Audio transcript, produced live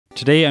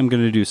Today I'm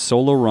going to do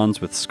solo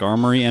runs with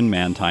Skarmory and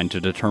Mantine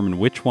to determine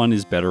which one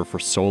is better for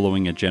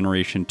soloing a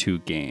Generation 2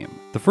 game.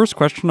 The first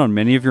question on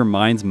many of your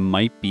minds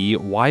might be,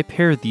 why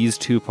pair these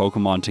two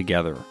Pokemon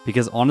together?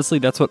 Because honestly,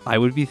 that's what I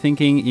would be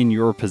thinking in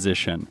your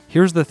position.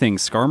 Here's the thing,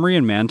 Skarmory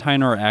and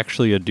Mantine are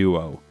actually a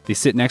duo. They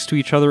sit next to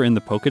each other in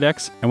the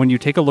Pokedex, and when you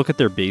take a look at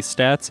their base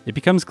stats, it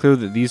becomes clear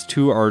that these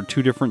two are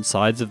two different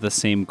sides of the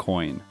same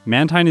coin.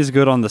 Mantine is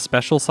good on the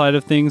special side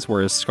of things,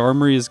 whereas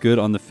Skarmory is good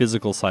on the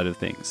physical side of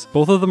things.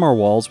 Both of them are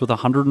walls with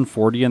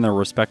 140 in their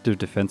respective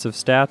defensive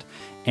stat,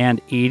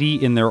 and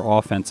 80 in their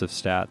offensive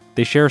stat.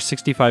 They share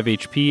 65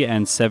 HP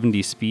and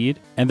 70 speed,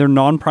 and their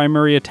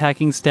non-primary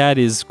attacking stat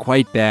is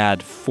quite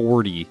bad,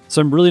 40.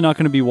 So I'm really not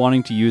going to be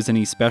wanting to use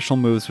any special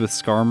moves with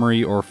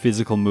Skarmory or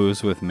physical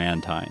moves with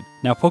Mantine.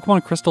 Now,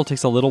 Pokemon Crystal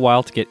takes a little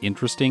while to get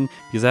interesting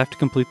because I have to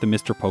complete the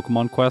Mr.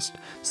 Pokemon quest,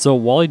 so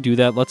while I do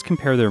that, let's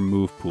compare their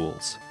move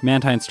pools.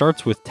 Mantine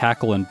starts with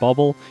Tackle and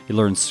Bubble. It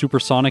learns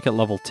Supersonic at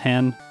level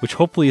 10, which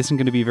hopefully isn't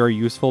going to be very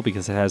useful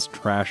because it has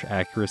trash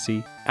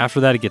accuracy. After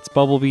that, it gets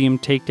Bubble Beam,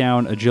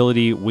 Takedown,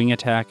 Agility, Wing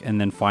Attack,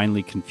 and then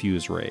finally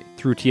Confuse Ray.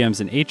 Through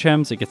TMs and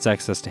HMs, it gets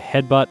access to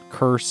Headbutt,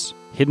 Curse,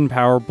 Hidden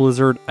Power,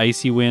 Blizzard,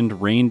 Icy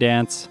Wind, Rain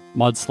Dance,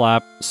 Mud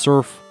Slap,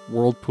 Surf,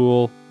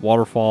 Whirlpool,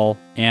 Waterfall,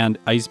 and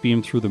Ice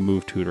Beam through the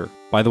Move Tutor.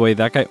 By the way,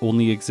 that guy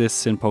only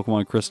exists in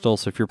Pokemon Crystal,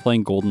 so if you're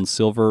playing Gold and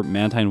Silver,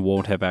 Mantine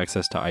won't have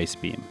access to Ice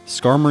Beam.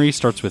 Skarmory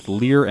starts with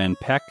Leer and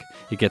Peck.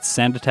 It gets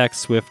Sand Attack,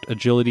 Swift,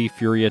 Agility,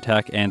 Fury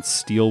Attack, and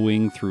Steel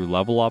Wing through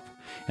Level Up.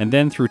 And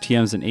then through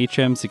TMs and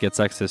HMs, it gets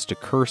access to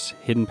Curse,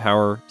 Hidden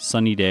Power,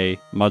 Sunny Day,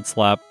 Mud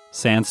Slap,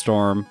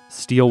 Sandstorm,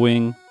 Steel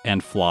Wing,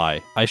 and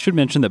Fly. I should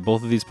mention that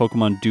both of these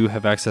Pokemon do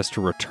have access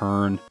to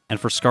Return, and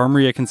for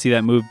Skarmory I can see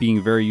that move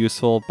being very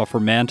useful, but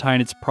for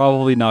Mantine it's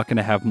probably not going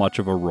to have much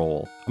of a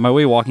role. On my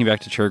way walking back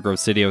to Cherry Grove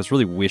City, I was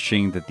really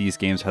wishing that these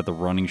games had the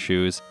running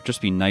shoes. It'd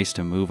just be nice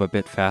to move a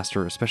bit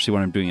faster, especially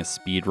when I'm doing a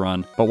speed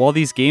run. But while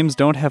these games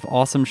don't have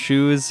awesome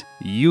shoes,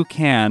 you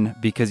can,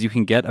 because you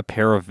can get a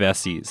pair of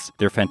Vessies.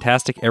 They're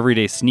fantastic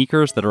everyday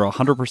sneakers that are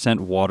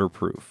 100%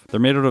 waterproof. They're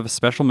made out of a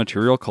special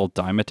material called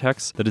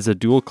Dymatex that is a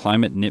dual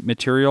climate knit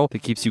material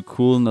that keeps you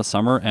cool in the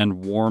summer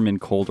and warm in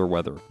colder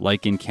weather,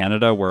 like in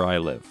Canada where I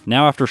live.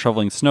 Now after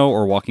shoveling snow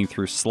or walking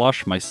through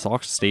slush, my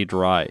socks stay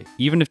dry.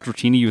 Even if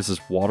Dratini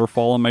uses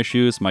Waterfall on my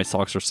shoes, my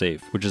socks are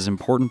safe, which is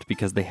important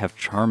because they have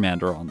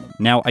Charmander on them.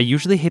 Now, I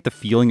usually hate the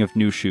feeling of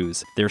new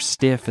shoes. They're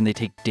stiff and they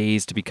take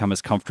days to become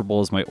as comfortable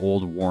as my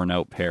old worn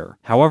out pair.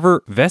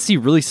 However,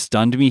 Vessi really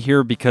stunned me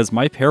here because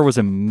my pair was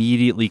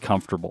immediately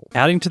comfortable.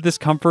 Adding to this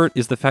comfort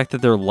is the fact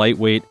that they're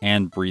lightweight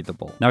and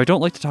breathable. Now, I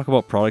don't like to talk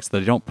about products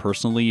that I don't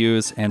personally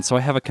use, and so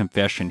I have a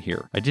confession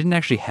here. I didn't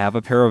actually have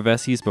a pair of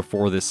Vessis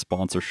before this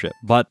sponsorship,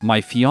 but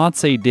my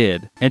fiance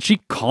did, and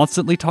she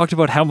constantly talked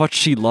about how much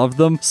she loved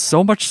them,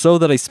 so much so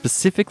that I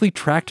specifically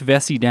tracked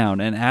Vessi down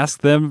and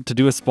asked them to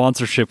do a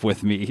sponsorship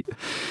with me.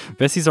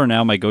 Vessis are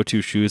now my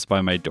go-to shoes by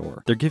my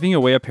door. They're giving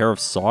away a pair of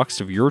socks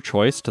of your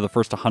choice to the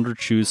first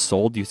 100 shoes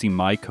sold using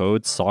my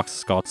code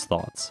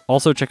SOCKSCOTTSTHOUGHTS.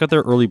 Also, check out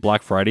their early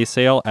Black Friday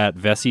sale at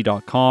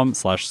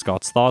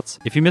vessi.com/ScottsThoughts.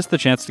 If you missed the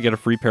chance to get a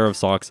free pair of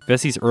socks,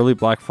 Vessi's early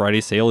Black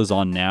Friday sale is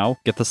on now.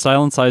 Get the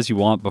style and size you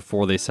want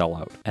before they sell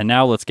out. And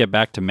now let's get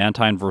back to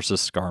Mantine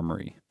versus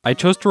Skarmory. I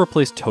chose to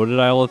replace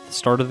Totodile at the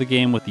start of the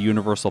game with the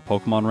Universal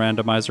Pokemon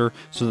Randomizer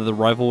so that the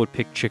rival would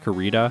pick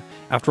Chikorita.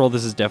 After all,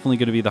 this is definitely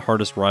going to be the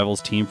hardest rivals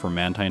team for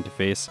Mantine to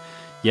face.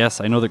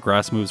 Yes, I know that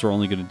grass moves are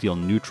only going to deal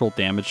neutral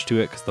damage to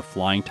it because the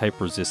flying type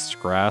resists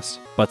grass,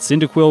 but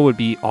Cyndaquil would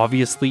be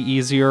obviously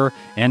easier,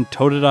 and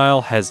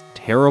Totodile has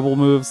terrible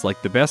moves. Like,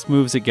 the best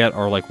moves it get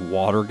are like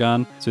Water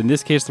Gun, so in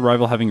this case the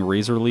rival having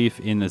Razor Leaf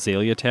in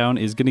Azalea Town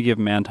is going to give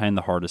Mantine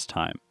the hardest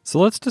time. So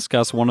let's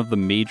discuss one of the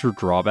major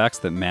drawbacks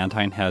that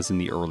Mantine has in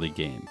the early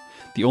game.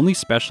 The only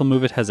special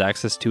move it has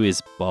access to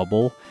is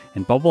Bubble,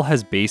 and Bubble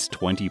has base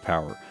 20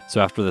 power, so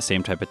after the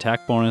same type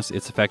attack bonus,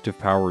 its effective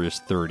power is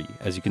 30,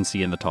 as you can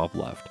see in the top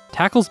left.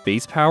 Tackle's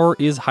base power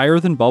is higher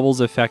than Bubble's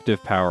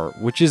effective power,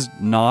 which is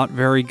not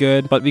very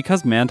good, but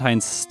because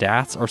Mantine's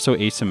stats are so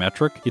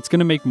asymmetric, it's going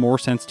to make more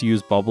sense to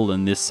use Bubble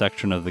in this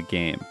section of the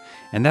game,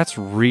 and that's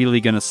really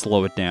going to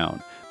slow it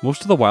down.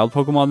 Most of the wild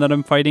Pokemon that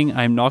I'm fighting,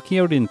 I'm knocking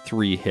out in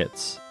 3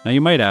 hits. Now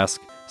you might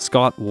ask,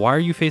 Scott, why are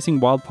you facing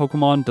wild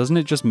Pokemon? Doesn't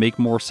it just make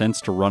more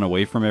sense to run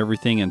away from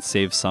everything and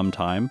save some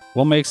time?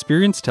 Well, my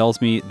experience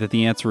tells me that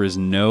the answer is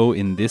no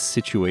in this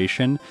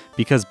situation,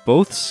 because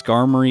both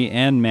Skarmory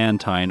and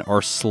Mantine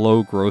are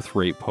slow growth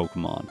rate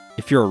Pokemon.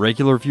 If you're a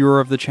regular viewer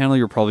of the channel,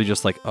 you're probably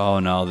just like, oh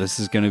no, this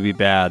is going to be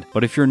bad.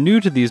 But if you're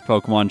new to these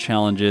Pokemon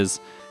challenges,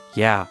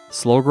 yeah,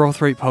 slow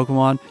growth rate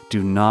Pokemon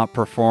do not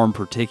perform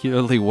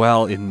particularly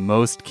well in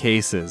most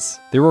cases.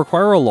 They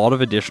require a lot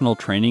of additional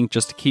training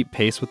just to keep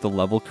pace with the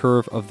level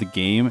curve of the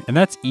game, and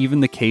that's even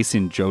the case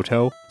in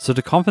Johto. So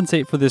to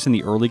compensate for this in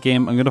the early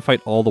game, I'm going to fight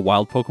all the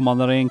wild Pokemon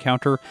that I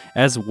encounter,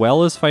 as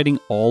well as fighting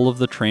all of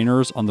the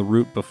trainers on the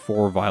route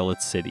before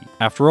Violet City.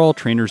 After all,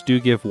 trainers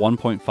do give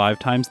 1.5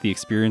 times the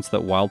experience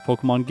that wild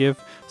Pokemon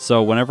give,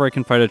 so whenever I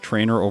can fight a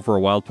trainer over a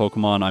wild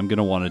Pokemon, I'm going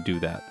to want to do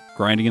that.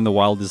 grinding in the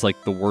wild is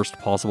like the worst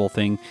possible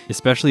thing,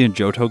 especially in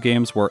Johto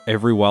games where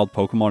every wild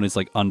Pokemon is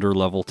like under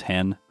level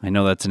 10. I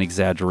know that's an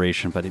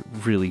exaggeration, but it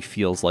really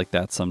feels like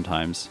that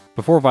sometimes.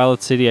 Before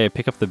Violet City, I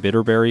pick up the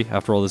Bitterberry.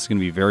 After all, this is going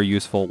to be very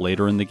useful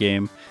later in the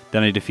game.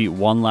 Then I defeat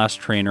one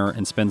last trainer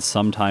and spend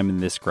some time in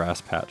this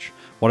grass patch.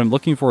 What I'm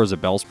looking for is a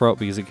Bellsprout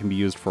because it can be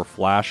used for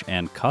Flash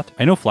and Cut.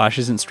 I know Flash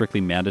isn't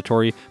strictly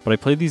mandatory, but I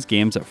play these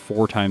games at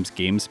 4 times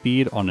game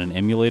speed on an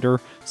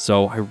emulator,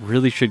 so I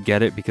really should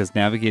get it because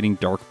navigating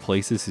dark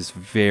places is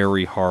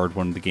very hard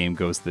when the game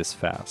goes this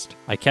fast.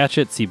 I catch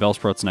it, see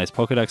Bellsprout's nice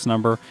Pokedex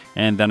number,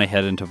 and then I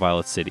head into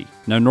Violet City.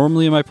 Now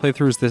normally in my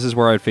playthroughs this is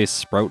where I'd face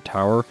Sprout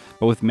Tower,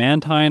 but with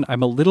Mantine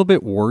I'm a little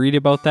bit worried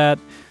about that.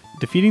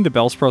 Defeating the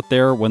Bellsprout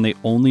there when they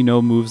only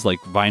know moves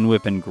like Vine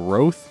Whip and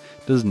Growth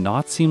does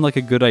not seem like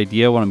a good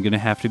idea when I'm going to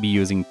have to be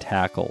using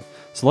Tackle.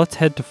 So let's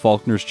head to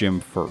Falkner's gym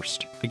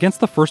first. Against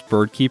the first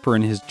bird keeper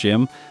in his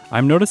gym,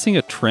 I'm noticing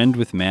a trend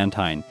with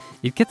Mantine.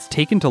 It gets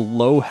taken to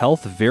low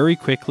health very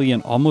quickly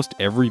in almost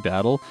every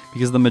battle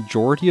because the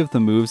majority of the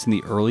moves in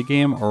the early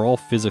game are all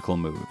physical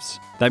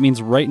moves. That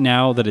means right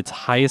now that its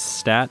highest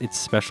stat, its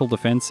special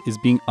defense, is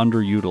being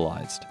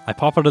underutilized. I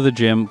pop out of the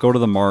gym, go to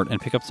the mart,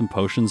 and pick up some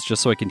potions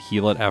just so I can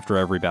heal it after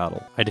every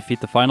battle. I defeat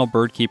the final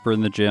bird keeper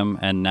in the gym,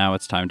 and now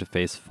it's time to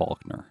face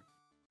Falkner.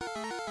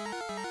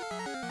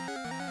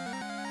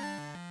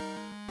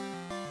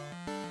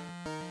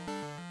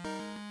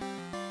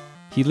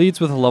 He leads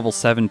with a level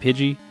 7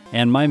 Pidgey,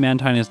 and my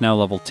Mantine is now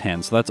level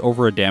 10, so that's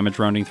over a damage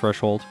rounding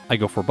threshold. I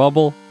go for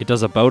Bubble, it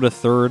does about a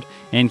third,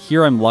 and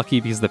here I'm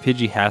lucky because the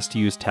Pidgey has to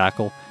use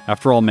Tackle.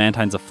 After all,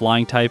 Mantine's a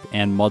flying type,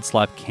 and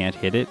Mudslap can't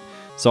hit it,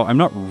 so I'm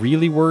not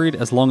really worried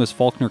as long as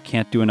Falkner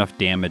can't do enough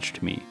damage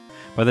to me.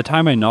 By the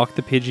time I knock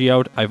the Pidgey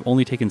out, I've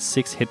only taken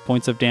 6 hit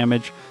points of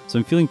damage, so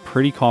I'm feeling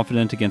pretty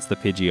confident against the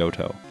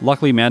Pidgeotto.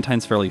 Luckily,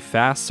 Mantine's fairly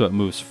fast, so it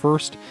moves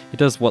first. It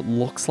does what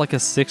looks like a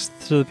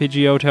 6th to the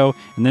Pidgeotto,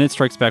 and then it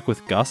strikes back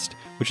with Gust,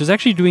 which is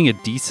actually doing a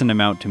decent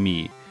amount to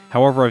me.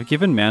 However, I've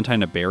given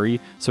Mantine a berry,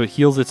 so it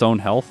heals its own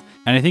health,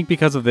 and I think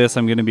because of this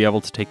I'm going to be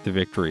able to take the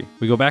victory.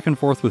 We go back and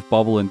forth with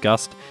Bubble and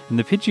Gust, and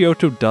the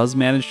Pidgeotto does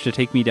manage to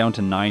take me down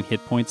to 9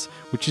 hit points,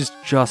 which is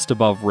just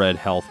above red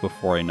health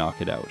before I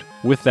knock it out.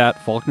 With that,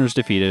 Falkner's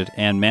defeated,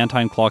 and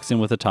Mantine clocks in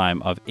with a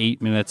time of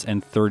 8 minutes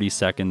and 30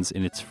 seconds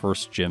in its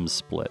first gym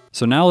split.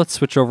 So now let's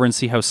switch over and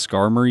see how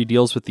Skarmory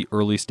deals with the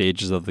early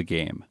stages of the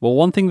game. Well,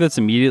 one thing that's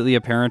immediately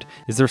apparent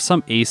is there's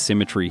some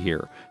asymmetry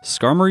here.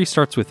 Skarmory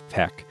starts with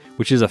Peck,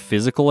 which is a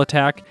physical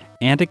attack,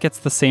 and it gets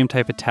the same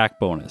type attack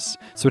bonus.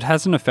 So it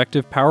has an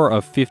effective power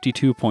of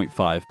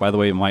 52.5. By the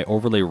way, my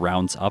overlay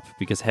rounds up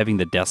because having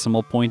the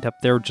decimal point up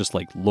there just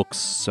like looks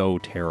so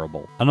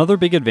terrible. Another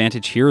big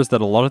advantage here is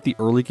that a lot of the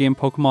early game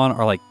Pokemon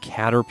are like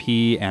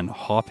Caterpie and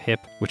Hoppip,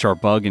 which are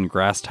bug and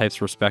grass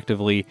types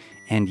respectively.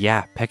 And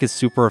yeah, Peck is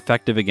super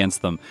effective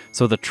against them,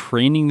 so the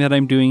training that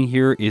I'm doing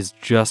here is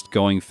just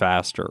going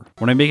faster.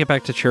 When I make it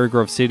back to Cherry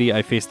Grove City,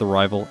 I face the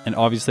rival, and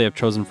obviously I've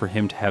chosen for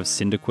him to have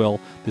Cyndaquil.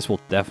 This will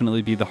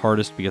definitely be the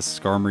hardest because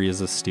Skarmory is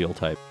a steel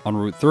type. On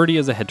Route 30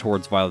 as I head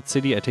towards Violet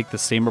City, I take the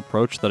same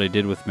approach that I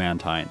did with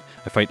Mantine.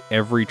 I fight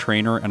every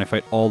trainer, and I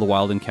fight all the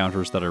wild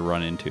encounters that I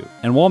run into.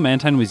 And while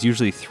Mantine was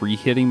usually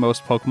 3-hitting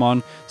most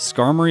Pokemon,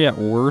 Skarmory at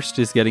worst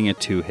is getting a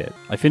 2-hit.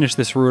 I finish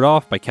this route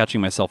off by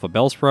catching myself a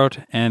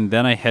Bellsprout, and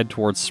then I head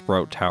towards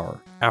Sprout Tower.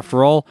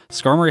 After all,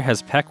 Skarmory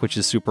has Peck, which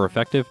is super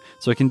effective,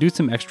 so I can do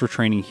some extra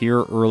training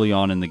here early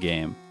on in the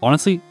game.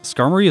 Honestly,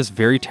 Skarmory is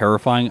very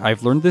terrifying.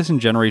 I've learned this in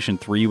Generation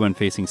 3 when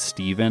facing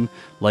Steven.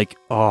 Like,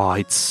 oh,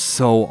 it's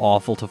so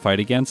awful to fight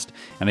against,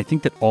 and I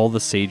think that all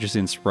the sages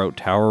in Sprout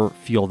Tower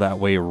feel that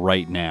way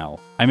right now.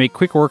 I make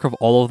quick work of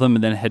all of them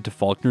and then head to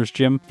Falkner's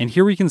gym, and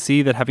here we can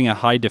see that having a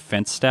high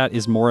defense stat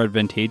is more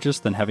advantageous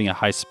than having a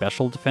high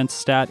special defense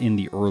stat in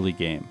the early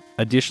game.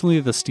 Additionally,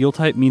 the steel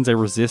type means I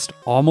resist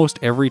almost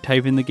every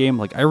type in the game.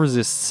 Like, I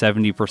resist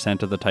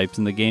 70% of the types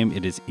in the game.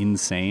 It is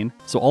insane.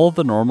 So all of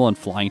the normal and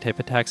flying type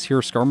attacks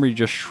here, Skarmory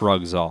just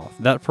shrugs off.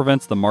 That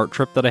prevents the Mart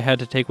trip that I had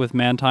to take with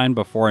Mantine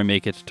before I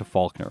make it to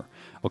Falkner.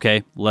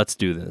 Okay, let's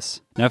do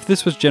this. Now if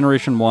this was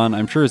Generation 1,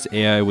 I'm sure his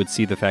AI would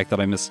see the fact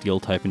that I'm a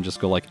steel type and just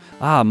go like,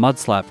 ah,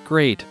 Mudslap,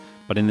 great.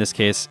 But in this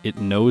case, it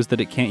knows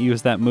that it can't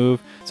use that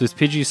move, so his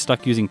Pidgey's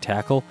stuck using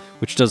Tackle,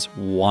 which does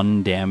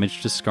 1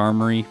 damage to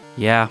Skarmory.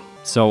 Yeah,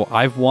 so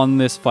I've won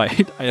this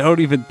fight. I don't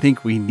even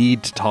think we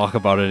need to talk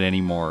about it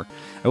anymore.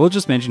 I will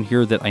just mention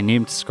here that I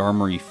named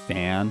Skarmory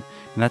Fan,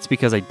 and that's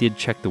because I did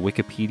check the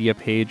Wikipedia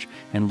page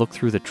and look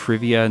through the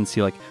trivia and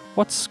see like,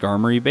 what's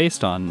Skarmory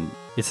based on?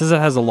 It says it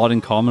has a lot in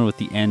common with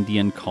the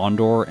Andean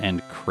condor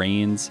and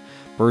cranes,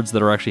 birds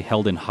that are actually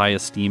held in high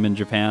esteem in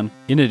Japan.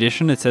 In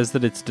addition, it says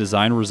that its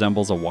design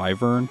resembles a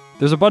wyvern.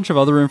 There's a bunch of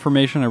other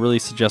information. I really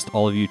suggest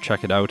all of you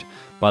check it out,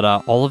 but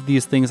all of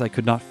these things I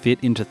could not fit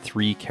into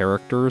 3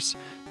 characters.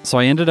 So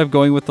I ended up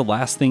going with the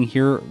last thing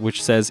here,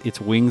 which says its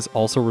wings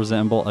also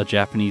resemble a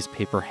Japanese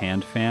paper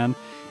hand fan.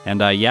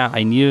 And yeah,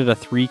 I needed a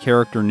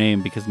 3-character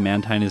name because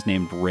Mantine is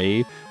named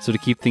Ray, so to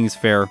keep things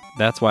fair,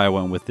 that's why I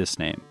went with this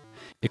name.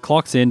 It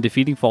clocks in,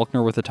 defeating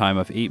Falkner with a time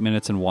of 8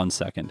 minutes and 1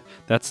 second.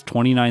 That's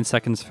 29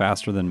 seconds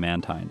faster than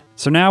Mantine.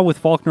 So now, with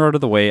Falkner out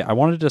of the way, I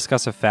want to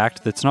discuss a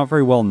fact that's not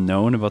very well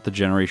known about the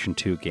Generation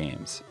 2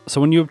 games. So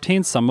when you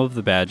obtain some of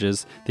the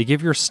badges, they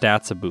give your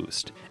stats a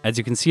boost. As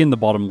you can see in the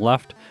bottom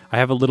left, I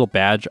have a little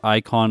badge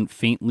icon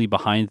faintly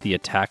behind the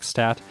attack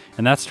stat,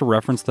 and that's to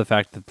reference the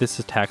fact that this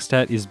attack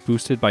stat is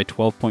boosted by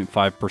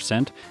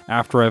 12.5%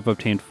 after I've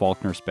obtained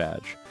Falkner's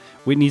badge.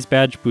 Whitney's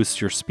badge boosts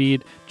your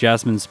speed,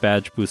 Jasmine's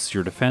badge boosts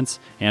your defense,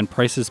 and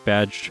Price's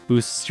badge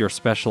boosts your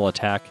special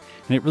attack,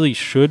 and it really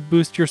should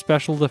boost your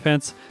special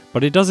defense,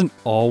 but it doesn't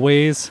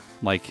always.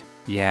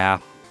 Yeah,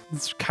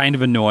 it's kind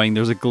of annoying.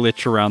 There's a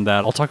glitch around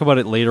that. I'll talk about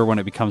it later when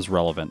it becomes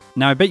relevant.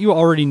 Now, I bet you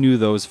already knew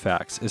those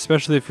facts,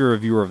 especially if you're a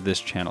viewer of this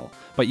channel,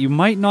 but you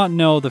might not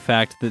know the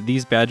fact that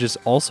these badges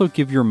also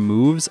give your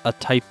moves a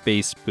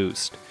type-based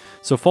boost.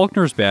 So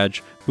Falkner's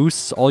badge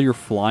boosts all your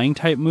flying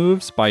type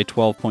moves by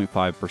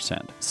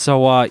 12.5%.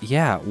 So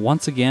yeah,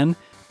 once again,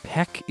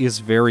 Peck is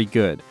very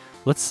good.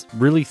 Let's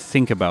really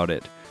think about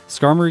it.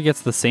 Skarmory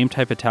gets the same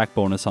type attack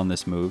bonus on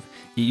this move.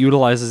 It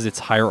utilizes its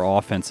higher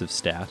offensive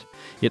stat.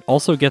 It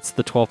also gets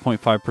the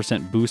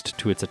 12.5% boost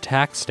to its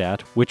attack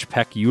stat, which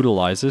Peck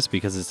utilizes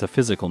because it's a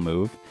physical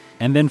move.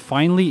 And then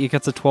finally, it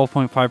gets a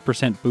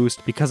 12.5%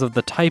 boost because of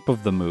the type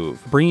of the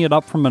move, bringing it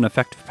up from an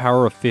effective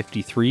power of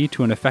 53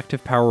 to an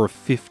effective power of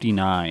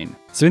 59.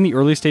 So in the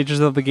early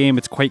stages of the game,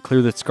 it's quite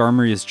clear that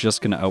Skarmory is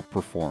just going to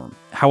outperform.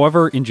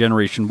 However, in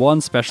Generation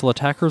 1, special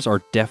attackers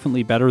are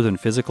definitely better than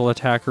physical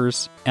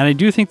attackers, and I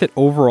do think that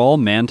overall,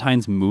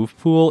 Mantine's move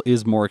pool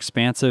is more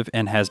expansive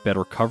and has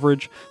better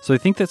coverage, so I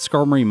think that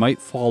Skarmory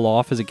might fall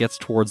off as it gets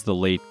towards the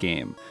late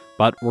game.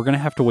 But we're going to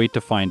have to wait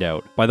to find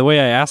out. By the way,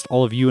 I asked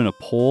all of you in a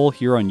poll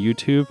here on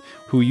YouTube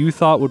who you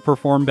thought would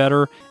perform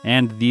better,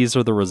 and these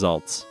are the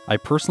results. I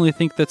personally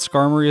think that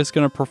Skarmory is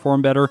going to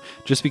perform better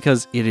just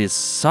because it is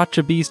such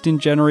a beast in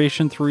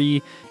Generation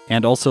 3,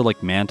 and also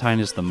Mantine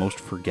is the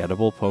most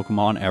forgettable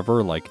Pokemon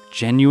ever.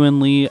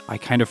 Genuinely, I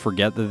kind of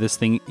forget that this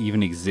thing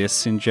even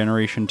exists in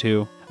Generation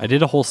 2. I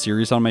did a whole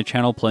series on my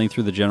channel playing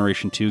through the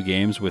Generation 2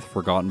 games with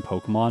forgotten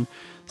Pokemon,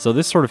 so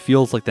this sort of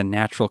feels like the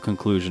natural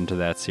conclusion to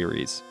that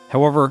series.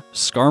 However,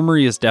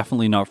 Skarmory is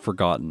definitely not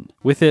forgotten.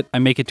 With it, I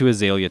make it to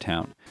Azalea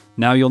Town.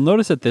 Now, you'll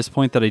notice at this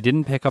point that I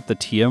didn't pick up the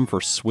TM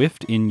for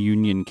Swift in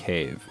Union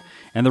Cave.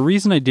 And the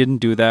reason I didn't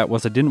do that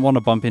was I didn't want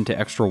to bump into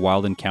extra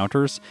wild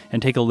encounters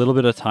and take a little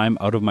bit of time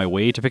out of my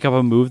way to pick up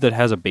a move that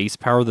has a base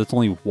power that's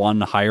only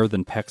 1 higher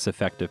than Peck's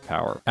effective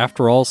power.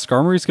 After all,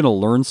 Skarmory's going to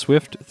learn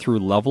Swift through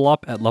level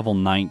up at level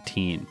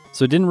 19.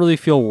 So it didn't really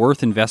feel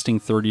worth investing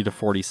 30 to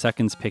 40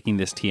 seconds picking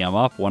this TM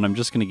up when I'm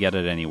just going to get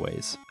it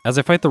anyways. As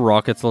I fight the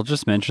Rockets, I'll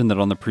just mention that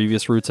on the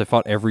previous routes I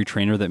fought every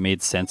trainer that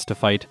made sense to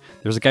fight.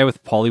 There's a guy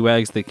with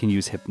Poliwags that can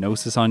use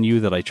Hypnosis on you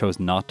that I chose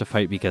not to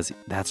fight because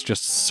that's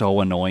just so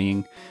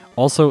annoying.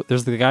 Also,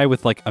 there's the guy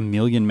with a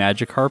million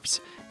Magikarps,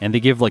 and they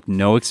give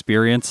no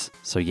experience,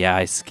 so yeah,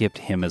 I skipped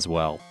him as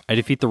well. I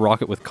defeat the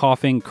Rocket with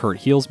Coughing, Kurt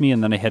heals me,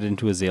 and then I head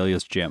into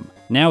Azalea's gym.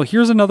 Now,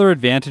 here's another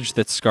advantage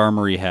that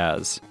Skarmory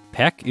has.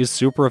 Peck is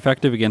super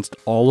effective against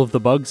all of the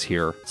bugs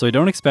here, so I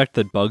don't expect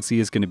that Bugsy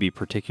is going to be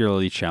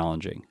particularly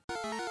challenging.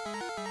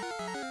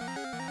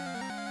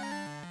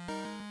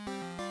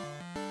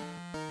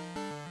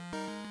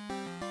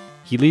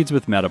 He leads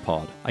with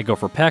Metapod. I go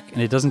for Peck,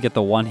 and it doesn't get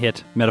the one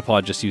hit.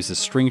 Metapod just uses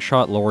String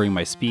Shot, lowering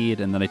my speed,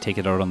 and then I take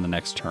it out on the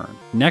next turn.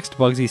 Next,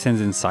 Bugsy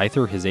sends in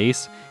Scyther, his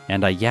ace,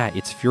 and yeah,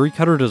 its Fury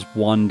Cutter does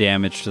 1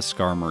 damage to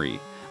Skarmory.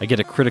 I get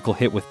a critical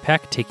hit with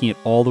Peck, taking it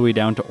all the way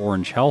down to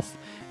orange health,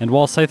 and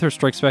while Scyther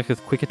strikes back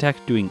with Quick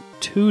Attack doing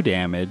 2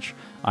 damage,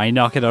 I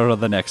knock it out on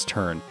the next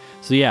turn.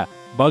 So yeah,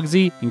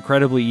 Bugsy,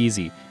 incredibly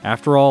easy.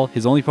 After all,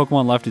 his only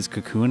Pokemon left is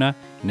Kakuna,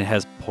 and it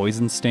has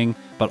Poison Sting,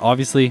 but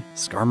obviously,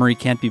 Skarmory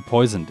can't be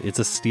poisoned, it's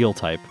a Steel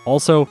type.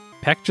 Also,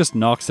 Peck just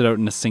knocks it out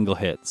in a single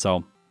hit,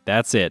 so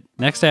that's it.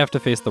 Next I have to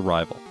face the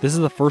rival. This is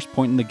the first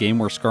point in the game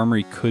where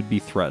Skarmory could be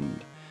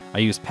threatened. I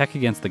use Peck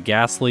against the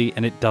Ghastly,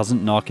 and it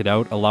doesn't knock it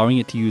out, allowing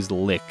it to use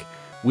Lick,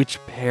 which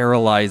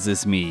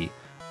paralyzes me.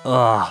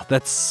 Ugh,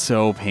 that's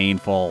so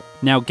painful.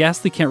 Now,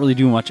 Ghastly can't really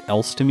do much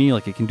else to me,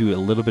 it can do a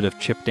little bit of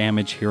chip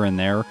damage here and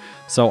there,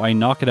 so I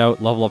knock it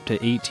out, level up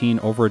to 18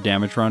 over a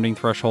damage rounding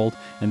threshold,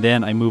 and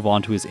then I move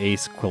on to his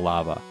ace,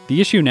 Quilava.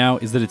 The issue now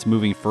is that it's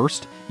moving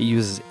first. It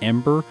uses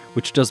Ember,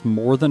 which does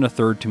more than a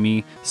third to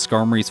me.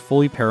 Skarmory's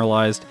fully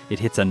paralyzed. It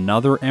hits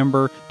another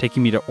Ember,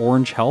 taking me to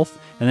orange health,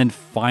 and then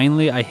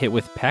finally I hit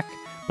with Peck,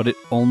 but it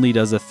only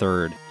does a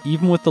third.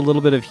 Even with the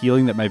little bit of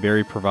healing that my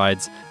berry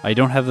provides, I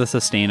don't have the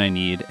sustain I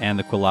need, and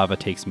the Quilava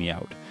takes me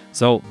out.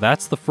 So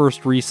that's the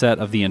first reset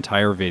of the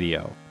entire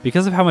video.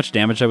 Because of how much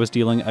damage I was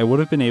dealing, I would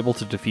have been able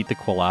to defeat the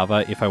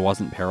Quilava if I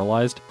wasn't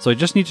paralyzed, so I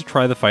just need to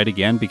try the fight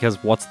again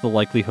because what's the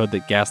likelihood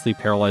that Ghastly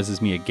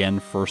paralyzes me again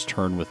first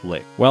turn with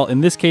Lick? Well,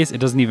 in this case, it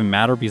doesn't even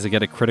matter because I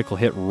get a critical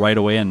hit right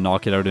away and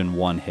knock it out in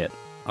 1 hit.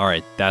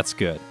 Alright, that's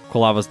good.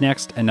 Quilava's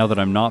next, and now that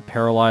I'm not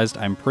paralyzed,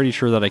 I'm pretty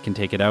sure that I can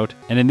take it out.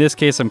 And in this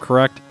case, I'm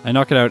correct. I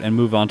knock it out and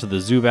move on to the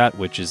Zubat,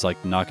 which is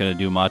like not going to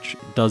do much.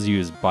 It does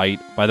use Bite.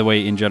 By the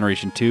way, in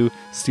Generation 2,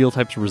 Steel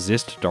types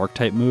resist Dark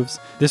type moves.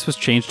 This was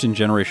changed in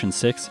Generation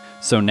 6,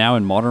 so now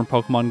in modern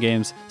Pokemon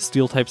games,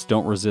 Steel types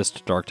don't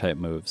resist Dark type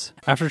moves.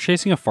 After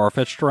chasing a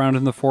Farfetch'd around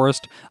in the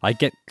forest, I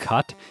get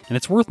Cut, and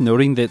it's worth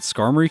noting that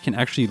Skarmory can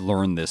actually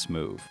learn this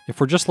move. If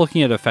we're just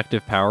looking at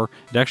effective power,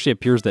 it actually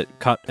appears that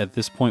Cut at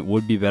this point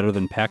would be better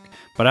than Peck,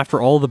 but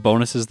after all the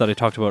bonuses that I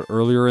talked about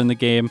earlier in the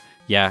game,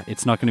 yeah,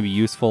 it's not going to be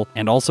useful,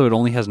 and also it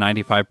only has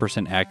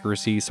 95%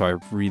 accuracy, so I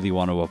really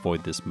want to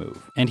avoid this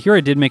move. And here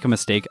I did make a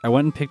mistake. I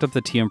went and picked up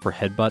the TM for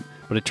Headbutt,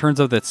 but it turns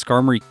out that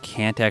Skarmory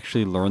can't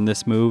actually learn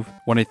this move.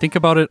 When I think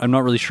about it, I'm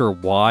not really sure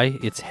why.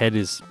 Its head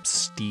is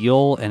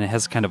steel, and it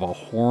has kind of a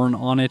horn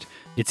on it.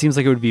 It seems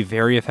like it would be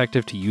very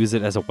effective to use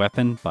it as a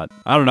weapon, but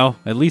I don't know.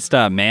 At least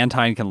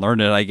Mantine can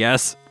learn it, I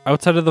guess.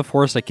 Outside of the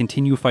forest, I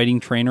continue fighting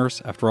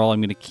trainers. After all,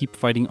 I'm going to keep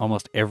fighting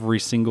almost every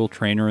single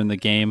trainer in the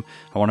game.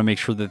 I want to make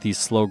sure that these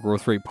slow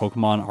growth rate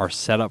Pokemon are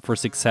set up for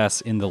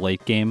success in the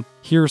late game.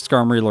 Here,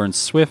 Skarmory learns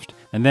Swift,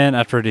 and then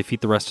after I defeat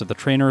the rest of the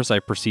trainers, I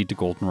proceed to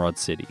Goldenrod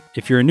City.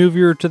 If you're a new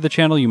viewer to the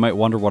channel, you might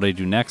wonder what I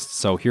do next,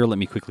 so here let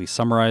me quickly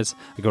summarize.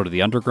 I go to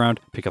the underground,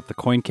 pick up the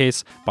coin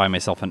case, buy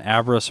myself an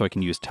Abra so I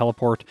can use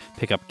Teleport,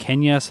 pick up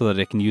Kenya so that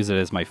I can use it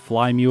as my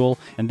Fly Mule,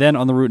 and then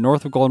on the route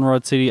north of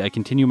Goldenrod City, I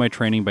continue my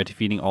training by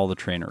defeating all the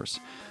trainers.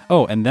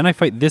 Oh, and then I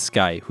fight this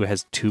guy who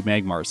has 2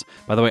 Magmars.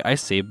 By the way, I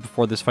saved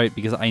before this fight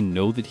because I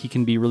know that he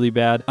can be really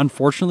bad.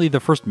 Unfortunately, the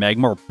first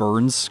Magmar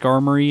burns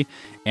Skarmory,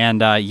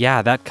 and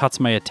yeah, that cuts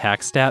my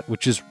attack stat,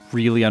 which is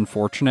really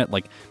unfortunate.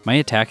 Like, my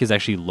attack is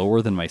actually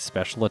lower than my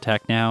special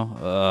attack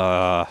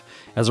now.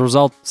 As a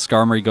result,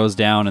 Skarmory goes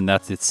down, and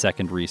that's its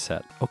second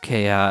reset.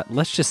 Okay,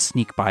 let's just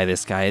sneak by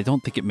this guy. I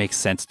don't think it makes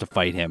sense to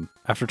fight him.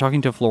 After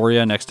talking to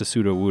Floria next to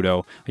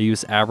Sudowoodo, I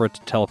use Abra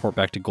to teleport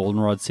back to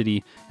Goldenrod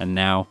City, and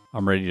now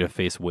I'm ready to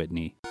face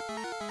Whitney.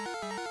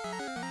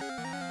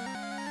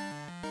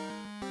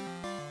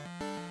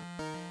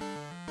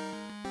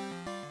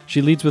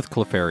 She leads with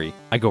Clefairy.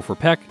 I go for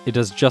Peck, it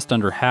does just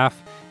under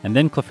half, and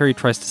then Clefairy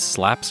tries to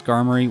slap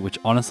Skarmory, which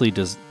honestly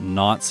does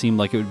not seem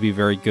like it would be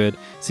very good.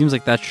 Seems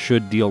like that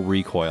should deal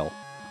recoil.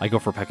 I go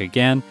for Peck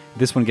again,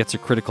 this one gets a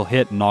critical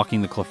hit,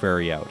 knocking the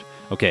Clefairy out.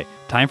 Okay,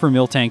 time for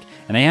Miltank,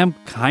 and I am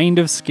kind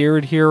of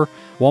scared here.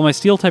 While my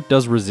Steel type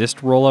does resist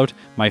rollout,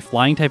 my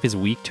Flying type is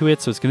weak to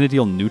it, so it's going to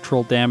deal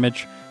neutral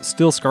damage.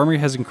 Still, Skarmory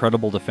has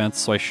incredible defense,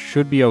 so I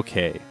should be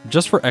okay.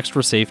 Just for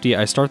extra safety,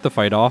 I start the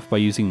fight off by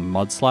using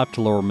Mud Slap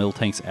to lower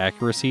Miltank's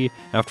accuracy.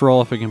 After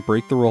all, if I can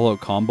break the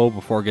rollout combo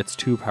before it gets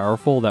too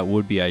powerful, that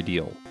would be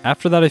ideal.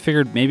 After that, I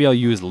figured maybe I'll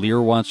use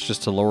Leer once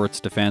just to lower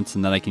its defense,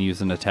 and then I can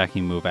use an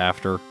attacking move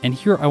after. And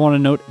here I want to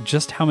note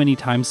just how many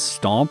times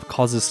Stomp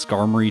causes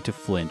Skarmory to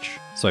flinch.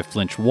 So I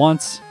flinch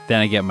once,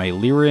 then I get my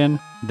Leer in,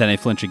 then I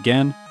flinch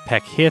again,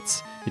 Peck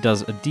hits, it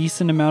does a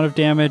decent amount of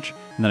damage,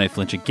 and then I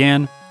flinch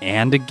again,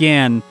 and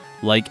again.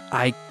 Like,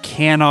 I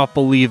cannot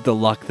believe the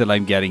luck that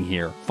I'm getting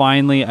here.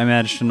 Finally, I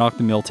managed to knock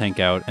the Miltank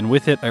out, and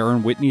with it, I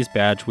earn Whitney's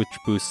badge, which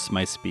boosts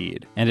my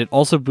speed. And it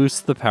also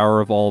boosts the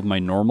power of all of my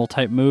normal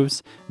type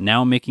moves,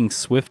 now making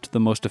Swift the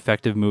most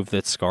effective move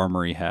that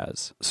Skarmory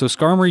has. So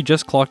Skarmory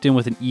just clocked in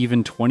with an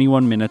even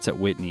 21 minutes at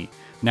Whitney.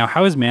 Now,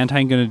 how is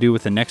Mantine going to do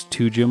with the next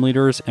 2 gym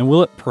leaders, and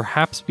will it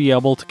perhaps be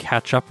able to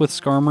catch up with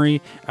Skarmory?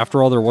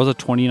 After all, there was a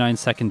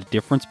 29-second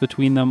difference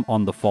between them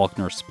on the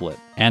Faulkner split.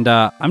 And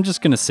I'm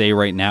just going to say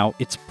right now,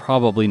 it's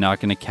probably not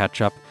going to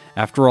catch up.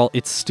 After all,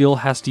 it still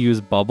has to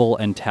use Bubble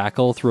and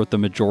Tackle throughout the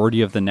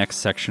majority of the next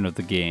section of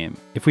the game.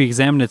 If we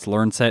examine its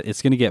learn set,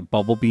 it's going to get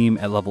Bubble Beam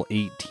at level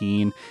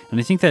 18, and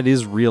I think that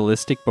is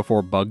realistic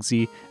before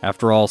Bugsy.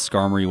 After all,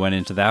 Skarmory went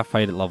into that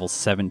fight at level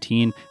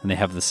 17, and they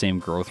have the same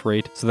growth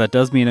rate, so that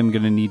does mean I'm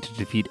going to need to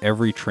defeat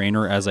every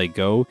trainer as I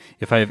go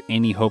if I have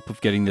any hope of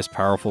getting this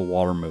powerful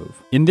water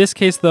move. In this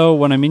case though,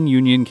 when I'm in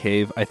Union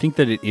Cave, I think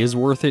that it is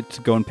worth it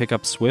to go and pick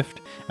up Swift.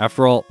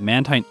 After all,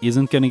 Mantine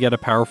isn't going to get a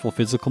powerful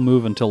physical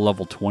move until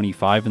level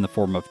 25 in the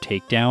form of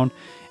Takedown,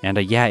 and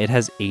yeah, it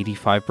has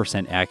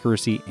 85%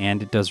 accuracy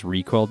and it does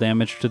recoil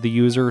damage to the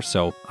user,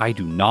 so I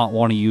do not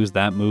want to use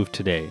that move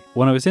today.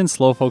 When I was in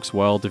Slowpoke's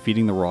Well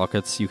defeating the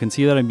Rockets, you can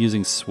see that I'm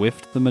using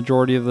Swift the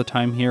majority of the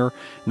time here,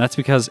 and that's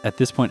because at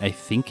this point I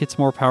think it's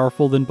more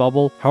powerful than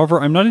Bubble. However,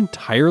 I'm not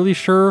entirely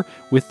sure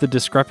with the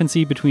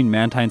discrepancy between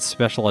Mantine's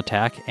special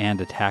attack and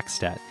attack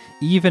stat,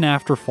 even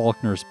after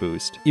Faulkner's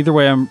boost. Either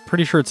way, I'm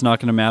pretty sure it's not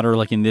going to matter.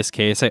 Like in this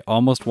case, I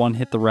almost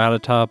one-hit the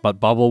Rattata, but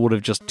Bubble would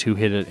have just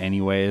two-hit it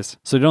anyways.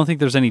 So I don't think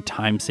there's any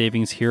time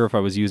savings here if I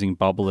was using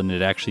Bubble and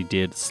it actually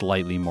did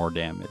slightly more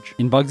damage.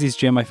 In Bugsy's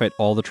gym, I fight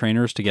all the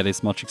trainers to get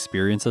as much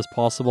experience as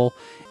possible,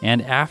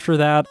 and after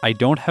that, I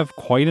don't have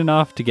quite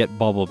enough to get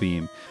Bubble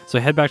Beam. So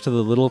I head back to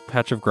the little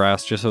patch of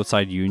grass just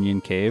outside Union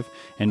Cave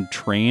and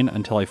train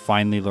until I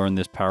finally learn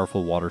this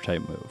powerful water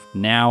type move.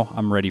 Now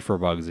I'm ready for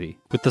Bugsy.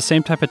 With the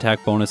same type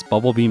attack bonus,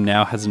 Bubble Beam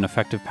now has an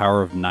effective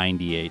power of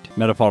 98.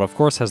 Metapod of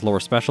course has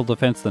lower special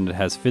defense than it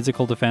has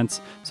physical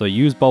defense, so I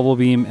use Bubble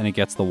Beam and it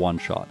gets the one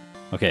shot.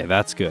 Okay,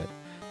 that's good.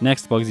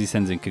 Next, Bugsy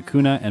sends in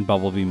Kakuna, and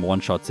Bubble Beam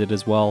one-shots it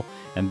as well,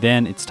 and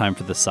then it's time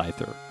for the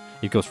Scyther.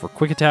 It goes for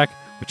Quick Attack,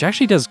 which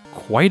actually does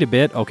quite a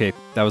bit. Okay,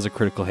 that was a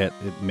critical hit.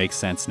 It makes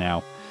sense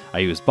now. I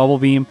use Bubble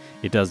Beam,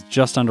 it does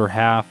just under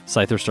half.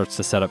 Scyther starts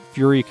to set up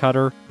Fury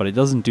Cutter, but it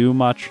doesn't do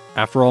much.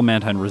 After all,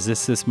 Mantine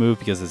resists this move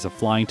because it's a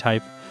flying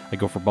type. I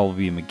go for Bubble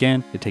Beam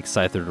again, it takes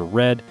Scyther to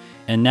red,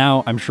 and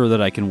now I'm sure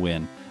that I can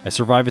win. I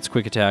survive its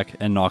quick attack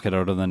and knock it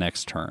out on the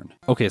next turn.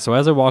 Okay, so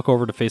as I walk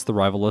over to face the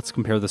rival, let's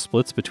compare the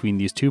splits between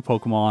these two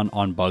Pokemon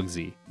on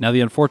Bugsy. Now the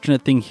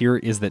unfortunate thing here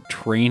is that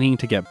training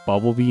to get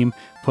Bubble Beam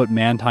put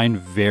Mantine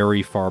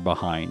very far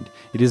behind.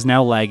 It is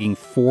now lagging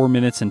 4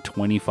 minutes and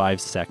 25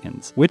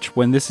 seconds, which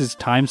when this is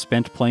time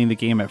spent playing the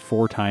game at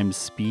 4 times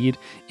speed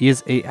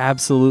is a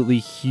absolutely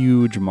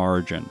huge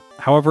margin.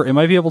 However, it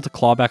might be able to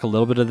claw back a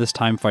little bit of this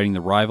time fighting the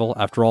rival.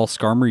 After all,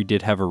 Skarmory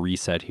did have a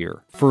reset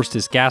here. First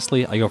is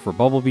Ghastly, I go for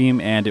Bubble Beam,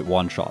 and it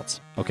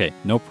one-shots. Okay,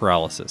 no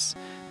paralysis.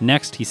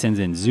 Next, he sends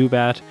in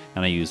Zubat,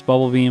 and I use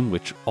Bubble Beam,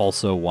 which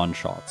also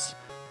one-shots.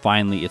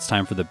 Finally, it's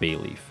time for the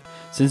Bayleaf.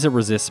 Since it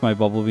resists my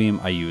Bubble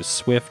Beam, I use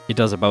Swift. It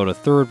does about a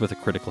third with a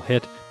critical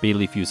hit.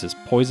 Bayleaf uses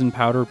Poison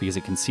Powder because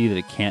it can see that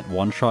it can't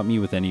one-shot me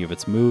with any of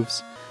its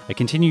moves. I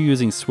continue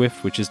using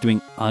Swift, which is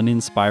doing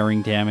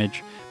uninspiring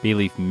damage.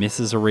 Bayleaf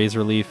misses a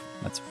Razor Leaf.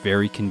 That's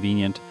very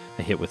convenient.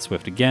 I hit with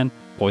Swift again.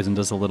 Poison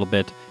does a little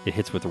bit. It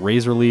hits with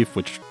Razor Leaf,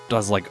 which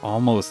does like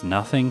almost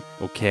nothing.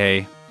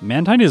 Okay,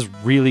 Mantine is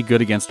really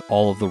good against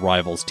all of the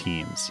rivals'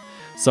 teams.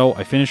 So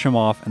I finish him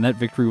off, and that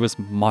victory was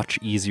much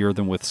easier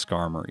than with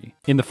Skarmory.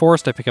 In the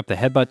forest, I pick up the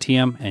Headbutt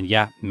TM, and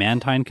yeah,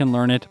 Mantine can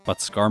learn it, but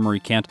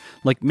Skarmory can't.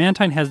 Like,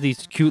 Mantine has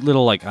these cute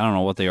little, like, I don't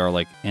know what they are,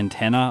 like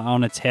antenna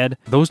on its head.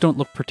 Those don't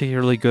look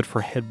particularly good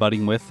for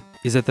headbutting with.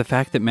 Is it the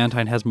fact that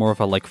Mantine has more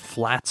of a, like,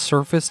 flat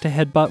surface to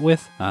headbutt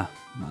with?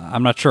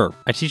 I'm not sure.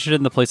 I teach it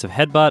in the place of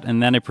Headbutt,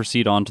 and then I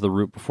proceed on to the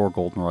route before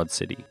Goldenrod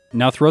City.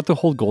 Now, throughout the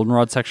whole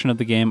Goldenrod section of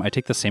the game, I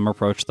take the same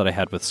approach that I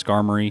had with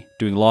Skarmory,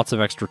 doing lots of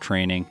extra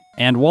training.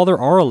 And while there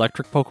are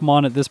electric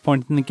Pokemon at this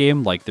point in the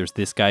game, like there's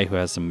this guy who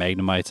has some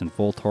Magnemites and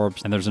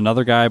Voltorbs, and there's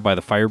another guy by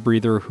the Fire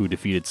Breather who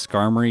defeated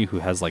Skarmory who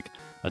has like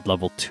a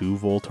level 2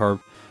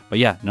 Voltorb. But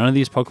yeah, none of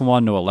these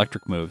Pokemon know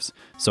electric moves,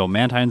 so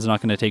Mantine's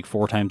not going to take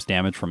 4 times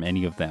damage from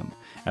any of them.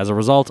 As a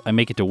result, I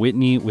make it to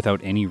Whitney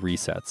without any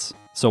resets.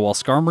 So while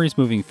Skarmory's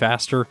moving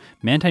faster,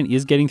 Mantine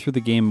is getting through the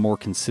game more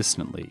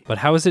consistently. But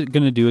how is it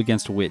going to do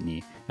against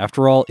Whitney?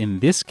 After all, in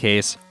this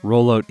case,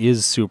 Rollout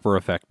is super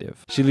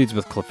effective. She leads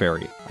with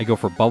Clefairy. I go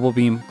for Bubble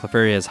Beam.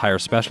 Clefairy has higher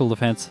special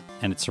defense,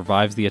 and it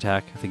survives the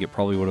attack. I think it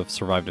probably would have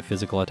survived a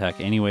physical attack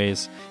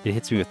anyways. It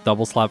hits me with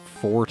Double Slap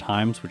 4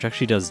 times, which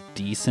actually does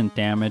decent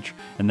damage,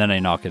 and then I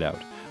knock it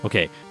out.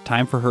 Okay,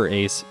 time for her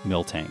ace,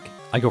 Miltank.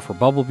 I go for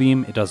Bubble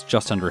Beam, it does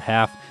just under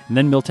half, and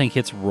then Miltank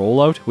hits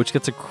Rollout, which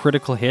gets a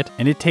critical hit,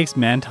 and it takes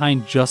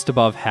Mantine just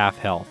above half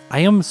health.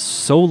 I am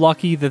so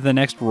lucky that the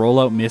next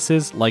Rollout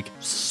misses, like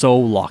so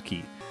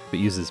lucky. It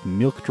uses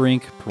Milk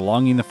Drink,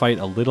 prolonging the fight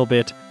a little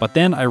bit, but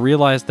then I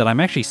realized that I'm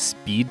actually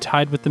speed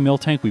tied with the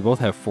Miltank. We both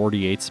have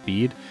 48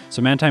 speed,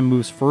 so Mantine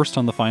moves first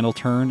on the final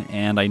turn,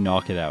 and I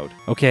knock it out.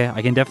 Okay,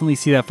 I can definitely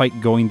see that fight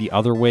going the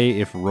other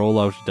way if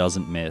Rollout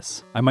doesn't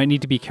miss. I might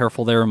need to be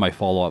careful there in my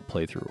follow-up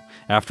playthrough.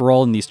 After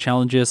all, in these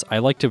challenges, I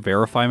like to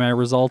verify my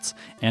results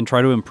and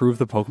try to improve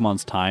the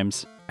Pokemon's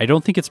times. I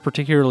don't think it's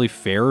particularly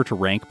fair to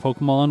rank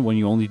Pokemon when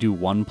you only do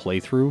one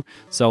playthrough,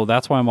 so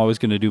that's why I'm always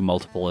going to do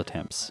multiple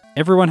attempts.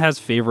 Everyone has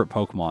favorite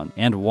Pokemon,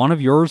 and one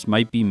of yours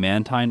might be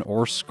Mantine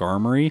or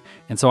Skarmory,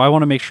 and so I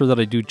want to make sure that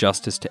I do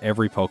justice to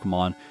every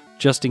Pokemon,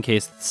 just in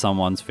case it's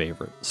someone's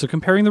favorite. So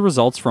comparing the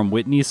results from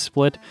Whitney's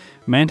split,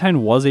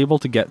 Mantine was able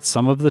to get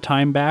some of the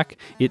time back.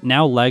 It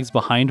now lags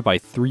behind by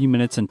 3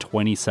 minutes and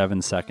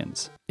 27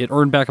 seconds. It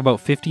earned back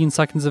about 15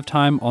 seconds of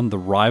time on the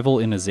rival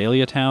in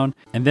Azalea Town,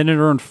 and then it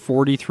earned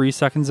 43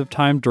 seconds of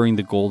time during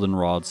the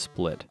Goldenrod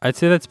split. I'd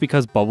say that's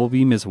because Bubble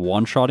Beam is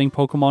one-shotting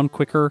Pokemon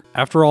quicker.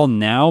 After all,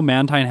 now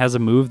Mantine has a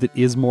move that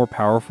is more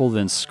powerful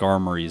than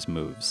Skarmory's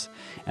moves.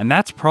 And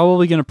that's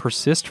probably going to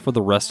persist for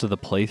the rest of the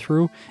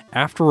playthrough.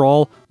 After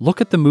all, look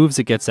at the moves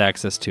it gets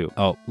access to.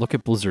 Oh, look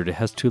at Blizzard. It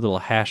has 2 little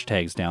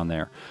hashtags down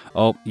there.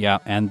 Oh, yeah,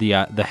 and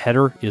the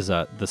header is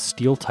the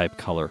steel type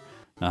color.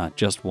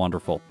 Just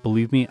wonderful.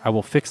 Believe me, I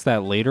will fix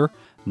that later.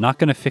 Not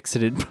going to fix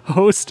it in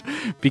post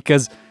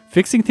because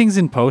fixing things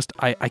in post,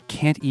 I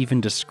can't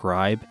even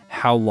describe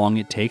how long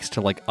it takes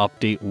to like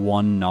update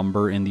one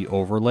number in the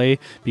overlay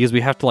because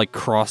we have to like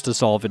cross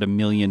dissolve it a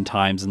million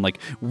times and like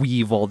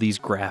weave all these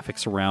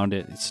graphics around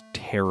it. It's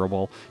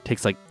terrible. It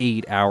takes like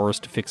 8 hours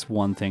to fix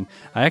one thing.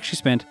 I actually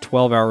spent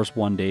 12 hours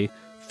one day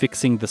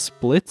fixing the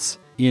splits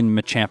in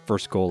Machamp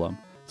vs. Golem.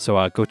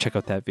 So go check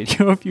out that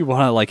video if you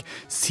want to like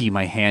see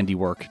my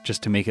handiwork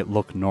just to make it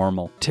look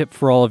normal. Tip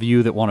for all of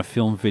you that want to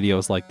film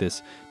videos like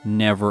this,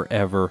 never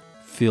ever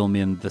film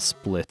in the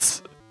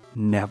splits.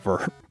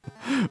 Never.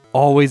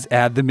 Always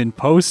add them in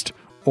post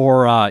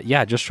or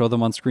yeah, just show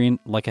them on screen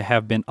like I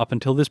have been up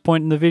until this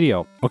point in the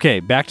video.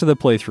 Okay, back to the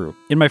playthrough.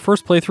 In my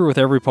first playthrough with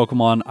every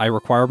Pokemon, I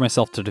require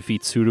myself to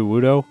defeat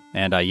Sudowoodo,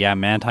 and yeah,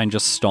 Mantine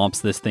just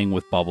stomps this thing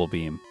with Bubble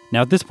Beam.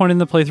 Now at this point in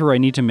the playthrough, I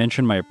need to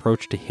mention my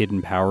approach to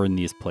hidden power in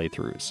these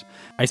playthroughs.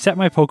 I set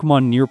my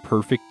Pokemon near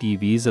perfect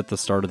DVs at the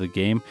start of the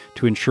game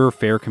to ensure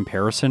fair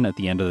comparison at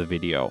the end of the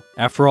video.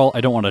 After all,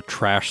 I don't want to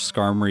trash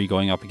Skarmory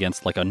going up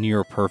against like a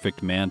near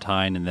perfect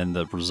Mantine and then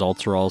the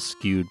results are all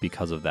skewed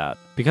because of that.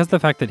 Because the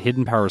fact that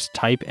hidden power's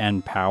type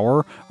and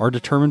power are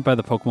determined by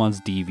the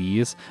Pokemon's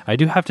DVs, I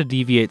do have to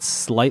deviate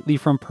slightly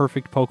from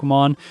perfect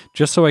Pokemon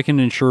just so I can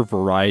ensure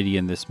variety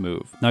in this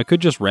move. Now I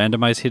could just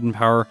randomize hidden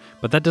power,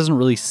 but that doesn't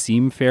really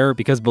seem fair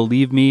because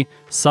believe me,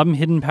 some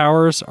hidden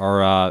powers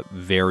are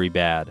very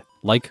bad.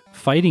 Like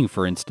fighting,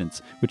 for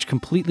instance, which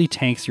completely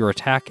tanks your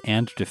attack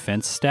and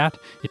defense stat.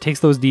 It takes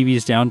those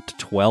DVs down to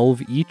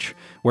 12 each,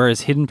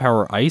 whereas hidden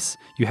power ice,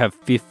 you have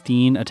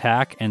 15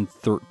 attack and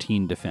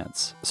 13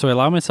 defense. So I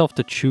allow myself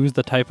to choose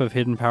the type of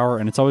hidden power,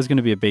 and it's always going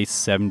to be a base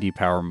 70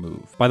 power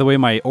move. By the way,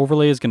 my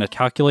overlay is going to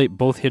calculate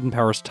both hidden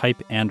power's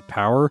type and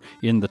power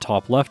in the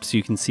top left, so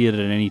you can see it at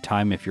any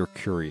time if you're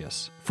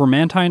curious. For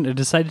Mantine, I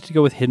decided to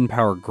go with hidden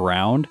power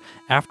ground.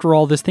 After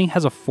all, this thing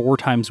has a 4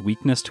 times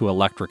weakness to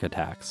electric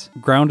attacks.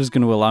 Ground is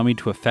going to allow me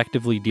to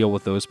effectively deal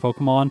with those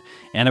Pokemon,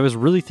 and I was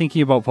really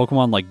thinking about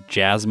Pokemon like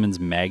Jasmine's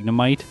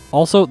Magnemite.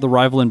 Also, the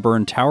rival in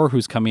Burn Tower,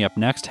 who's coming up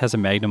next, has a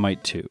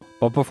Magnemite too.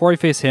 But before I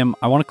face him,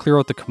 I want to clear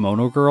out the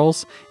Kimono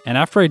Girls, and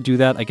after I do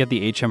that, I get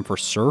the HM for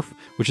Surf,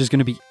 which is going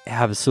to be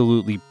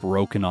absolutely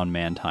broken on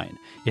Mantine.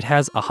 It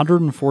has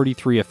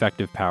 143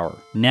 effective power.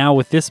 Now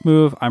with this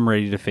move, I'm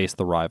ready to face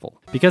the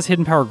rival. Because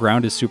hidden power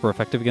ground is super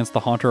effective against the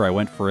Haunter, I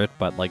went for it,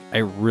 but like I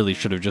really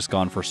should have just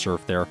gone for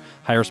Surf there.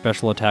 Higher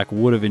special attack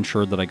would have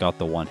ensured that I got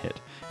the one hit.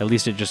 At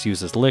least it just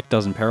uses Lick,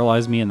 doesn't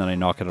paralyze me, and then I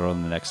knock it out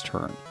on the next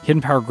turn.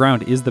 Hidden power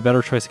ground is the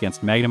better choice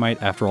against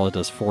Magnemite, after all it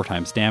does 4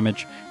 times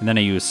damage, and then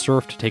I use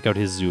Surf to take out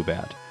his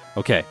Zubat.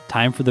 Okay,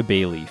 time for the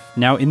Bayleaf.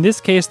 Now in this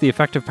case, the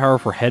effective power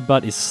for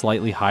Headbutt is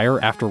slightly higher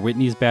after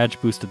Whitney's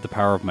badge boosted the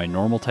power of my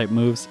normal type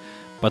moves,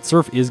 but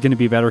Surf is going to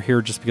be better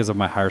here just because of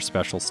my higher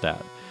special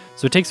stat.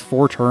 So it takes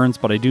 4 turns,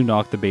 but I do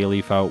knock the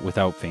Bayleaf out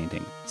without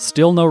fainting.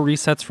 Still no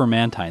resets for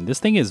Mantine. This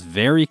thing is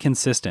very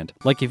consistent.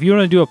 Like if you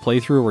want to do a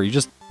playthrough where you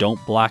just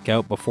don't black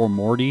out before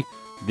Morty,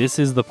 this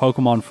is the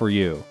Pokemon for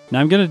you. Now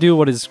I'm going to do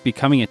what is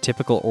becoming a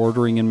typical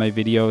ordering in my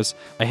videos.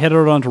 I head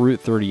out onto Route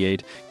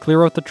 38,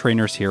 clear out the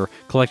trainers here,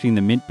 collecting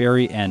the Mint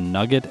Berry and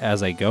Nugget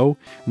as I go,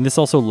 and this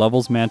also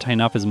levels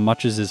Mantine up as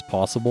much as is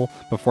possible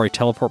before I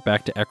teleport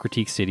back to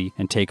Ecruteak City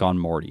and take on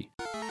Morty.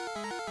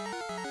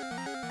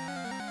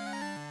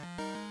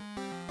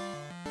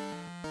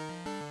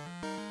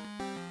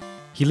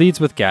 He leads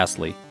with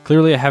Ghastly.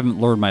 Clearly I haven't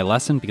learned my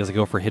lesson because I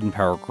go for hidden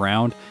power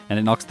ground and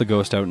it knocks the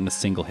ghost out in a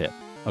single hit.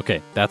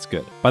 Okay, that's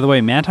good. By the way,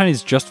 Mantine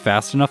is just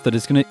fast enough that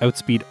it's going to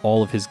outspeed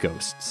all of his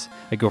ghosts.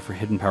 I go for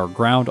hidden power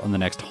ground on the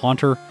next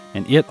Haunter,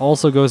 and it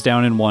also goes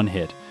down in 1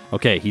 hit.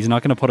 Okay, he's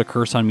not going to put a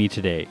curse on me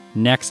today.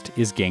 Next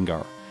is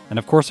Gengar. And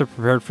of course I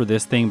prepared for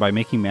this thing by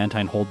making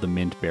Mantine hold the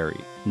Mint Berry.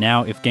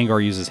 Now, if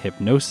Gengar uses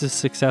Hypnosis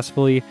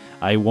successfully,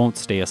 I won't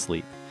stay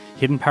asleep.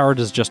 Hidden power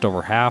does just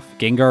over half.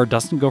 Gengar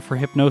doesn't go for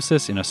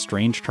Hypnosis in a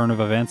strange turn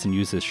of events and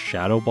uses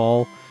Shadow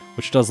Ball,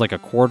 which does like a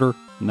quarter,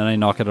 and then I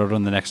knock it out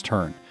on the next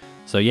turn.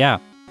 So yeah,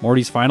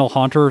 Morty's final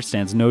Haunter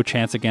stands no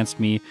chance against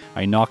me.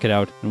 I knock it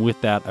out, and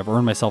with that, I've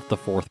earned myself the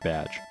 4th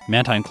badge.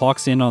 Mantine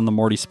clocks in on the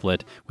Morty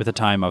split with a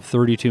time of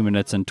 32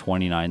 minutes and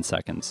 29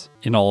 seconds.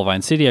 In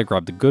Olivine City, I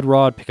grab the Good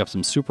Rod, pick up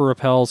some Super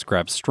Repels,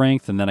 grab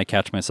Strength, and then I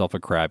catch myself a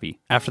Krabby.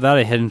 After that,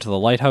 I head into the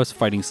Lighthouse,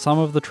 fighting some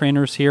of the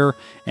trainers here,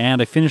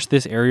 and I finish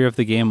this area of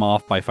the game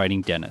off by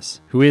fighting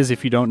Dennis, who is,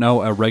 if you don't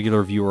know, a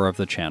regular viewer of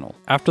the channel.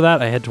 After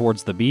that, I head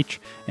towards the beach,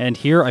 and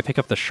here I pick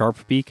up the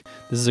Sharp Beak.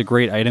 This is a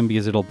great item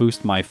because it'll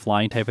boost my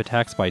flying type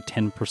attacks by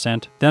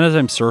 10%. Then as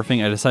I'm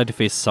surfing, I decide to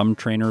face some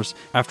trainers.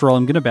 After all,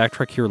 I'm going to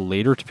backtrack here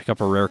later to pick up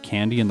a rare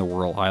candy in the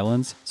Whirl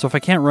Islands, so if I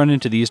can't run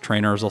into these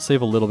trainers, I'll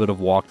save a little bit of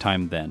walk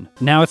time then.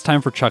 Now it's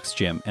time for Chuck's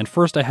Gym, and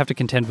first I have to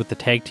contend with the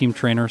tag team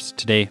trainers.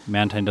 Today,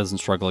 Mantine doesn't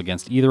struggle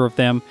against either of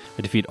them.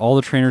 I defeat all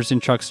the trainers in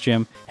Chuck's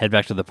Gym, head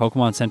back to the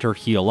Pokemon Center,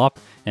 heal up,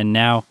 and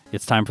now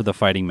it's time for the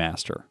Fighting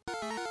Master.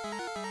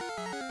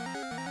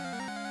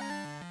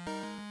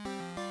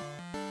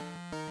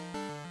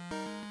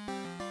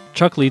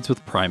 Chuck leads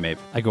with Primeape.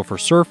 I go for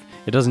Surf,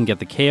 it doesn't get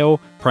the KO,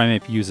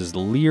 Primeape uses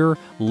Leer,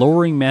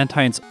 lowering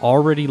Mantine's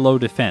already low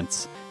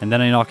defense, and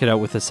then I knock it out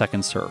with a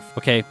second Surf.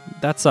 Okay,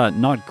 that's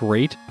not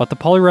great, but the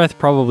Poliwrath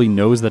probably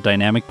knows that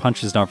Dynamic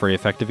Punch is not very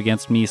effective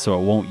against me, so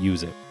it won't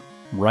use it.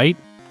 Right?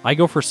 I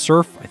go for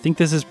Surf. I think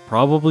this is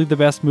probably the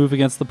best move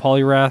against the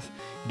Poliwrath.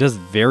 It does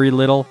very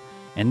little,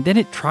 and then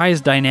it tries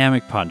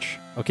Dynamic Punch.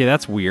 Okay,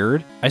 that's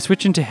weird. I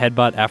switch into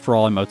Headbutt, after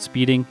all I'm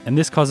outspeeding, and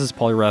this causes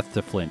Poliwrath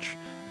to flinch.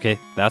 Okay,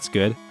 that's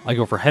good. I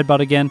go for Headbutt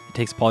again, it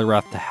takes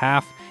Poliwrath to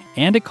half,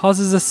 and it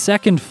causes a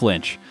second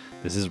flinch.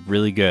 This is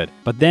really good.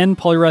 But then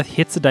Poliwrath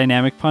hits a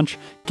Dynamic Punch,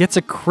 gets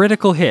a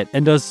critical hit,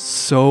 and does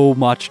so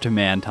much to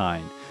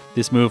Mantine.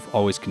 This move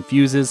always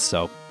confuses,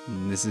 so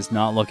this is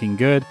not looking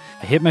good.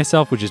 I hit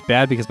myself, which is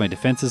bad because my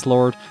defense is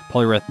lowered.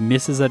 Poliwrath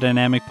misses a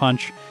Dynamic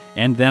Punch,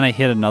 and then I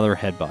hit another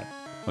Headbutt.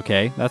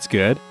 Okay, that's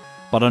good.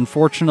 but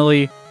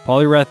unfortunately,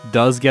 Poliwrath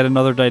does get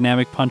another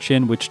dynamic punch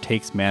in, which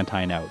takes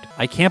Mantine out.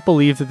 I can't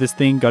believe that this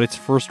thing got its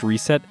first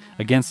reset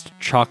against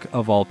Chuck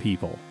of all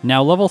people.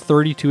 Now, level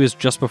 32 is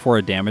just before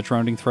a damage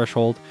rounding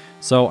threshold,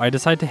 so I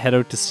decide to head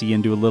out to sea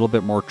and do a little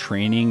bit more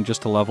training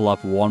just to level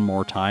up one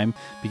more time,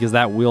 because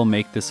that will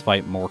make this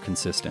fight more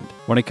consistent.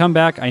 When I come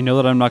back, I know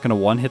that I'm not going to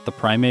one-hit the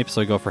Primeape,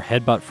 so I go for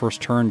Headbutt first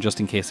turn just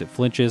in case it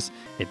flinches.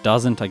 It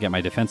doesn't, I get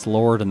my defense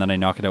lowered, and then I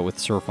knock it out with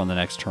Surf on the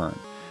next turn.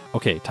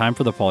 Okay, time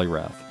for the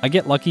Poliwrath. I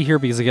get lucky here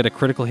because I get a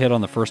critical hit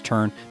on the first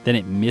turn, then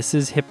it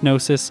misses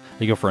Hypnosis.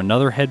 I go for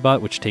another Headbutt,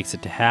 which takes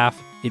it to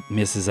half. It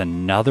misses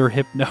another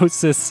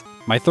Hypnosis.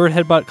 My third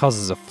Headbutt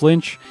causes a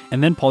flinch,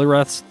 and then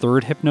Poliwrath's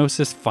third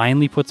Hypnosis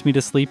finally puts me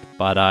to sleep,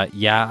 but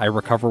yeah, I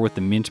recover with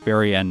the Mint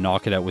Berry and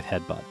knock it out with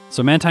Headbutt.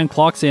 So Mantine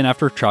clocks in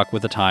after Chuck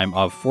with a time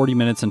of 40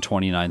 minutes and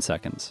 29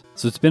 seconds.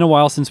 So it's been a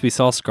while since we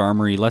saw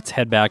Skarmory. Let's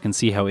head back and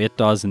see how it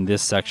does in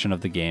this section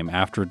of the game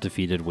after it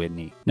defeated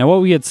Whitney. Now,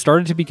 what we had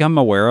started to become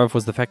aware of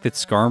was the fact that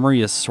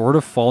Skarmory is sort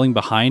of falling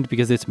behind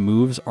because its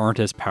moves aren't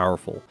as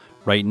powerful.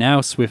 Right now,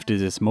 Swift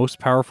is its most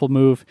powerful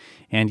move,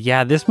 and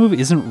yeah, this move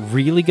isn't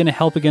really going to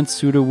help against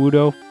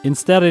Sudowoodo.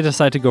 Instead, I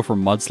decide to go for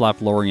Mud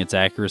Slap, lowering its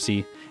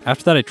accuracy.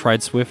 After that, I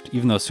tried Swift,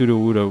 even though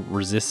Sudowoodo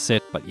resists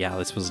it, but yeah,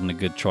 this wasn't a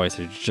good choice.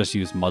 I just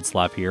used Mud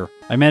Slap here.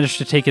 I managed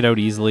to take it out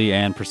easily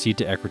and proceed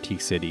to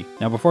Ecruteak City.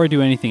 Now, before I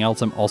do anything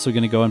else, I'm also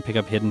going to go and pick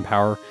up Hidden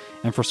Power,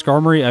 and for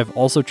Skarmory, I've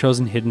also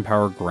chosen Hidden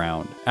Power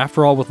Ground.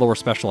 After all, with lower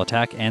special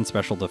attack and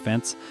special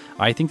defense,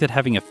 I think that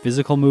having a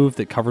physical move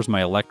that covers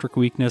my electric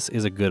weakness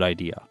is a good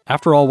idea.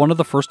 After all, one of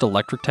the first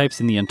electric types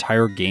in the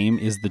entire game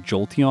is the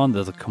Jolteon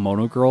that the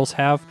Kimono girls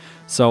have,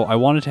 so I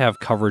wanted to have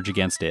coverage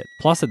against it.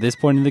 Plus, at this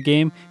point in the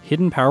game,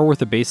 Hidden Power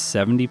with a base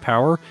 70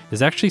 power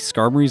is actually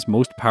Skarmory's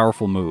most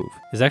powerful move.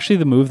 It's actually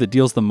the move that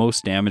deals the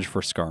most damage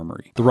for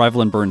Skarmory. The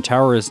Rival and Burn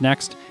Tower is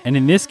next, and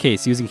in this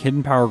case, using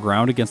Hidden Power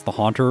Ground against the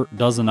Haunter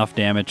does enough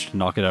damage to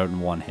knock it out in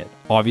one hit.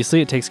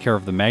 Obviously, it takes care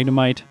of the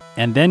Magnemite,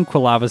 and then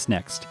Quilava's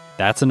next.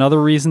 That's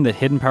another reason that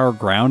Hidden Power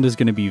Ground is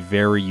going to be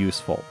very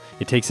useful.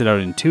 It takes it out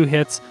in 2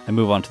 hits, I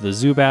move on to the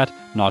Zubat,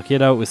 knock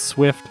it out with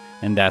Swift,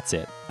 and that's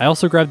it. I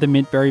also grabbed the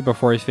Mint Berry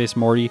before I face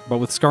Morty, but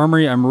with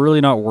Skarmory, I'm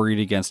really not worried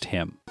against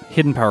him.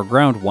 Hidden Power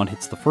Ground one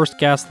hits the first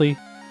Ghastly,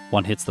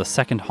 one hits the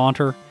second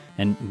Haunter,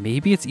 and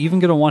maybe it's even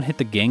going to one-hit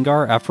the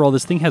Gengar. After all,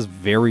 this thing has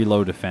very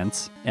low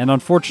defense. And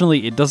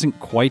unfortunately, it doesn't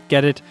quite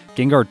get it.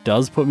 Gengar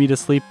does put me to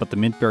sleep, but the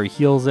Mint Berry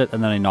heals it,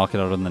 and then I knock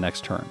it out on the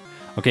next turn.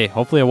 Okay,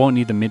 hopefully I won't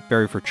need the Mint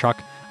Berry for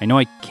Chuck. I know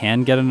I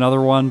can get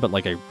another one, but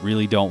like I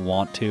really don't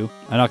want to.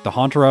 I knock the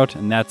Haunter out,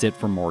 and that's it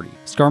for Morty.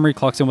 Skarmory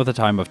clocks in with a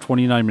time of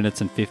 29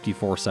 minutes and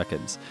 54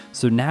 seconds.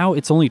 So now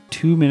it's only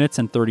 2 minutes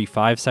and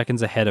 35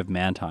 seconds ahead of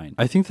Mantine.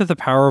 I think that the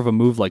power of a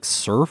move like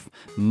Surf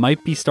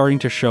might be starting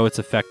to show its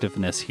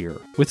effectiveness here.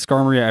 With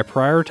Skarmory, I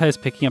prioritize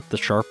picking up the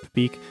Sharp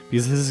Beak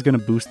because this is going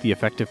to boost the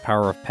effective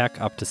power of Peck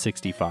up to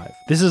 65.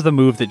 This is the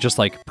move that just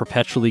like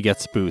perpetually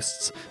gets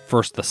boosts.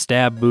 First the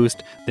Stab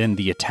boost, then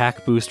the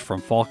Attack boost from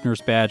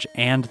Falkner's Badge,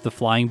 and the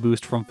Flying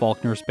boost from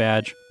Falkner's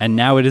Badge, and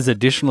now it is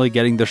additionally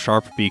getting the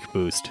Sharp Beak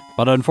boost.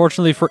 But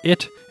unfortunately for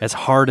it, as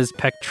hard as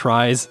Peck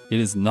tries, it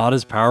is not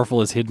as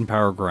powerful as Hidden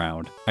Power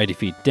Ground. I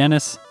defeat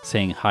Dennis,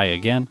 saying hi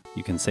again.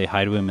 You can say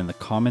hi to him in the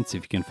comments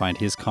if you can find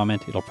his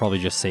comment. It'll probably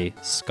just say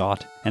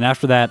Scott. And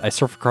after that, I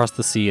surf across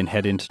the sea and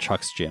head into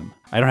Chuck's gym.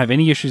 I don't have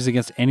any issues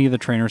against any of the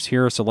trainers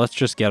here, so let's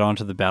just get on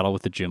to the battle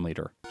with the gym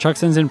leader. Chuck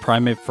sends in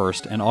Primeape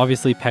first, and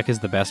obviously Peck is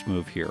the best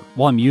move here.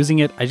 While I'm using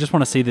it, I just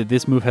want to say that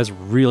this move has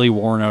really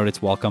worn out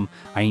its welcome.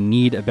 I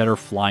need a better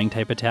flying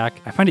type attack.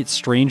 I find it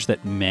strange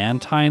that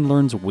Mantine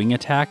learns Wing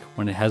Attack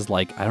when it has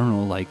like, I don't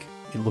know, like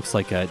it looks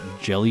like a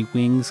jelly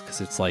wings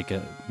because it's like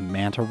a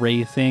manta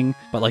ray thing.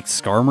 But like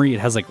Skarmory, it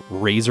has like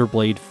razor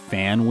blade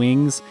fan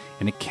wings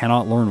and it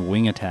cannot learn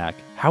Wing Attack.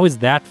 How is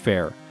that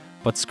fair?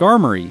 But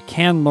Skarmory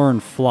can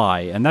learn Fly,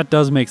 and that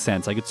does make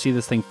sense. I could see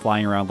this thing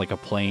flying around like a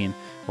plane,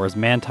 whereas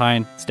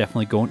Mantine, it's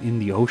definitely going in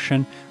the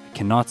ocean. I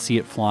cannot see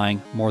it flying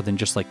more than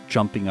just like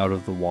jumping out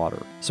of the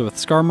water. So with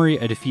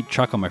Skarmory, I defeat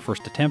Chuck on my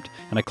first attempt,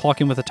 and I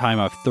clock in with a time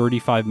of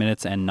 35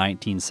 minutes and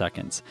 19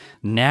 seconds.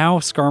 Now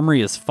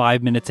Skarmory is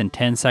 5 minutes and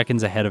 10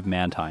 seconds ahead of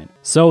Mantine.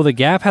 So the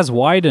gap has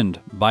widened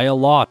by a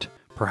lot.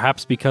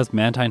 Perhaps because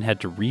Mantine had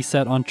to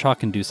reset on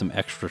Chuck and do some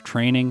extra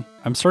training.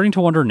 I'm starting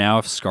to wonder now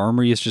if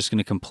Skarmory is just going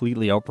to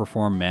completely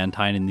outperform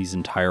Mantine in these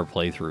entire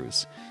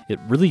playthroughs. It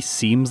really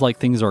seems like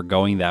things are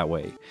going that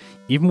way.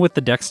 Even with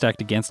the deck stacked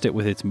against it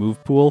with its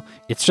move pool,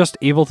 it's just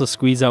able to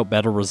squeeze out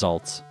better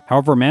results.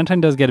 However,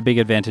 Mantine does get a big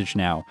advantage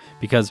now,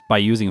 because by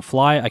using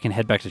Fly, I can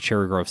head back to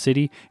Cherry Grove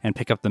City and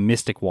pick up the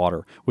Mystic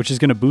Water, which is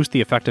going to boost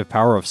the effective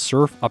power of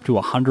Surf up to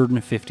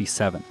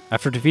 157.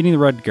 After defeating the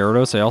Red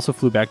Gyarados, I also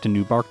flew back to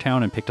New Bark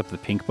Town and picked up the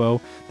Pink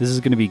Bow. This is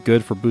going to be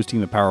good for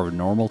boosting the power of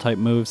normal type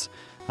moves.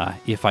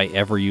 if I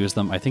ever use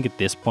them. I think at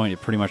this point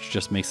it pretty much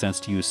just makes sense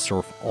to use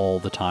Surf all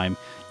the time,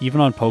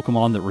 even on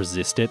Pokemon that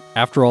resist it.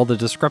 After all, the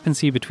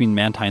discrepancy between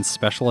Mantine's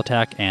special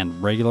attack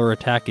and regular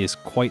attack is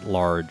quite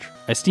large.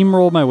 I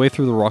steamrolled my way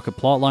through the Rocket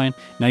plotline.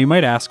 Now you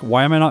might ask,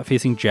 why am I not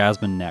facing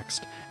Jasmine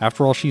next?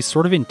 After all, she's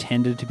sort of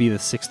intended to be the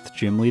 6th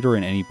gym leader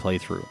in any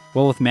playthrough.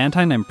 Well, with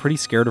Mantine, I'm pretty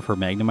scared of her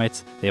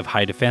Magnemites. They have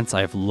high defense,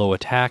 I have low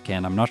attack,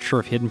 and I'm not sure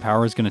if Hidden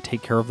Power is going to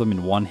take care of them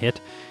in one hit.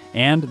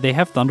 And they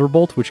have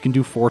Thunderbolt, which can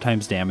do 4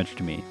 times damage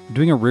to me.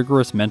 Doing a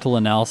rigorous mental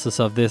analysis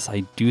of this,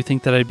 I do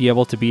think that I'd be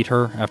able to beat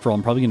her. After all,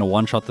 I'm probably going to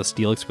one-shot the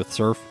Steelix with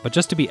Surf, but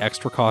just to be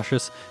extra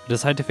cautious, I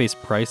decide to face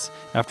Price.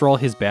 After all,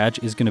 his badge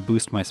is going to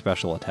boost my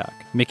special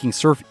attack, making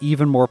Surf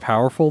even more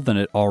powerful than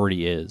it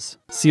already is.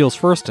 Seal's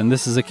first, and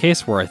this is a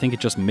case where I think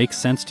it just makes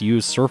sense to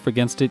use Surf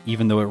against it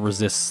even though it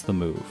resists the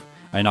move.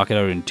 I knock it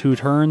out in 2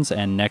 turns,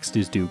 and next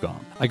is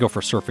Dugong. I go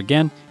for Surf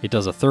again, it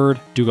does a third,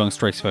 Dugong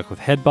strikes back with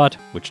Headbutt,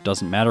 which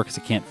doesn't matter because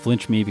it can't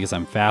flinch me because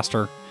I'm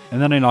faster,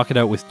 and then I knock it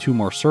out with 2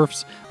 more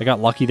Surfs. I got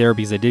lucky there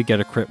because I did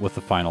get a crit with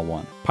the final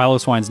one.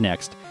 Piloswine's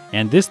next,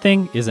 and this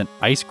thing is an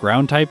Ice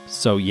Ground type,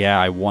 so yeah,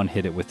 I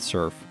one-hit it with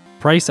Surf.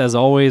 Price, as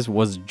always,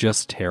 was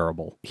just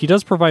terrible. He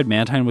does provide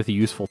Mantine with a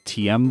useful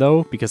TM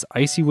though, because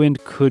Icy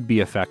Wind could be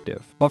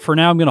effective. But for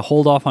now I'm going to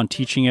hold off on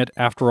teaching it.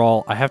 After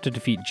all, I have to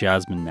defeat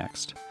Jasmine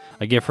next.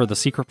 I give her the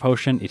secret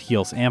potion, it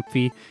heals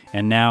Amphi,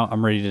 and now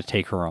I'm ready to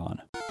take her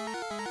on.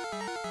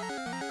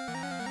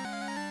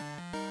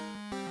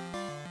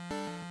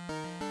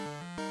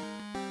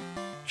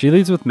 She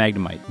leads with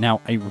Magnemite.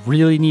 Now, I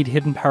really need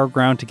Hidden Power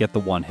Ground to get the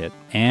one hit.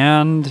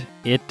 And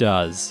it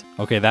does.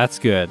 Okay, that's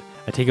good.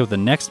 I take out the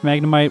next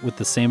Magnemite with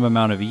the same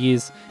amount of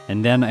ease,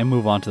 and then I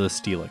move on to the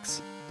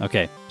Steelix.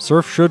 Okay,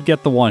 Surf should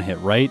get the one hit,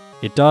 right?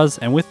 It does,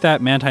 and with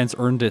that, Mantine's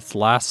earned its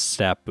last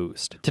stat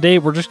boost. Today,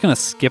 we're just going to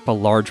skip a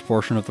large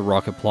portion of the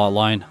Rocket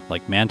plotline.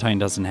 Like, Mantine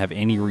doesn't have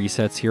any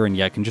resets here, and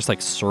yet I can just,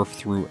 like, surf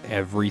through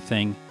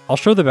everything. I'll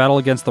show the battle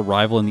against the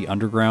rival in the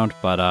underground,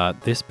 but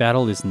this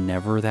battle is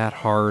never that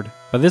hard.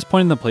 By this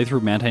point in the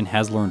playthrough, Mantine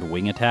has learned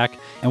Wing Attack,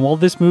 and while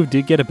this move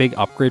did get a big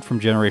upgrade from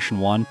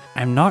Generation 1,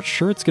 I'm not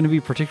sure it's going to be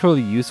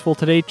particularly useful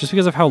today just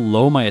because of how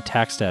low my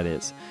attack stat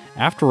is.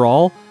 After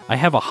all, I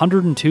have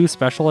 102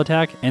 special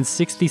attack and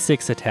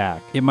 66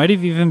 attack. It might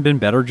have even been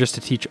better just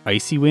to teach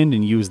Icy Wind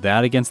and use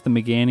that against the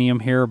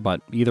Meganium here,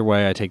 but either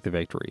way I take the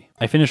victory.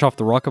 I finish off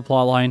the Rocket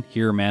plotline,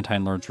 here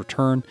Mantine learns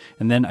Return,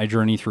 and then I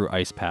journey through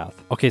Ice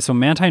Path. Okay, so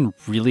Mantine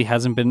really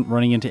hasn't been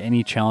running into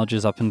any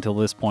challenges up until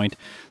this point,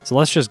 so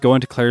let's just go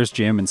into Claire's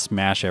gym and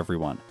smash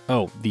everyone.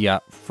 Oh,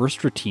 the first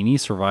Dratini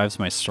survives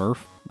my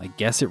Surf. I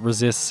guess it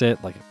resists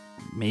it, like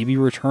maybe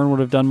Return would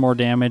have done more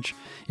damage.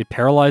 It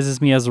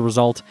paralyzes me as a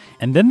result,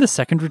 and then the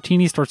second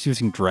Dratini starts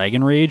using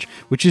Dragon Rage,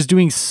 which is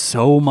doing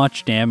so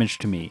much damage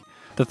to me.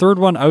 The third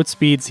one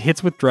outspeeds,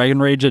 hits with Dragon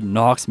Rage, and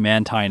knocks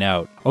Mantine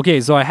out.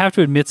 Okay, so I have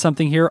to admit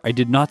something here. I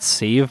did not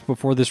save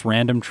before this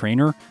random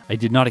trainer. I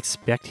did not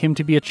expect him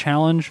to be a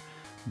challenge.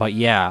 But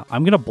yeah,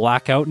 I'm going to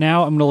black out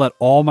now. I'm going to let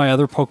all my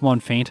other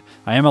Pokemon faint.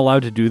 I am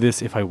allowed to do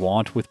this if I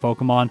want with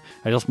Pokemon.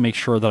 I just make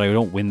sure that I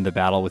don't win the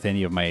battle with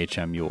any of my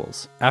HM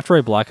mules. After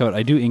I black out,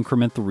 I do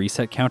increment the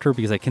reset counter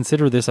because I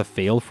consider this a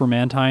fail for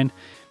Mantine.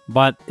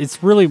 But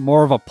it's really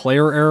more of a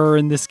player error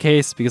in this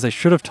case because I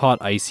should have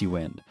taught Icy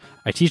Wind.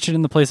 I teach it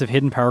in the place of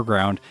Hidden Power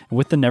Ground, and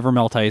with the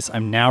Nevermelt Ice,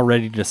 I'm now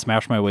ready to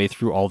smash my way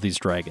through all these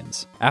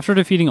dragons. After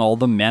defeating all of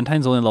them,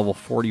 Mantine's only level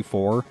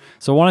 44,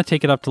 so I want to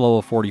take it up to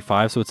level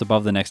 45 so it's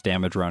above the next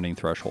damage rounding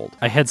threshold.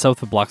 I head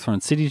south of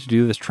Blackthorn City to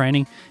do this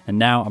training, and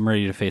now I'm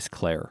ready to face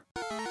Claire.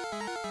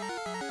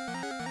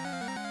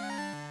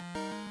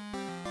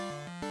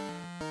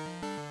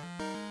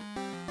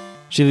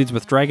 She leads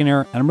with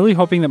Dragonair, and I'm really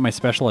hoping that my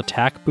special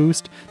attack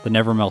boost, the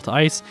Nevermelt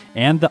Ice,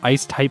 and the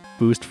Ice type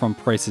boost from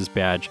Price's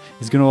badge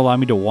is going to allow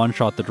me to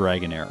one-shot the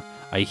Dragonair.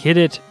 I hit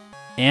it,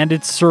 and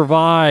it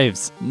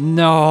survives!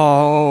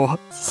 No!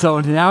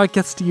 So now it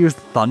gets to use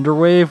Thunder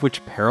Wave,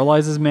 which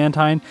paralyzes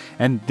Mantine,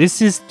 and this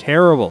is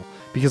terrible,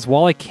 because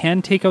while I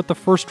can take out the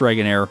first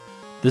Dragonair,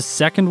 the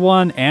second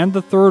one and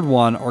the third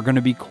one are going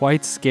to be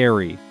quite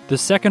scary. The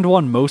second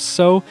one most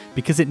so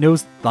because it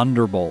knows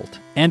Thunderbolt.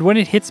 And when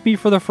it hits me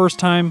for the first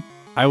time,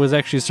 I was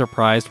actually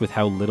surprised with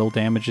how little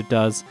damage it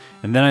does,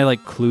 and then I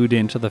clued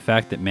into the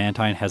fact that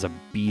Mantine has a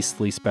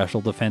beastly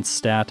special defense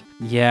stat.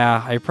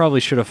 Yeah, I probably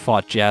should have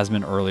fought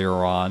Jasmine earlier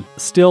on.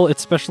 Still,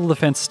 its special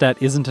defense stat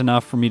isn't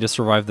enough for me to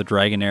survive the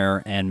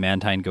Dragonair, and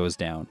Mantine goes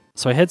down.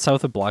 So I head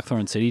south of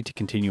Blackthorn City to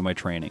continue my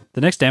training.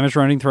 The next damage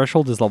rounding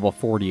threshold is level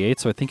 48,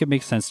 so I think it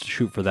makes sense to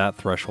shoot for that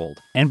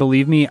threshold. And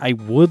believe me, I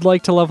would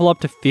like to level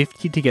up to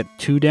 50 to get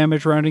 2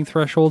 damage rounding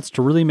thresholds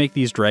to really make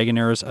these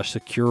Dragonairs a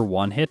secure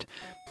one-hit,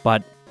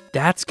 but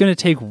that's going to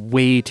take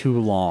way too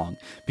long,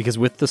 because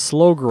with the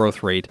slow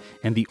growth rate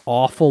and the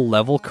awful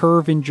level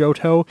curve in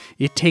Johto,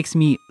 it takes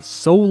me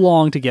so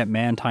long to get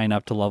Mantine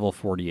up to level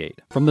 48.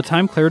 From the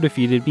time Claire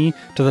defeated me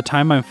to the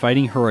time I'm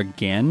fighting her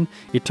again,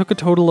 it took a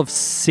total of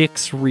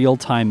 6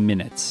 real-time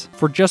minutes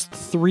for just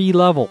 3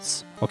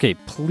 levels. Okay,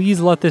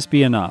 please let this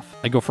be enough.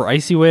 I go for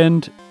Icy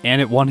Wind,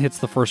 and it one-hits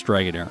the first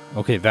Dragonair.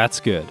 Okay, that's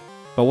good.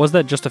 But was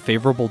that just a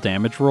favorable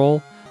damage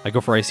roll? I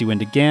go for Icy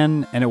Wind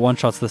again, and it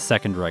one-shots the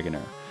second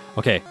Dragonair.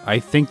 Okay, I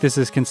think this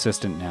is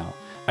consistent now.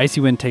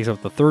 Icy Wind takes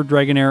out the third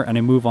Dragonair, and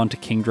I move on to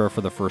Kingdra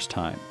for the first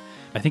time.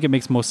 I think it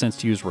makes most sense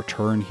to use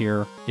Return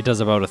here. It does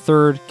about a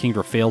third,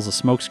 Kingdra fails a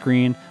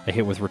Smokescreen, I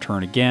hit with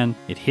Return again,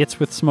 it hits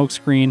with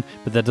Smokescreen,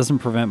 but that doesn't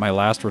prevent my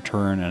last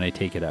Return and I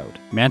take it out.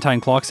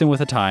 Mantine clocks in with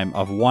a time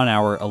of 1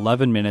 hour,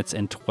 11 minutes,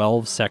 and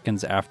 12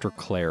 seconds after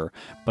Claire,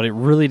 but it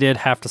really did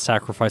have to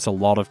sacrifice a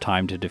lot of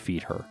time to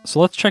defeat her. So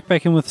let's check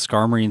back in with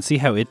Skarmory and see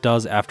how it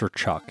does after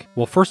Chuck.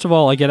 Well, first of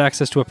all, I get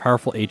access to a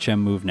powerful HM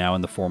move now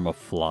in the form of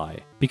Fly.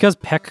 Because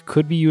Peck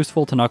could be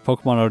useful to knock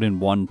Pokemon out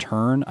in one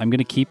turn, I'm going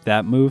to keep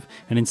that move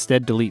and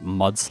instead delete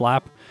Mud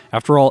Slap.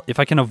 After all, if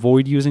I can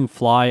avoid using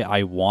Fly,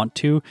 I want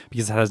to,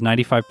 because it has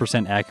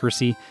 95%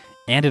 accuracy,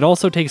 and it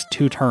also takes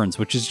 2 turns,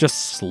 which is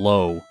just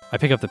slow. I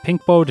pick up the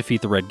Pink Bow,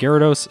 defeat the Red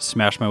Gyarados,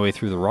 smash my way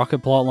through the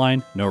Rocket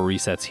plotline, no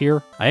resets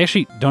here. I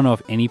actually don't know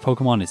if any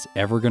Pokemon is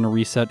ever going to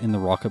reset in the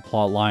Rocket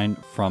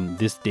plotline from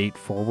this date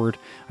forward.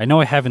 I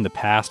know I have in the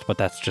past, but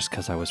that's just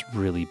because I was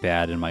really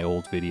bad in my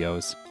old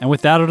videos. And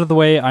with that out of the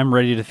way, I'm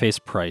ready to face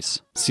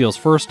Price. Seals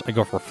first, I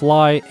go for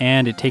Fly,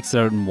 and it takes it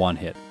out in 1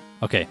 hit.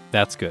 Okay,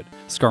 that's good.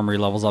 Skarmory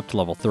levels up to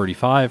level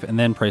 35, and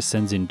then Price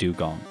sends in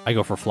Dugong. I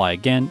go for Fly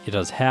again, it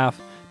does half.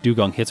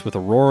 Dugong hits with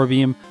Aurora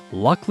Beam.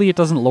 Luckily, it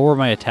doesn't lower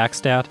my attack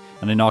stat,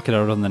 and I knock it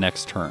out on the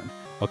next turn.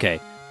 Okay,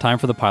 time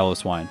for the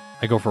Piloswine.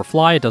 I go for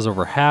Fly, it does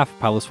over half.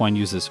 Piloswine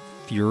uses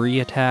Fury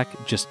attack,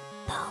 just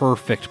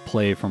perfect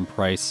play from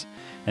Price.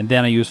 And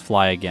then I use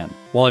Fly again.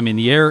 While I'm in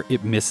the air,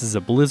 it misses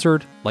a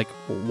Blizzard. Like,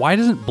 why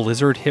doesn't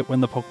Blizzard hit when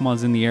the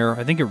Pokemon's in the air?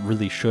 I think it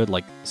really should,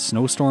 like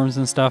snowstorms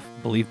and stuff.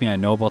 Believe me, I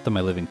know about them,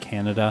 I live in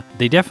Canada.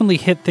 They definitely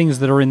hit things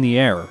that are in the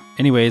air.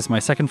 Anyways, my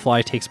second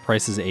Fly takes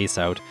Price's Ace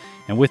out,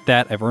 and with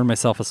that, I've earned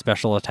myself a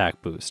special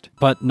attack boost.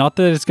 But not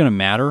that it's gonna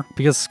matter,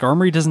 because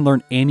Skarmory doesn't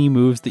learn any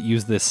moves that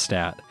use this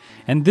stat.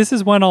 And this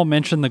is when I'll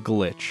mention the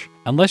glitch.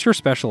 Unless your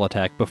special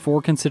attack, before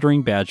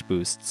considering badge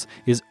boosts,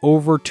 is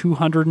over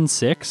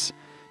 206,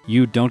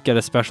 you don't get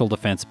a special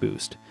defense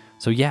boost.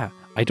 So yeah,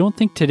 I don't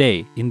think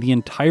today, in the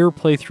entire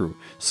playthrough,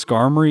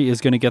 Skarmory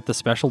is going to get the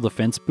special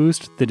defense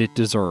boost that it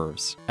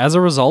deserves. As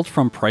a result,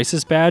 from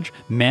Price's badge,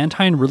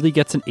 Mantine really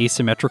gets an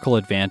asymmetrical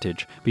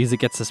advantage, because it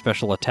gets a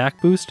special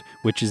attack boost,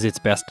 which is its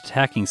best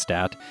attacking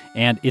stat,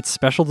 and its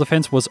special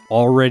defense was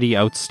already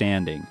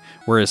outstanding,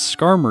 whereas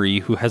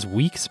Skarmory, who has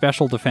weak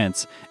special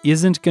defense,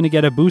 isn't going to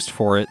get a boost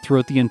for it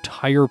throughout the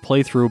entire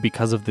playthrough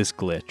because of this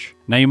glitch.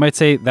 Now you might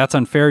say, that's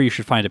unfair, you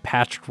should find a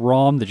patched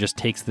ROM that just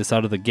takes this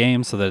out of the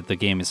game so that the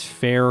game is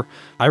fair.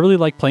 I really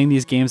like playing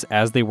these games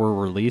as they were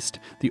released.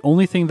 The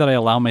only thing that I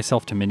allow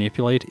myself to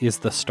manipulate is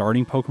the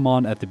starting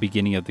Pokemon at the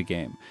beginning of the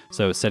game.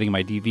 So setting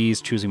my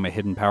DVs, choosing my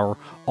hidden power,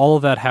 all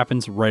of that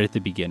happens right at the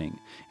beginning.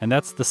 And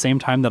that's the same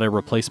time that I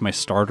replace my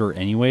starter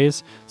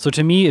anyways, so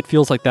to me it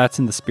feels like that's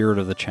in the spirit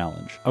of the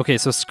challenge. Okay,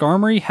 so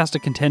Skarmory has to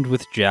contend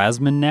with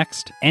Jasmine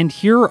next, and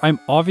here I'm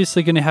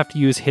obviously going to have to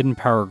use Hidden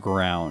Power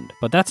Ground,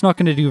 but that's not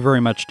going to do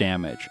very much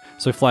damage.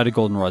 So I fly to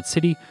Goldenrod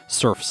City,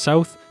 surf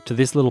south to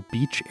this little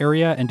beach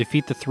area, and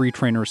defeat the 3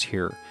 trainers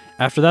here.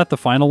 After that, the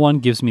final one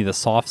gives me the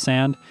soft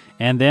sand,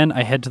 and then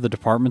I head to the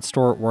department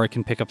store where I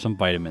can pick up some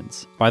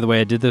vitamins. By the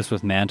way, I did this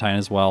with Mantine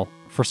as well.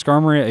 For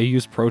Skarmory, I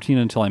use protein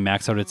until I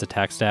max out its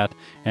attack stat,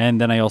 and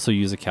then I also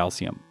use a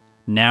calcium.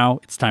 Now,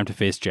 it's time to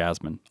face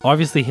Jasmine.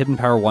 Obviously, Hidden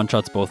Power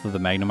one-shots both of the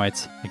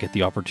Magnemites. I get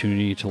the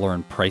opportunity to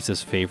learn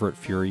Price's favorite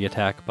Fury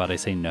attack, but I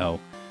say no.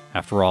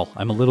 After all,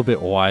 I'm a little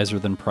bit wiser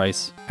than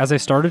Price. As I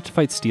started to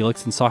fight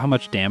Steelix and saw how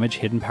much damage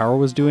Hidden Power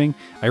was doing,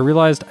 I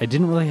realized I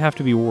didn't really have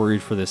to be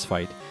worried for this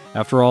fight.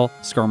 After all,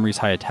 Skarmory's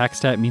high attack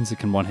stat means it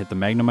can one-hit the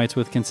Magnemites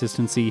with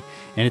consistency,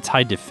 and its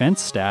high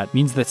defense stat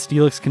means that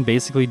Steelix can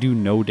basically do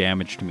no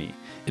damage to me.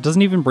 It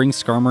doesn't even bring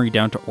Skarmory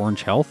down to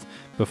orange health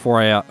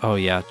before I, oh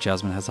yeah,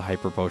 Jasmine has a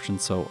hyper potion,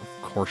 so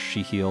of course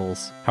she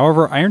heals.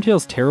 However,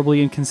 Iron-Tail's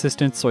terribly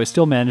inconsistent, so I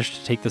still managed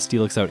to take the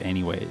Steelix out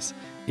anyways.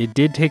 It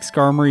did take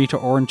Skarmory to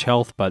orange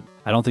health, but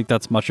I don't think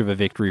that's much of a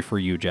victory for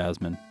you,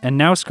 Jasmine. And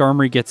now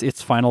Skarmory gets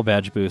its final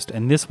badge boost,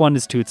 and this one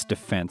is to its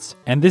defense.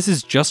 And this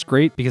is just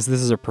great because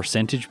this is a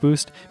percentage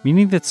boost,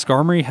 meaning that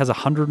Skarmory has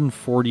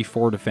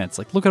 144 defense.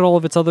 Like, look at all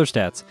of its other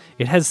stats.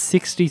 It has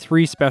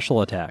 63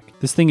 special attack.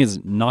 This thing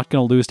is not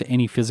going to lose to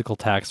any physical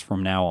attacks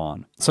from now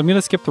on. So I'm going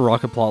to skip the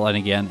Rocket plotline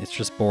again, it's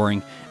just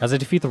boring. As I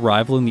defeat the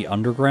rival in the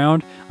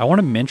underground, I want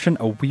to mention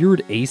a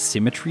weird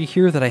asymmetry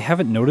here that I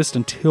haven't noticed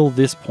until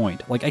this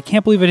point. Like, I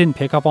can't believe I didn't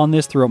pick up on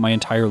this throughout my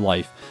entire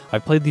life.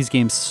 I've played these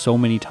games so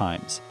many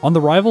times. On the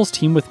Rivals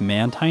team with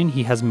Mantine,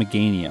 he has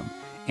Meganium,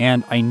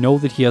 and I know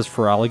that he has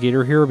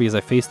Feraligatr here because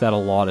I faced that a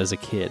lot as a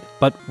kid.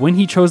 But when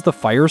he chose the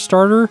Fire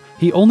starter,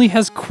 he only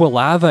has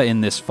Quilava in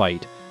this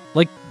fight.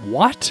 Like,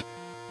 what?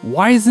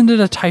 Why isn't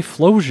it a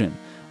Typhlosion?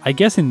 I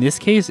guess in this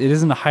case, it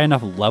isn't a high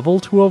enough level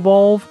to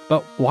evolve,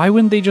 but why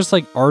wouldn't they just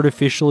like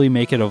artificially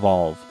make it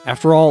evolve?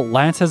 After all,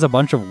 Lance has a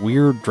bunch of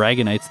weird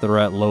Dragonites that are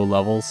at low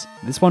levels.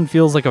 This one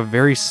feels like a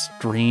very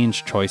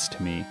strange choice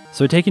to me.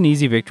 So I take an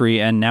easy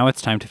victory, and now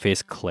it's time to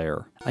face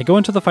Claire. I go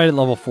into the fight at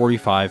level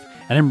 45,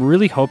 and I'm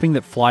really hoping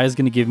that Fly is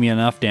going to give me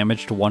enough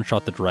damage to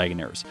one-shot the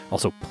Dragonairs.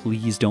 Also,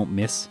 please don't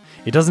miss.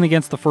 It doesn't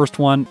against the first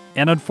one,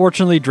 and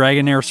unfortunately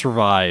Dragonair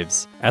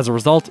survives. As a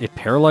result, it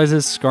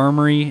paralyzes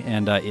Skarmory,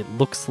 and it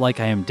looks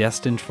like I am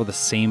destined for the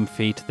same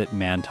fate that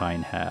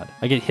Mantine had.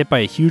 I get hit by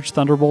a huge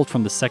Thunderbolt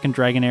from the second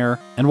Dragonair,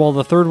 and while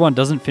the third one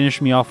doesn't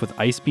finish me off with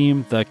Ice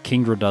Beam, the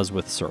Kingdra does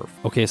with Surf.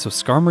 Okay, so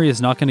Skarmory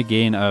is not going to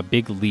gain a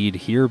big lead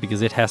here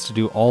because it has to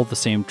do all the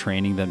same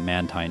training that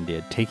Mantine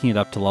did, taking it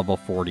up to level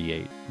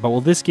 48. But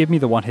will this give me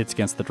the one hits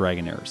against the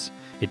Dragonairs?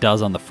 It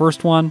does on the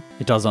first one,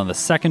 it does on the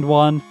second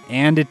one,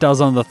 and it does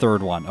on the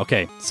third one.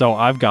 Okay, so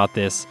I've got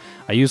this.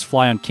 I use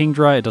Fly on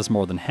Kingdra, it does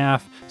more than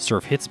half.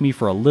 Surf hits me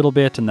for a little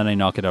bit, and then I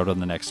knock it out on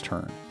the next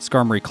turn.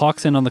 Skarmory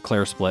clocks in on the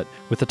Claire split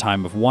with a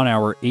time of 1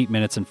 hour, 8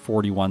 minutes, and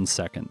 41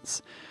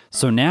 seconds.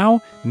 So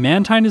now,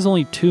 Mantine is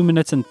only 2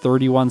 minutes and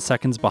 31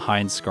 seconds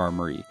behind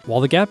Skarmory.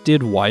 While the gap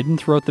did widen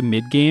throughout the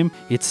mid-game,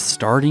 it's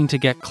starting to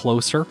get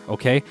closer,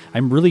 okay?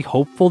 I'm really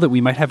hopeful that we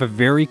might have a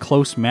very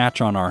close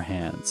match on our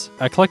hands.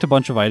 I collect a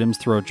bunch of items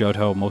throughout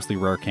Johto, mostly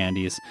rare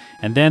candies,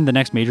 and then the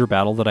next major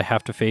battle that I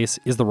have to face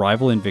is the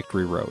rival in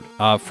Victory Road.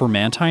 For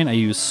Mantine, I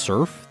use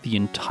Surf the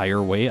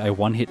entire way. I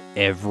one-hit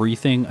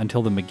everything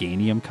until the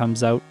Meganium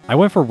comes out. I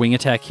went for Wing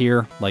Attack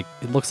here. Like,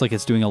 it looks like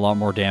it's doing a lot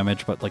more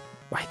damage, but like,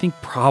 I think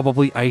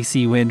probably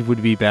Icy Wind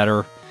would be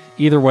better.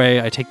 Either way,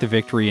 I take the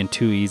victory in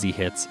 2 easy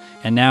hits,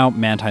 and now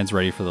Mantine's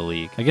ready for the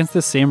league. Against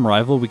this same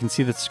rival, we can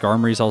see that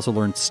Skarmory's also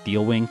learned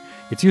Steel Wing.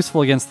 It's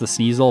useful against the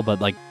Sneasel,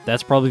 but like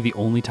that's probably the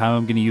only time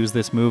I'm going to use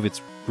this move.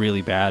 It's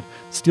really bad.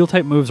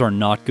 Steel-type moves are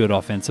not good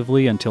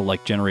offensively until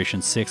like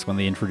Generation 6 when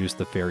they introduced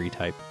the Fairy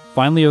type.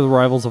 Finally, the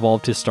rivals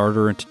evolved his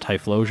starter into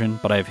Typhlosion,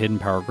 but I have Hidden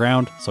Power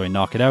Ground, so I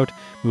knock it out,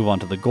 move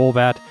on to the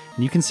Golbat,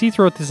 and you can see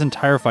throughout this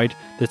entire fight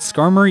that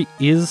Skarmory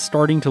is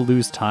starting to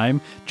lose time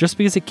just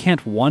because it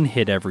can't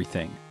one-hit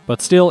everything.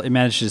 But still, it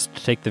manages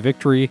to take the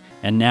victory,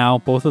 and now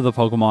both of the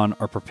Pokemon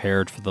are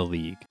prepared for the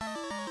league.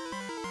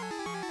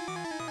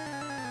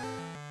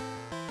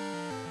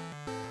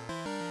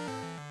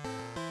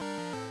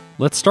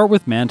 Let's start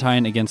with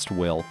Mantine against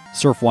Will.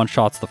 Surf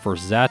one-shots the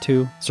first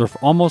Xatu. Surf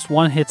almost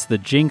one-hits the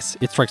Jinx.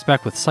 It strikes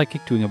back with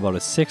Psychic, doing about a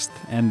 6th,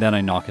 and then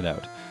I knock it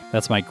out.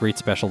 That's my great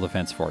special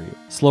defense for you.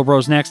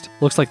 Slowbro's next.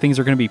 Looks like things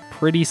are going to be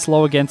pretty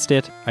slow against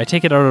it. I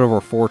take it out over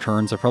 4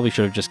 turns. I probably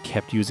should have just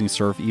kept using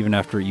Surf even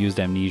after it used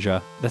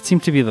Amnesia. That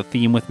seems to be the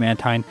theme with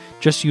Mantine.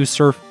 Just use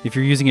Surf. If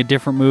you're using a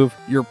different move,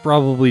 you're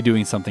probably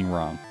doing something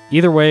wrong.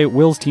 Either way,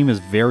 Will's team is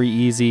very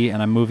easy,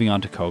 and I'm moving on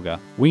to Koga.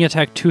 Wing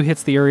Attack 2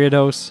 hits the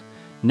Ariados.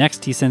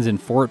 Next, he sends in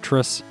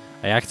Fortress.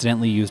 I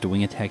accidentally used a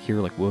Wing Attack here,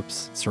 like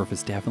whoops. Surf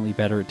is definitely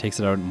better. It takes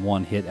it out in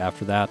 1 hit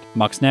after that.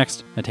 Muck's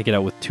next. I take it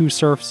out with 2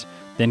 Surfs.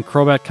 Then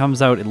Crobat comes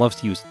out. It loves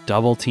to use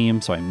Double Team,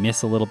 so I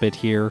miss a little bit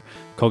here.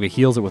 Koga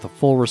heals it with a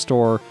full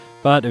Restore,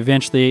 but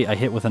eventually I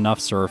hit with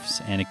enough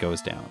Surfs and it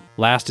goes down.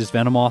 Last is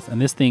Venomoth,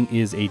 and this thing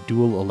is a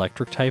dual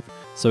electric type,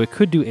 so it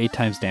could do 8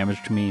 times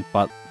damage to me,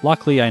 but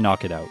luckily I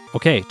knock it out.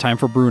 Okay, time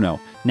for Bruno.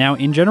 Now,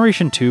 in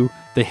Generation 2,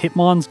 the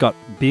Hitmons got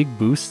big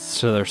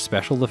boosts to their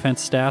special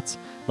defense stats.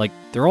 Like,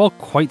 they're all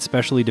quite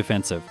specially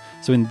defensive.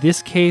 So in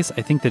this case,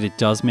 I think that it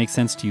does make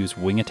sense to use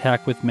Wing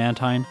Attack with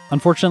Mantine.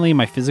 Unfortunately,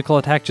 my physical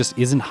attack just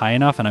isn't high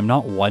enough, and I'm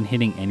not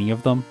one-hitting any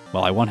of them.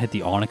 Well, I one-hit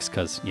the Onix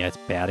because, yeah, it's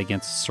bad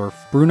against Surf.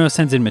 Bruno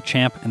sends in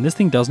Machamp, and this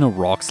thing does no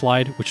Rock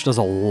Slide, which does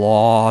a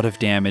lot of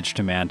damage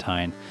to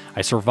Mantine.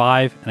 I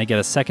survive, and I get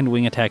a second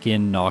Wing Attack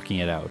in, knocking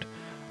it out.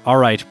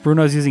 Alright,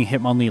 Bruno's using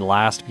Hitmonlee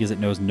last because it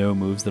knows no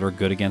moves that are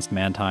good against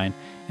Mantine,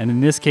 and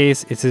in this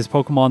case, it's his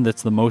Pokemon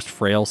that's the most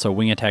frail, so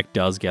Wing Attack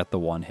does get the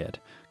one hit.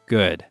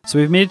 Good. So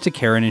we've made it to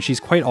Karen, and she's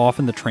quite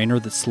often the trainer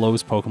that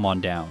slows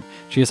Pokemon down.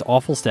 She has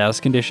awful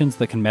status conditions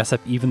that can mess up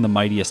even the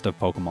mightiest of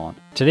Pokemon.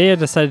 Today I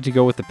decided to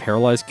go with the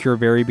Paralyzed Cure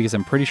Berry because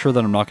I'm pretty sure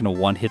that I'm not going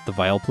to one-hit the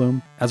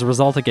Vileplume. As a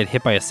result, I get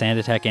hit by a Sand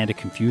Attack and a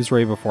Confuse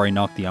Ray before I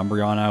knock the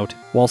Umbreon out.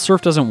 While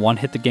Surf doesn't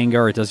one-hit the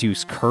Gengar, it does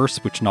use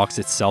Curse, which knocks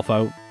itself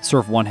out.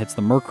 Surf one-hits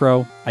the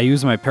Murkrow. I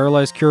use my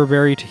Paralyzed Cure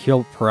Berry to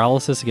heal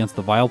Paralysis against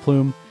the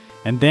Vileplume,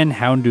 and then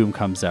Houndoom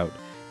comes out.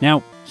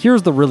 Now,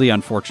 here's the really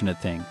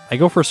unfortunate thing. I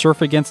go for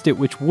Surf against it,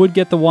 which would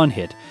get the one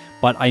hit,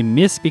 but I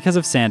miss because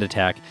of Sand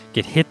Attack,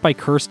 get hit by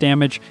Curse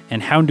damage,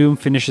 and Houndoom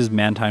finishes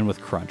Mantine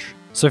with Crunch.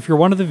 So if you're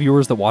one of the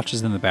viewers that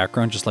watches in the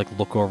background, just like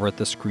look over at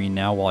the screen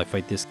now while I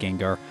fight this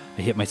Gengar.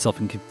 I hit myself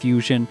in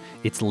Confusion,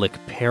 its Lick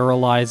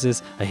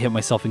paralyzes, I hit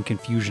myself in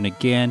Confusion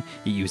again,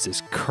 it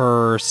uses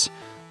Curse.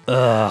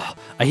 I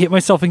hit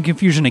myself in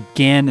Confusion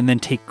again and then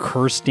take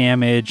Curse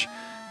damage.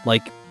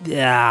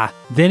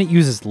 Then it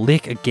uses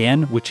Lick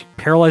again, which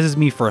paralyzes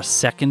me for a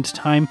second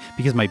time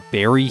because my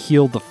berry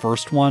healed the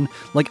first one.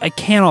 I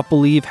cannot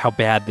believe how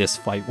bad this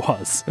fight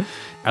was.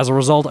 As a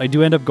result, I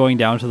do end up going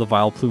down to the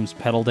Vileplume's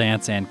Petal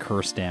Dance and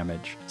Curse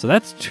damage. So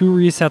that's 2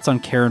 resets on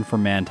Karen for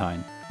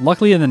Mantine.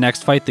 Luckily in the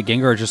next fight, the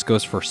Gengar just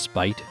goes for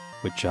Spite,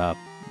 which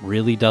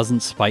really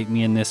doesn't spite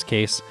me in this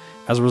case.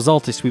 As a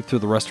result, I sweep through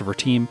the rest of her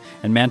team,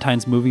 and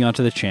Mantine's moving on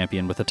to the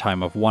champion with a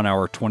time of 1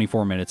 hour,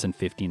 24 minutes, and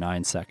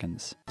 59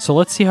 seconds. So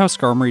let's see how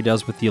Skarmory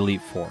does with the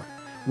Elite Four.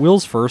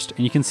 Will's first, and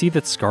you can see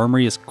that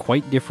Skarmory is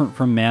quite different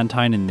from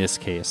Mantine in this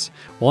case.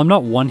 While I'm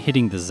not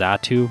one-hitting the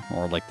Xatu,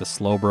 or like the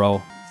Slowbro,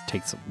 it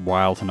takes a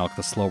while to knock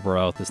the Slowbro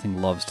out, this thing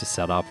loves to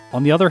set up.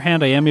 On the other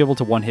hand, I am able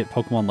to one-hit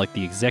Pokemon like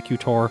the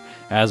Executor,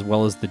 as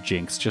well as the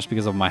Jinx, just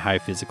because of my high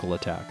physical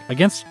attack.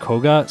 Against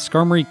Koga,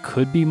 Skarmory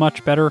could be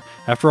much better.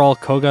 After all,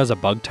 Koga is a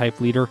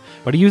Bug-type leader,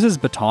 but he uses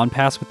Baton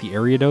Pass with the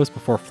Ariados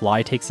before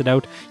Fly takes it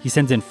out. He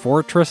sends in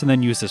Fortress and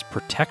then uses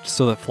Protect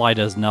so that Fly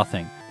does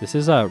nothing. This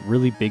is a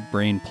really big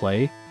brain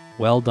play.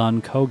 Well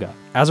done, Koga.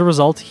 As a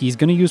result, he's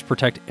going to use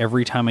Protect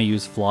every time I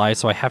use Fly,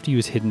 so I have to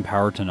use Hidden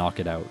Power to knock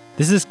it out.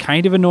 This is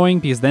kind of annoying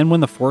because then when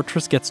the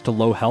Fortress gets to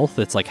low health,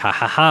 it's like, ha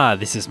ha ha,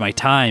 this is my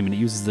time, and it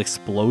uses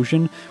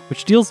Explosion,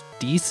 which deals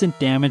decent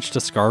damage to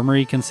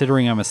Skarmory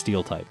considering I'm a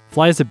Steel type.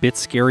 Fly is a bit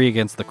scary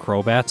against the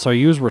Crobat, so I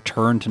use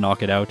Return to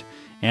knock it out,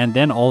 and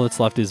then all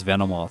that's left is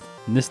Venomoth.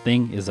 And this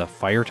thing is a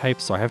Fire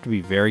type, so I have to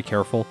be very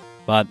careful,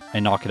 but I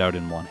knock it out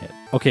in one hit.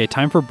 Okay,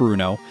 time for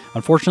Bruno.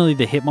 Unfortunately,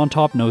 the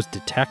Hitmontop knows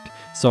Detect,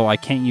 so I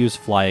can't use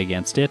Fly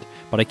against it,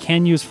 but I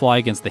can use Fly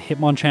against the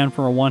Hitmonchan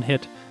for a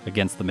one-hit,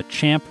 against the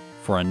Machamp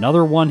for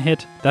another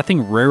one-hit. That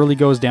thing rarely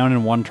goes down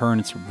in one turn,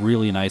 it's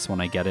really nice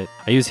when I get it.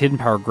 I use Hidden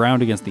Power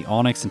Ground against the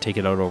Onix and take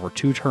it out over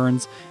 2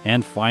 turns,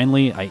 and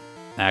finally, I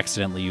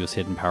accidentally use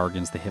Hidden Power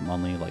against the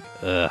Hitmonlee, like,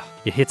 ugh.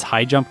 It hits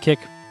High Jump Kick,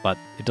 but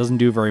it doesn't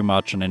do very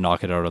much and I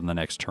knock it out on the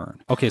next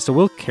turn. Okay, so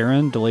will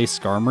Karen delay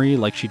Skarmory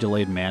like she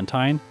delayed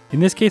Mantine? In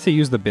this case, I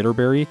use the Bitter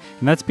Berry,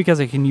 and that's because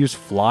I can use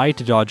Fly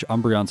to dodge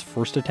Umbreon's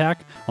first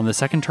attack. On the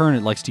second turn,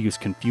 it likes to use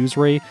Confuse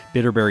Ray.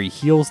 Bitter Berry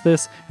heals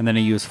this, and then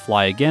I use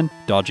Fly again,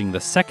 dodging the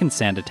second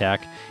Sand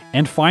attack.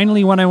 And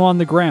finally, when I'm on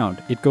the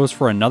ground, it goes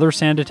for another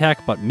Sand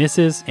attack, but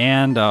misses,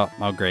 and, oh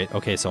great,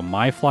 okay, so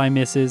my Fly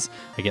misses,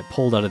 I get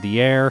pulled out of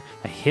the air,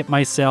 I hit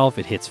myself,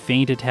 it hits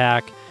Feint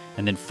attack,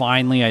 and then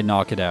finally I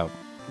knock it out.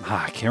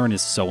 Karen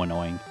is so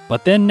annoying.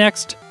 But then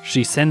next,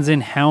 she sends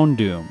in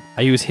Houndoom.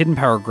 I use Hidden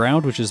Power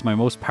Ground, which is my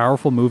most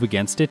powerful move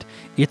against it.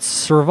 It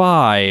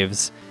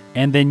survives,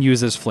 and then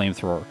uses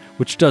Flamethrower,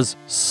 which does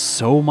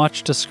so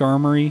much to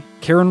Skarmory.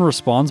 Karen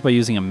responds by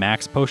using a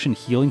Max Potion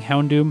healing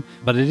Houndoom,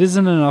 but it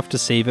isn't enough to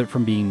save it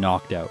from being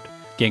knocked out.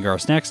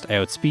 Gengar's next, I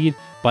outspeed,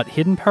 but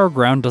Hidden Power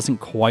Ground doesn't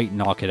quite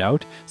knock it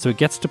out, so it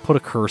gets to put a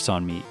curse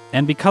on me.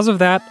 And because of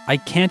that, I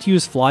can't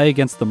use Fly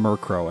against the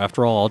Murkrow.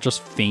 After all, I'll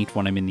just faint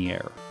when I'm in the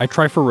air. I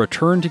try for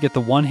Return to get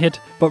the one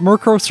hit, but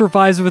Murkrow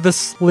survives with a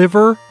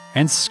Sliver,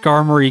 and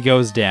Skarmory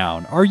goes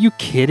down. Are you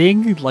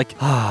kidding? Like,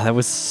 that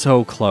was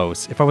so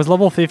close. If I was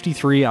level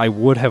 53, I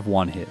would have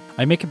one hit.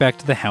 I make it back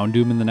to the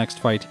Houndoom in the next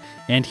fight,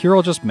 and here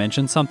I'll just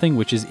mention something,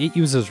 which is it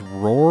uses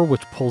Roar,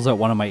 which pulls out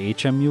one of my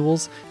HM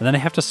Mules, and then I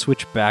have to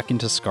switch back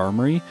into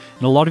Skarmory,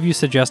 and a lot of you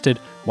suggested,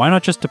 why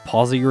not just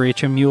deposit your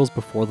HM Mules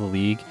before the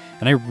league?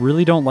 And I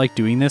really don't like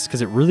doing this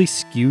because it really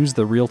skews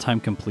the real-time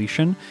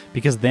completion,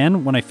 because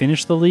then when I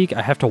finish the league,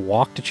 I have to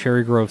walk to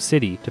Cherry Grove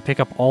City to pick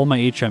up all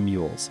my HM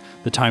Mules.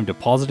 The time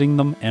depositing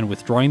them and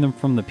withdrawing them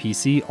from the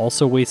PC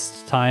also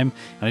wastes time,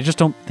 and I just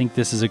don't think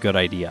this is a good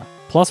idea.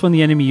 Plus, when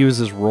the enemy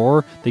uses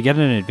Roar, they get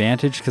an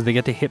advantage because they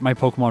get to hit my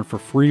Pokemon for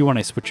free when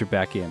I switch it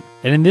back in.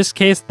 And in this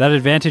case, that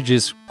advantage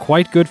is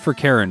quite good for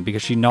Karen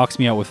because she knocks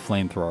me out with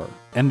Flamethrower.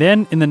 And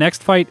then, in the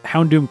next fight,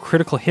 Houndoom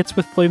critical hits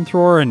with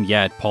Flamethrower, and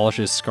yeah, it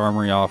polishes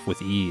Skarmory off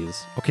with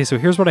ease. Okay, so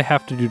here's what I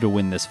have to do to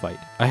win this fight.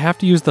 I have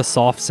to use the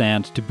Soft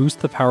Sand to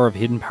boost the power of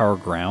Hidden Power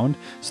Ground,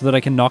 so that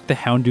I can knock the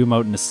Houndoom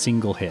out in a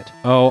single hit.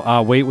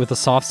 Oh, wait, with the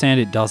Soft Sand,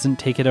 it doesn't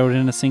take it out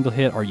in a single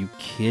hit? Are you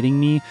kidding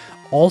me?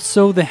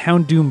 Also, the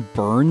Houndoom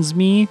burns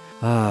me?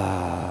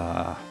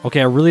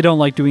 Okay, I really don't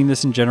like doing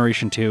this in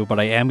Generation 2,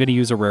 but I am going to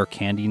use a rare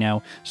candy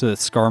now, so that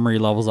Skarmory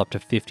levels up to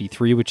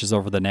 53, which is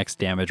over the next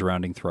damage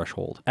rounding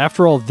threshold.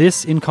 After all,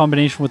 this in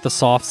combination with the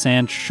Soft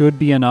Sand should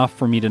be enough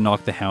for me to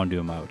knock the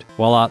Houndoom out.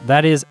 Well,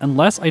 that is,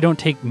 unless I don't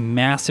take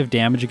massive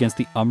damage against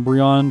the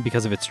Umbreon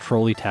because of its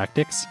trolly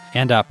tactics,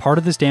 and part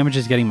of this damage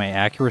is getting my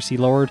accuracy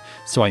lowered,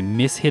 so I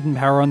miss Hidden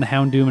Power on the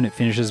Houndoom and it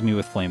finishes me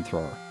with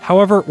Flamethrower.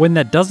 However, when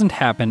that doesn't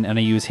happen and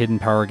I use Hidden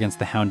Power against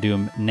the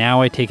Houndoom,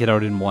 now I take it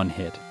out in one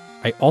hit.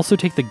 I also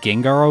take the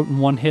Gengar out in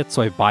one hit,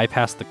 so I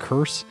bypass the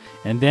curse,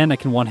 and then I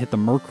can one hit the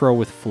Murkrow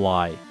with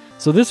Fly.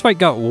 So this fight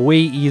got way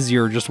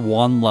easier, just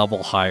one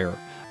level higher.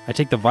 I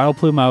take the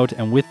Vileplume out,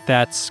 and with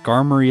that,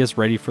 Skarmory is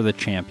ready for the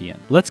champion.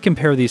 Let's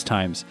compare these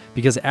times,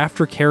 because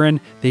after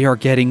Karen, they are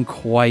getting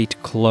quite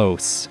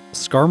close.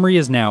 Skarmory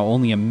is now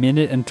only 1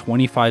 minute and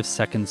 25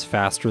 seconds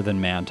faster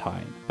than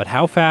Mantine. But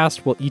how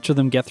fast will each of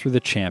them get through the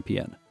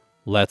champion?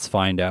 Let's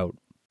find out.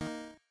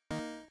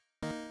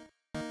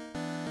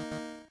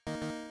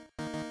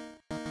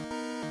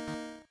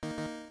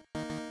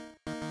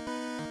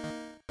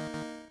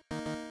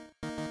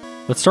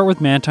 Let's start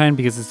with Mantine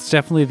because it's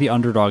definitely the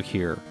underdog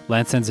here.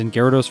 Lance sends in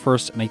Gyarados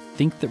first, and I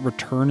think that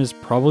Return is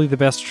probably the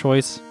best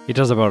choice. It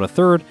does about a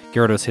third,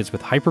 Gyarados hits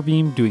with Hyper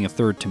Beam, doing a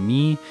third to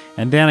me,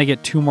 and then I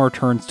get 2 more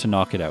turns to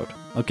knock it out.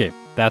 Okay,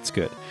 That's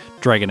good.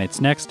 Dragonite's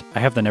next. I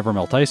have the Never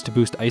Melt Ice to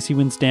boost Icy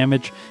Wind's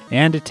damage,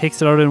 and it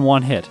takes it out in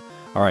one hit.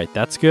 Alright,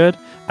 that's good.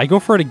 I go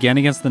for it again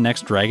against the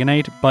next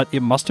Dragonite, but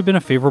it must have been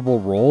a favorable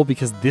roll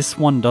because this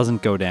one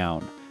doesn't go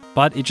down.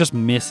 But it just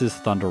misses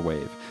Thunder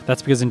Wave.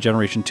 That's because in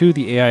Generation 2,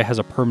 the AI has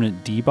a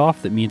permanent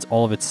debuff that means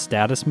all of its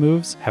status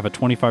moves have a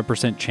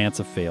 25% chance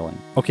of failing.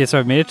 Okay, so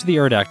I've made it to the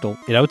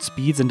Aerodactyl. It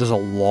outspeeds and does a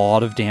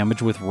lot of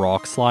damage with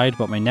Rock Slide,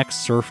 but my next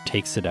Surf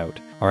takes it out.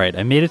 Alright,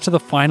 I made it to the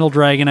final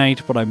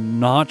Dragonite, but I'm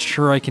not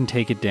sure I can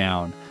take it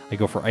down. I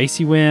go for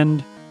Icy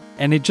Wind,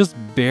 and it just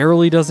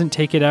barely doesn't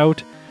take it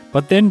out.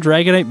 But then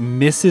Dragonite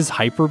misses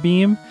Hyper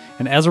Beam,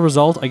 and as a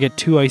result, I get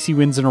 2 Icy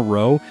Winds in a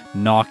row,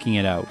 knocking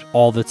it out.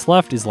 All that's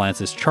left is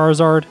Lance's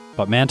Charizard,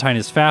 but Mantine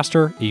is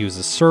faster, it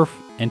uses Surf,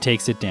 and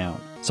takes it down.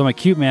 So my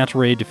cute Manta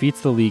Ray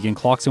defeats the league and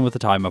clocks in with a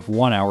time of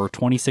 1 hour,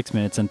 26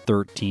 minutes, and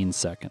 13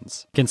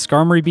 seconds. Can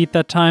Skarmory beat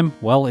that time?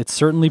 Well, it's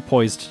certainly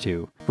poised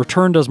to.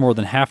 Return does more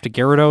than half to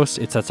Gyarados,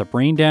 it sets up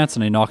Rain Dance,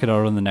 and I knock it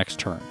out on the next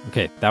turn.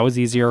 Okay, that was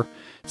easier.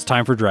 It's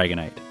time for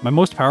Dragonite. My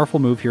most powerful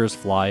move here is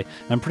Fly,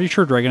 and I'm pretty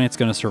sure Dragonite's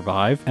going to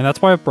survive, and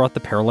that's why I've brought the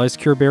Paralyzed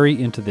Cure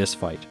Berry into this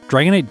fight.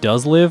 Dragonite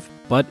does live,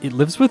 but it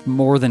lives with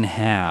more than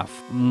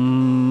half.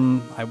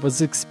 I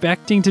was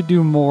expecting to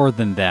do more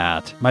than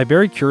that. My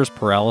berry cures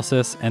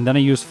paralysis, and then I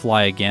use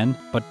Fly again,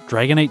 but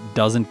Dragonite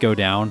doesn't go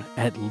down.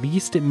 At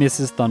least it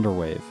misses Thunder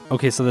Wave.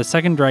 Okay, so the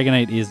second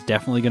Dragonite is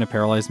definitely going to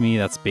paralyze me.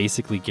 That's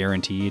basically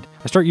guaranteed.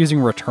 I start using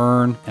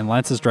Return, and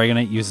Lance's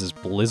Dragonite uses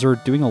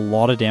Blizzard, doing a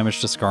lot of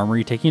damage to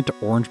Skarmory, taking it to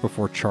orange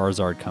before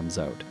Charizard comes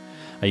out.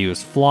 I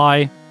use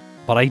Fly,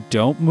 but I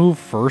don't move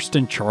first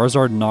and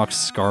Charizard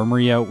knocks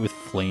Skarmory out with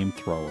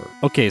Flamethrower.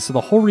 Okay, so the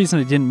whole reason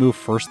I didn't move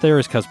first there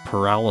is because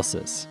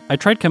paralysis. I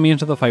tried coming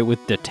into the fight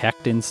with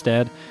Detect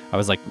instead. I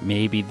was like,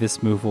 maybe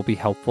this move will be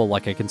helpful,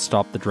 like I can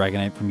stop the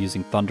Dragonite from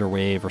using Thunder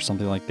Wave or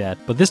something like that.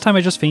 But this time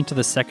I just faint to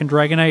the second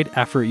Dragonite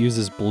after it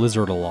uses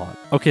Blizzard a lot.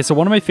 Okay, so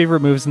one of my favorite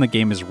moves in the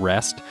game is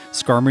Rest.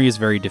 Skarmory is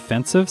very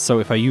defensive, so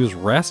if I use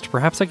Rest,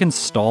 perhaps I can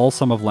stall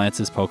some of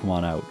Lance's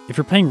Pokemon out. If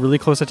you're paying really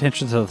close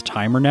attention to the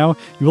timer now,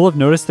 you will have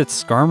noticed that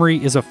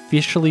Skarmory is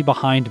officially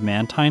behind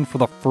Mantine for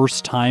the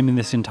first time in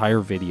this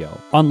entire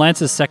video. On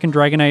Lance's second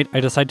Dragonite,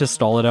 I decide to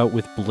stall it out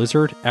with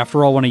Blizzard.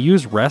 After all, when I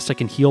use Rest, I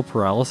can heal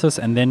Paralysis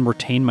and then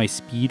retain my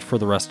speed for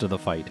the rest of the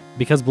fight.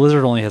 Because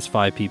Blizzard only has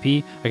 5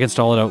 PP, I can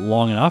stall it out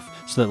long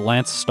enough so that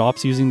Lance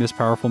stops using this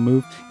powerful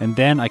move, and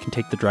then I can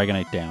take the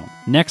Dragonite down.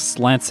 Next,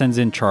 Lance sends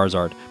in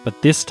Charizard,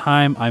 but this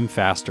time I'm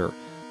faster.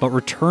 But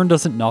Return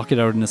doesn't knock it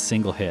out in a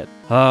single hit.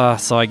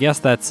 So I guess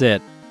that's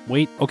it.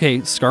 Wait, okay,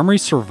 Skarmory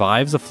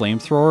survives a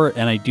Flamethrower,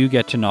 and I do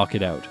get to knock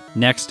it out.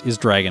 Next is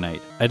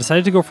Dragonite. I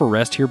decided to go for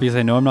Rest here because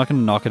I know I'm not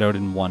going to knock it out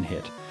in one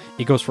hit.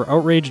 It goes for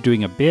Outrage,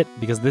 doing a bit,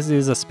 because this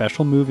is a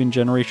special move in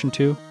Generation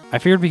 2. I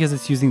figured because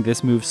it's using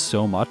this move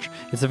so much,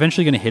 it's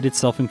eventually going to hit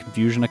itself in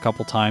Confusion a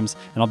couple times,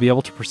 and I'll be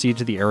able to proceed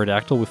to the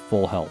Aerodactyl with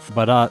full health.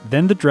 But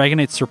then the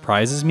Dragonite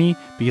surprises me,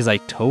 because I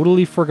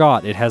totally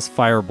forgot it has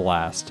Fire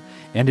Blast.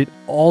 And it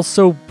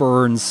also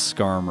burns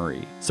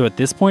Skarmory. So at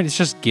this point, it's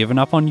just given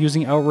up on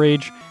using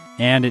Outrage,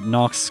 and it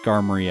knocks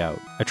Skarmory out.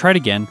 I tried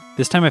again.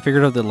 This time I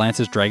figured out that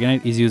Lance's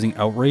Dragonite is using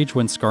Outrage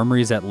when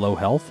Skarmory is at low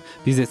health,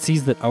 because it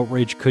sees that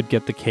Outrage could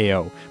get the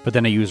KO, but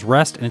then I use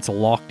Rest and it's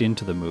locked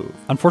into the move.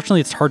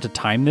 Unfortunately, it's hard to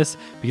time this,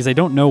 because I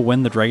don't know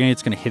when the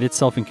Dragonite's going to hit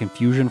itself in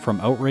Confusion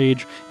from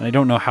Outrage, and I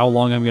don't know how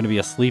long I'm going to be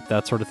asleep,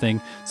 that sort of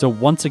thing. So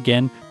once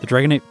again, the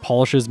Dragonite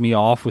polishes me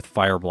off with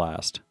Fire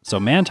Blast. So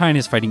Mantine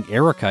is fighting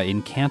Erica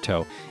in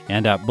Kanto,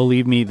 and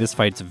believe me, this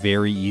fight's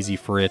very easy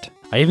for it.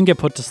 I even get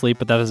put to sleep,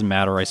 but that doesn't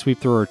matter. I sweep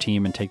through our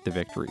team and take the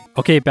victory.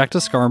 Okay, back to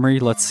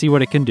Skarmory. Let's see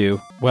what it can do.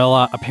 Well,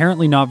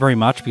 apparently not very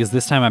much, because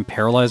this time I'm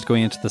paralyzed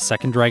going into the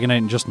second Dragonite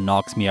and just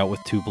knocks me out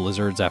with 2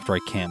 Blizzards after I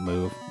can't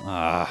move.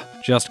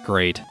 Just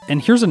great.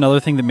 And here's another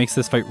thing that makes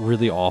this fight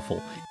really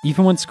awful.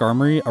 Even when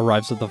Skarmory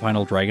arrives at the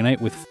final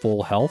Dragonite with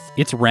full health,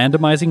 it's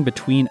randomizing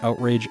between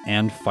Outrage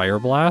and Fire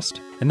Blast,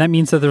 and that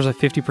means that there's a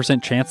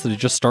 50% chance that it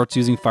just starts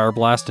using Fire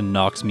Blast and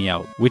knocks me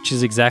out, which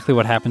is exactly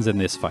what happens in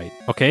this fight.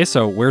 Okay,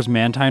 so where's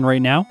Mantine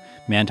right now?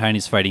 Mantine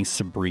is fighting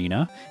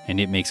Sabrina, and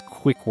it makes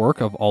quick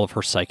work of all of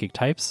her psychic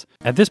types.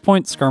 At this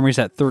point, Skarmory's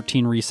at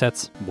 13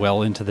 resets,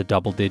 well into the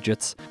double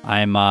digits.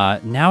 I'm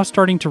now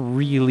starting to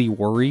really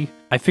worry.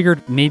 I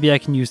figured maybe I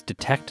can use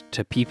Detect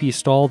to PP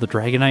stall the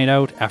Dragonite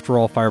out. After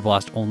all, Fire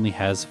Blast only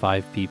has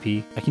 5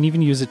 PP. I can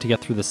even use it to get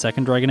through the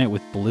second Dragonite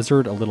with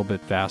Blizzard a little bit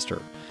faster.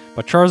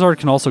 But Charizard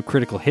can also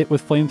critical hit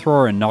with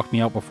Flamethrower and knock me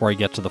out before I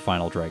get to the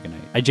final Dragonite.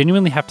 I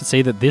genuinely have to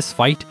say that this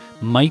fight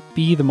might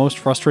be the most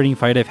frustrating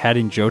fight I've had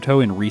in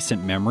Johto in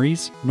recent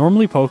memories.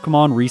 Normally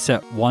Pokemon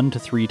reset 1 to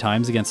 3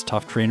 times against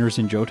tough trainers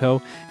in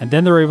Johto, and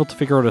then they're able to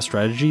figure out a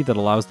strategy that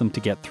allows them to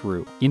get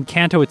through. In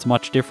Kanto it's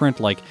much different,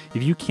 like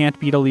if you can't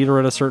beat a leader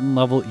at a certain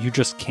level, you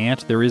just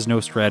can't. There is no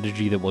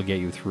strategy that will get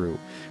you through.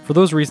 For For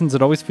those reasons,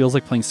 it always feels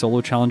like playing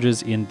solo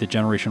challenges in the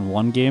Generation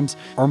 1 games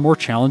are more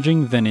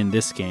challenging than in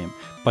this game.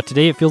 But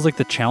today it feels like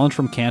the challenge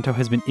from Kanto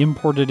has been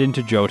imported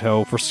into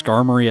Johto for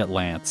Skarmory at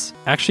Lance.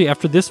 Actually,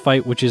 after this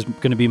fight, which is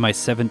going to be my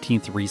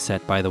 17th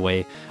reset by the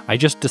way, I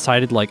just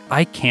decided like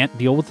I can't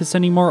deal with this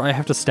anymore, I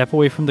have to step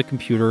away from the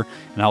computer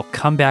and I'll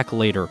come back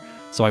later.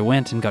 So I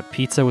went and got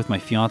pizza with my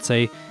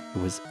fiance. It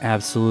was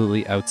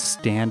absolutely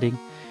outstanding.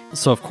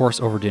 So of course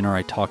over dinner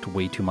I talked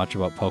way too much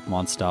about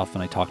Pokemon stuff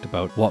and I talked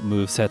about what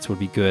movesets would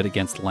be good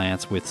against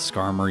Lance with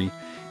Skarmory.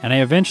 And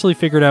I eventually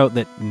figured out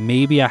that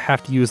maybe I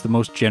have to use the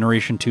most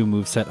Generation 2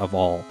 moveset of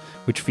all,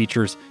 which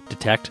features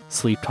Detect,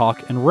 Sleep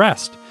Talk, and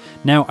Rest.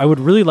 Now, I would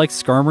really like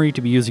Skarmory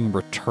to be using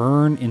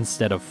Return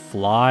instead of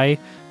Fly,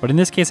 but in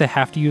this case I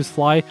have to use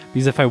Fly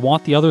because if I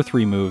want the other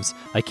 3 moves,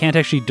 I can't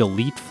actually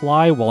delete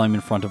Fly while I'm in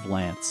front of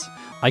Lance.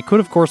 I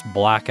could of course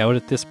blackout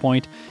at this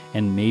point,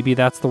 and maybe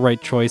that's the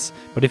right choice,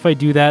 but if I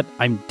do that,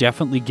 I'm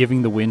definitely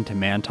giving the win to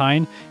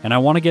Mantine, and I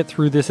want to get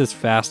through this as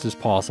fast as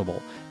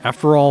possible.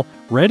 After all,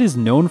 Red is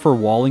known for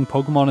walling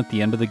Pokemon at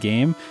the end of the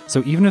game,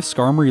 so even if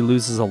Skarmory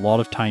loses a lot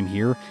of time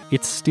here,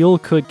 it still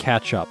could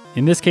catch up.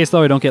 In this case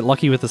though, I don't get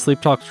lucky with the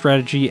Sleep Talk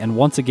strategy, and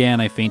once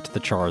again I faint the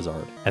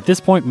Charizard. At this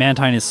point,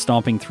 Mantine is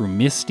stomping through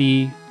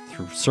Misty,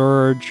 through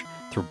Surge,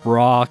 through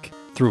Brock,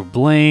 through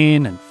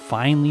Blaine, and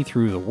finally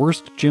through the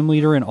worst gym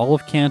leader in all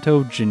of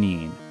Kanto,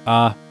 Janine.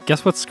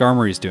 Guess what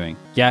Skarmory's doing?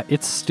 Yeah,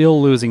 it's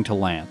still losing to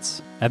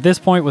Lance. At this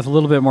point, with a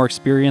little bit more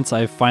experience,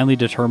 I've finally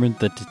determined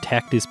that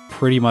Detect is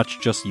pretty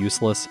much just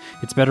useless.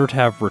 It's better to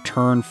have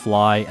Return,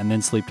 Fly, and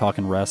then Sleep Talk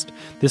and Rest.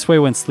 This way,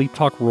 when Sleep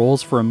Talk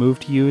rolls for a move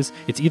to use,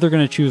 it's either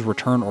going to choose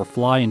Return or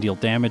Fly and deal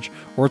damage,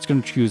 or it's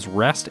going to choose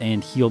Rest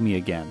and heal me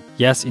again.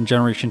 Yes, in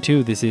Generation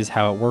 2, this is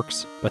how it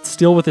works, but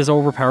still with this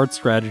overpowered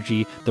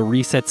strategy, the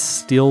resets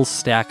still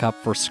stack up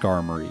for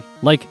Skarmory.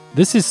 Like,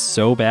 this is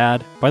so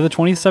bad. By the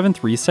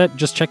 27th reset,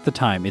 just check the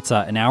time. It's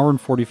an hour and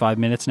 45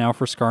 minutes now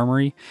for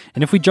Skarmory.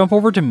 And if we jump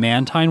over to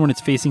Mantine when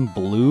it's facing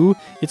blue,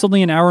 it's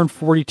only an hour and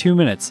 42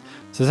 minutes.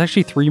 So it's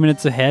actually 3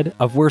 minutes ahead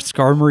of where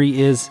Skarmory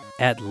is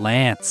at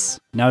Lance.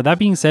 Now that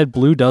being said,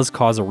 blue does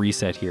cause a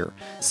reset here.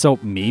 So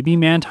maybe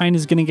Mantine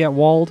is going to get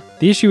walled.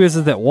 The issue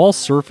is that while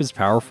Surf is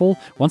powerful,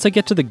 once I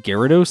get to the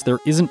Gyarados, there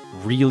isn't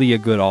really a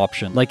good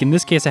option. Like in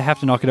this case, I have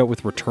to knock it out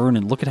with Return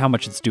and look at how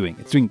much it's doing.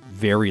 It's doing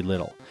very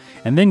little.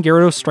 And then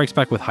Gyarados strikes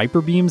back with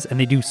Hyper Beams, and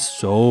they do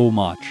so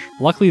much.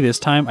 Luckily this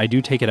time, I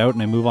do take it out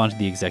and I move on to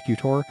the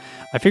Executor.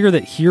 I figure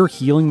that here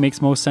healing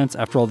makes most sense.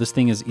 After all, this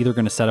thing is either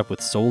going to set up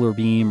with Solar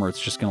Beam, or it's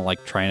just going to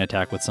like try and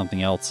attack with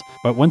something else.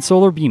 But when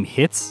Solar Beam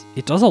hits,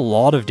 it does a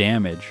lot of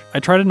damage. I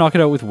try to knock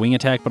it out with Wing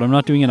Attack, but I'm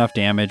not doing enough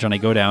damage, and I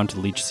go down to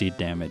Leech Seed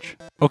damage.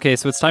 Okay,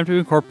 so it's time to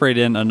incorporate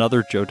in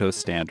another Johto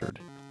standard.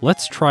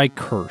 Let's try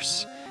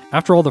Curse.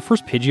 After all, the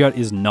first Pidgeot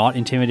is not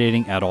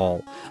intimidating at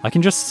all. I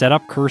can just set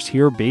up Curse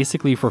here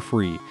basically for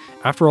free.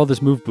 After all,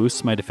 this move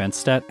boosts my defense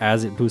stat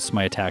as it boosts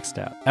my attack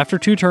stat. After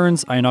 2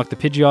 turns, I knock the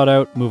Pidgeot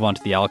out, move on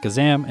to the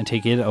Alakazam, and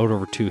take it out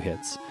over 2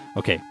 hits.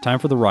 Okay, time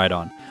for the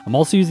Rhydon. I'm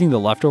also using the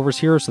leftovers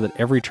here so that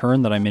every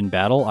turn that I'm in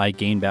battle, I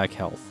gain back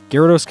health.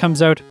 Gyarados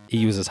comes out, it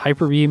uses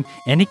Hyper Beam,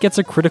 and it gets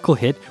a critical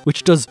hit,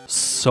 which does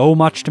so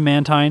much to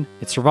Mantine.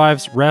 It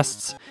survives,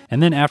 rests,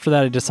 and then after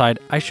that I decide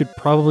I should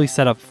probably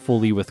set up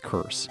fully with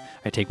Curse.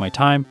 I take my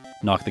time,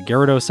 knock the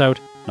Gyarados out,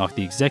 knock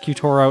the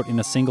Executor out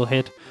in a single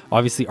hit.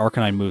 Obviously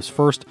Arcanine moves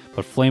first,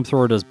 but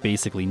Flamethrower does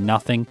basically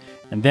nothing,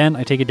 and then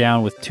I take it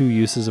down with 2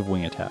 uses of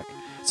Wing Attack.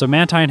 So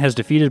Mantine has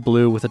defeated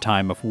Blue with a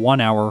time of 1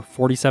 hour,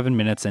 47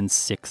 minutes, and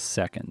 6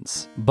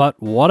 seconds.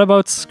 But what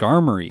about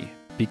Skarmory?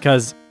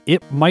 Because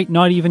it might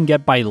not even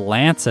get by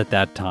Lance at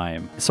that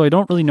time. So I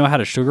don't really know how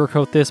to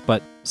sugarcoat this,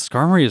 but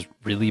Skarmory is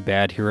really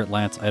bad here at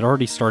Lance. I'd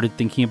already started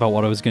thinking about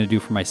what I was going to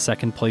do for my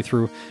second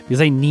playthrough, because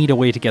I need a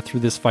way to get through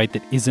this fight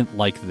that isn't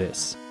like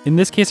this. In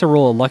this case, I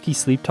roll a lucky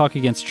Sleep Talk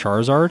against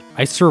Charizard.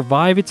 I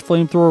survive its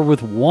Flamethrower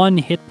with 1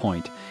 hit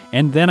point,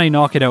 and then I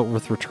knock it out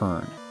with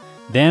Return.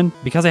 Then,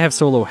 because I have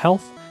so low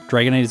health,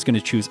 Dragonite is going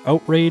to choose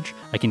Outrage.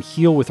 I can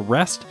heal with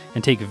Rest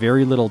and take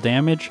very little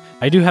damage.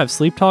 I do have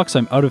Sleep Talk, so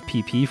I'm out of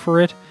PP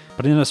for it.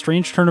 But in a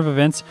strange turn of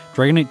events,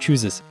 Dragonite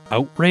chooses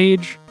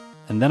Outrage,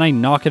 and then I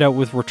knock it out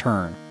with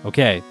Return.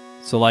 Okay,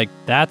 so like,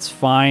 that's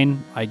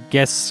fine. I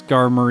guess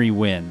Skarmory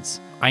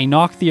wins. I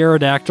knock the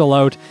Aerodactyl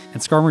out,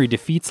 and Skarmory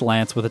defeats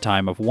Lance with a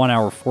time of 1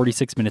 hour,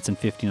 46 minutes, and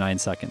 59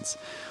 seconds.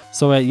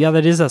 So yeah,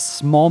 that is a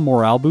small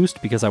morale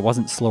boost because I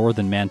wasn't slower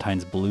than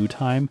Mantine's blue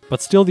time, but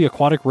still the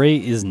Aquatic Ray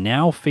is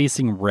now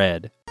facing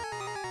red.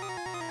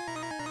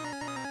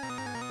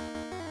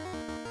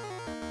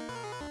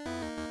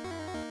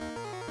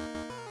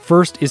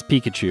 First is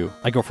Pikachu.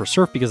 I go for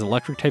Surf because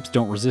electric types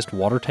don't resist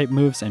water type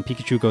moves, and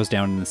Pikachu goes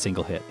down in a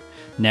single hit.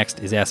 Next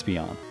is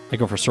Espeon. I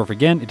go for Surf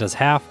again, it does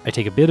half, I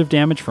take a bit of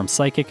damage from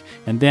Psychic,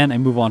 and then I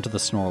move on to the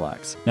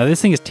Snorlax. Now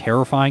this thing is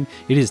terrifying,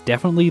 it is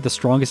definitely the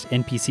strongest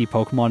NPC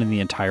Pokemon in the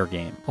entire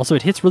game. Also,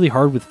 it hits really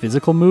hard with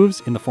physical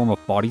moves in the form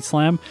of Body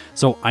Slam,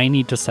 so I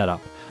need to set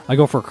up. I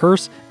go for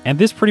Curse, and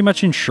this pretty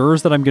much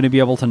ensures that I'm going to be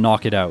able to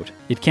knock it out.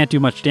 It can't do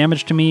much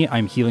damage to me,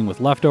 I'm healing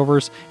with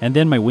leftovers, and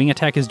then my wing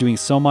attack is doing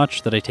so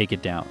much that I take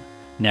it down.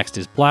 Next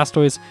is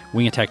Blastoise.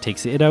 Wing attack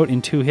takes it out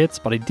in 2 hits,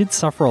 but I did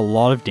suffer a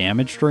lot of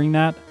damage during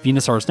that.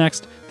 Venusaur's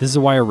next. This is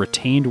why I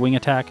retained wing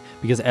attack,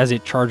 because as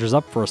it charges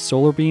up for a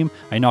solar beam,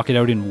 I knock it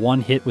out in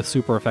 1 hit with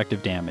super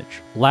effective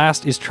damage.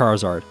 Last is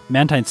Charizard.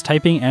 Mantine's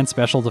typing and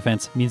special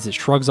defense means it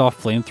shrugs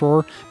off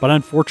Flamethrower, but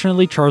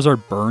unfortunately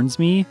Charizard burns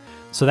me,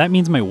 so that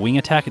means my wing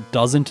attack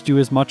doesn't do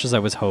as much as I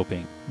was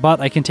hoping. But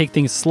I can take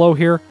things slow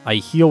here, I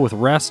heal with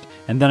Rest,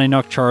 and then I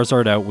knock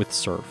Charizard out with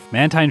Surf.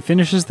 Mantine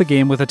finishes the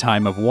game with a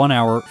time of 1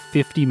 hour,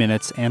 50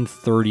 minutes, and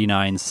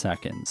 39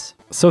 seconds.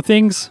 So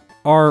things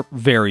are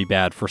very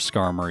bad for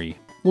Skarmory.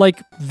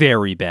 Like,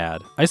 very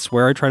bad. I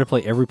swear I try to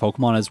play every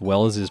Pokemon as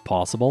well as is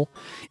possible.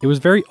 It was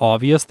very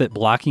obvious that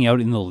blacking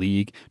out in the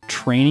league,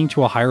 training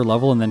to a higher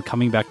level, and then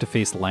coming back to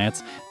face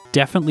Lance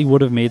definitely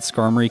would have made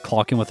Skarmory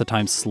clock in with a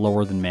time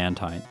slower than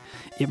Mantine.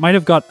 It might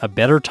have got a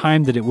better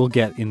time than it will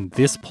get in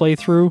this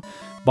playthrough,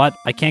 but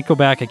I can't go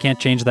back, I can't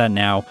change that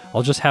now.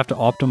 I'll just have to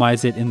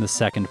optimize it in the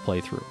second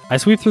playthrough. I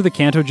sweep through the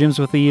Kanto gyms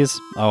with these,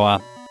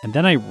 and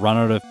then I run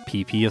out of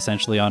PP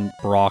essentially on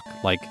Brock.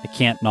 Like, I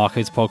can't knock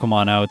his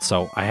Pokemon out,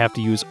 so I have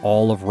to use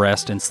all of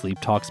Rest and Sleep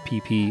Talk's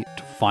PP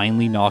to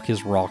finally knock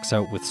his rocks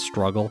out with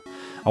Struggle.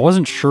 I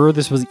wasn't sure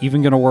this was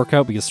even going to work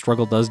out because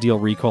Struggle does deal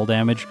recoil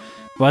damage,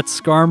 but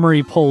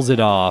Skarmory pulls it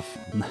off.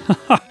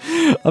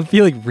 I'm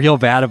feeling real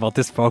bad about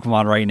this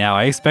Pokemon right now.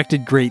 I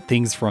expected great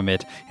things from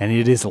it, and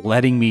it is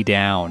letting me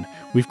down.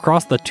 We've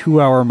crossed the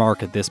 2-hour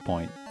mark at this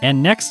point.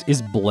 And next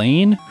is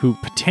Blaine, who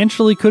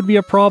potentially could be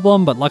a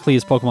problem, but luckily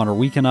his Pokemon are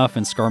weak enough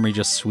and Skarmory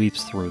just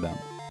sweeps through them.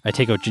 I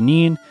take out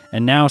Janine,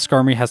 and now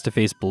Skarmory has to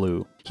face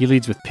Blue. He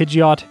leads with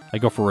Pidgeot. I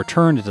go for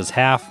Return, it does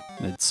half.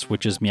 It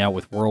switches me out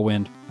with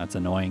Whirlwind. That's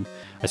annoying.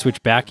 I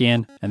switch back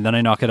in, and then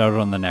I knock it out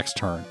on the next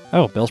turn.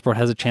 Oh, Bellsprout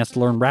has a chance to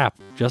learn Wrap.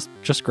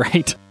 Just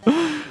great.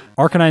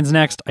 Arcanine's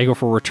next. I go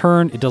for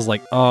Return. It does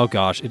like, oh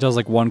gosh, it does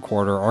like 1/4.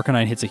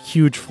 Arcanine hits a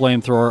huge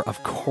Flamethrower.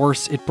 Of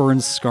course, it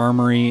burns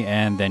Skarmory,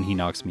 and then he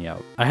knocks me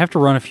out. I have to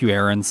run a few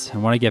errands,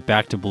 and when I get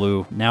back to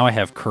Blue, now I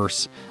have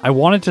Curse. I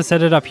wanted to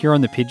set it up here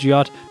on the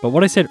Pidgeot, but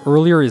what I said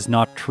earlier is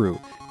not true.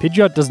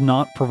 Pidgeot does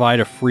not provide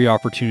a free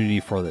opportunity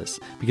for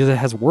this, because it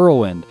has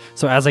Whirlwind.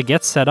 So as I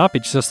get set up,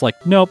 it's just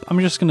like, nope, I'm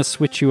just going to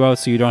switch you out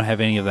so you don't have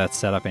any of that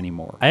set up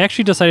anymore. I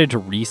actually decided to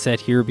reset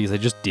here because I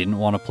just didn't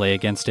want to play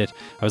against it.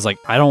 I was like,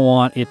 I don't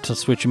want it to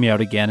switch me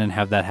out again and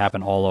have that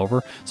happen all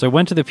over. So I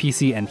went to the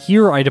PC, and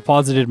here I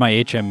deposited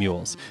my HM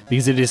Mules,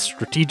 because it is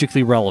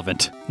strategically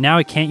relevant. Now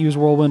I can't use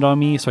Whirlwind on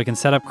me, so I can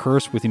set up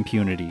Curse with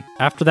impunity.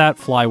 After that,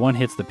 Fly 1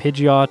 hits the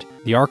Pidgeot,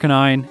 the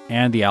Arcanine,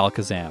 and the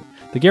Alakazam.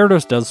 The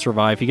Gyarados does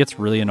survive. He gets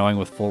really annoying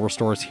with full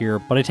restores here,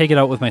 but I take it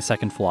out with my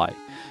second Fly.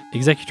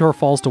 Executor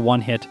falls to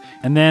 1 hit,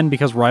 and then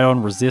because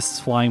Rhydon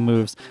resists flying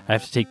moves, I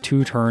have to take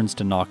 2 turns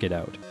to knock it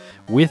out.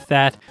 With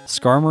that,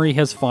 Skarmory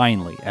has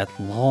finally, at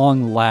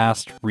long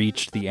last,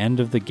 reached the end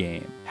of the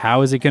game.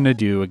 How is it going to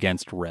do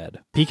against Red?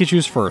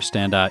 Pikachu's first,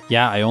 and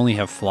yeah, I only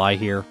have Fly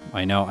here.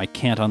 I know I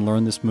can't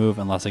unlearn this move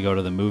unless I go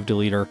to the move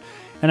deleter.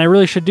 And I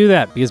really should do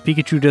that, because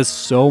Pikachu does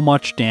so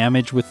much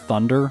damage with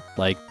Thunder.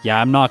 Like,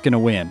 yeah, I'm not going to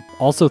win.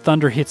 Also,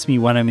 Thunder hits me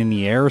when I'm in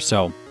the air,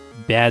 so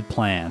bad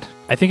plan.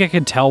 I think I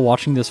can tell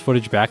watching this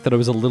footage back that I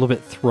was a little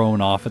bit thrown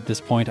off at this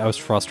point. I was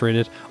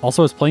frustrated.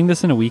 Also, I was playing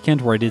this in a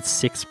weekend where I did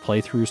 6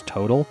 playthroughs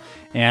total.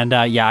 And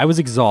yeah, I was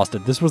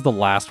exhausted. This was the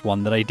last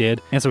one that I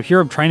did. And so here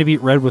I'm trying to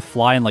beat Red with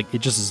Fly, and like, it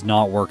just is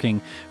not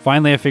working.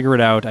 Finally, I figure it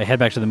out. I head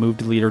back to the move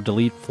deleter,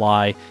 delete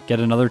Fly, get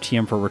another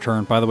TM for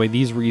Return. By the way,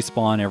 these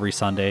respawn every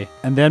Sunday.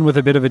 And then with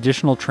a bit of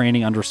additional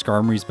training under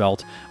Skarmory's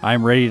belt,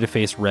 I'm ready to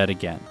face Red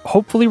again.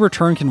 Hopefully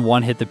Return can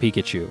one-hit the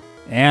Pikachu.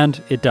 And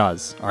it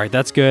does. All right,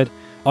 that's good.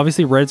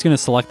 Obviously, Red's going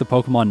to select the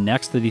Pokemon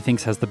next that he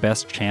thinks has the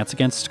best chance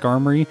against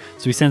Skarmory,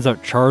 so he sends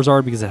out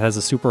Charizard because it has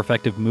a super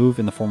effective move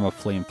in the form of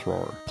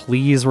Flamethrower.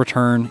 Please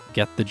Return,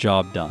 get the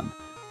job done.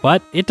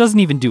 But it doesn't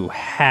even do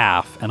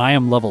half, and I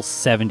am level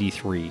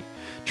 73.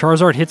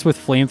 Charizard hits with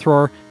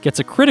Flamethrower, gets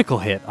a critical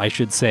hit, I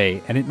should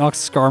say, and it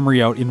knocks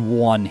Skarmory out in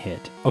 1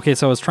 hit. Okay,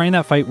 so I was trying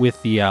that fight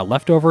with the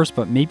leftovers,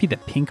 but maybe the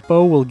Pink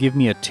Bow will give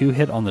me a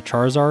 2-hit on the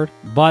Charizard.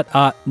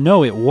 But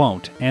no, it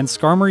won't, and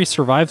Skarmory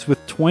survives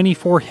with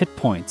 24 hit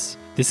points.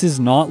 This is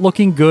not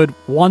looking good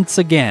once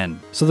again.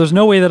 So there's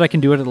no way that I can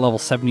do it at level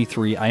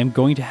 73. I am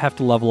going to have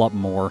to level up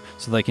more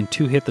so that I can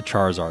 2-hit the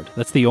Charizard.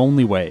 That's the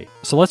only way.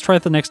 So let's try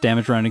the next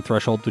damage rounding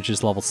threshold, which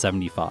is level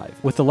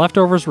 75. With the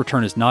leftovers,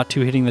 Return is not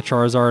 2-hitting the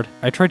Charizard.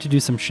 I tried to do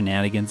some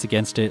shenanigans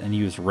against it and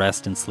use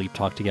Rest and Sleep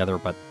Talk together,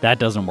 but that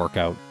doesn't work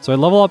out. So I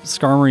level up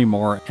Skarmory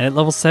more, and at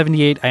level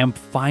 78, I am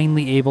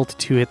finally able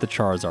to 2-hit the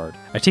Charizard.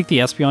 I take the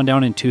Espeon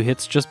down in 2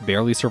 hits, just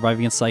barely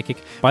surviving in Psychic.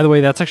 By the way,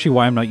 that's actually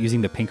why I'm not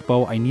using the Pink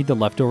Bow. I need the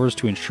leftovers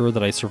to ensure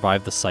that I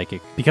survive the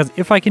Psychic. Because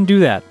if I can do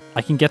that,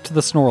 I can get to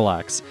the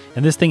Snorlax,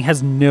 and this thing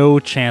has no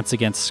chance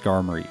against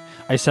Skarmory.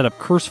 I set up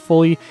Curse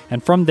fully,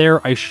 and from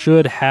there I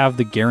should have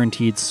the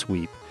guaranteed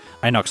sweep.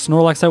 I knock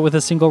Snorlax out with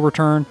a single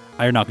return,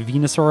 I knock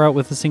Venusaur out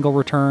with a single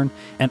return,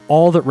 and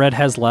all that red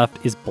has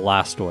left is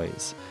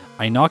Blastoise.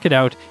 I knock it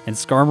out, and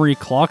Skarmory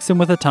clocks in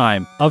with a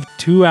time of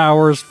 2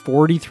 hours,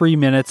 43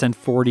 minutes, and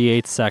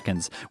 48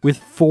 seconds, with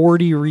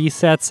 40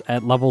 resets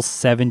at level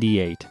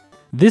 78.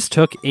 This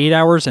took 8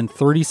 hours and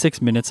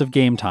 36 minutes of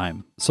game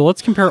time. So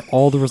let's compare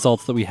all the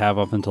results that we have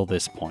up until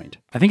this point.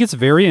 I think it's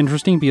very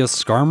interesting because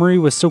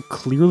Skarmory was so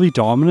clearly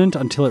dominant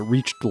until it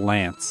reached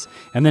Lance,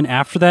 and then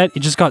after that,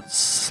 it just got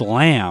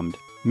slammed.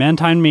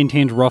 Mantine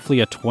maintained roughly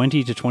a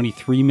 20 to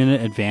 23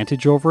 minute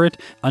advantage over it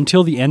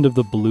until the end of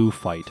the blue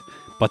fight.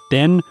 But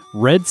then,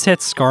 red set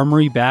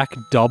Skarmory back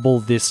double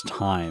this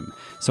time.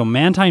 So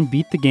Mantine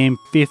beat the game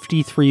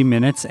 53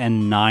 minutes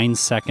and 9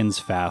 seconds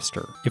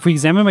faster. If we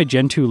examine my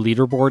Gen 2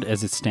 leaderboard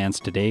as it stands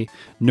today,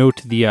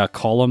 note the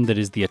column that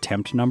is the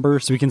attempt number,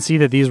 so we can see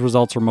that these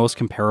results are most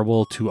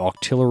comparable to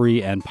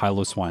Octillery and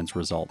Piloswine's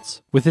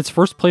results. With its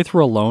first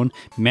playthrough alone,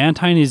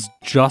 Mantine is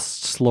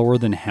just slower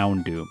than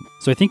Houndoom,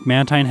 so I think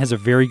Mantine has a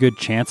very good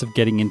chance of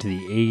getting into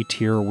the A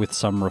tier with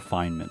some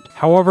refinement.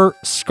 However,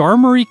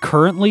 Skarmory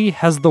currently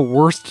has the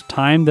worst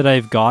time that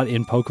I've got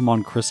in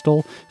Pokemon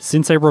Crystal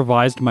since I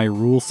revised my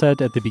rule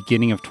set at the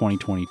beginning of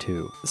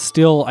 2022.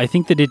 Still, I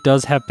think that it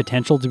does have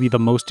potential to be the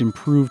most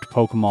improved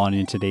Pokemon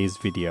in today's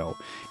video.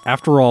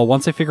 After all,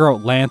 once I figure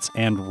out Lance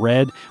and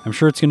Red, I'm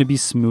sure it's going to be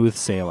smooth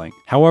sailing.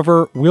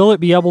 However, will it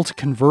be able to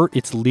convert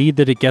its lead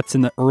that it gets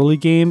in the early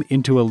game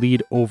into a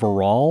lead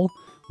overall?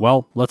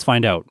 Well, let's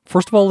find out.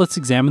 First of all, let's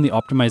examine the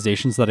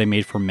optimizations that I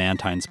made for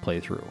Mantine's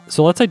playthrough.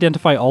 So let's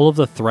identify all of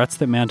the threats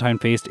that Mantine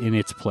faced in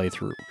its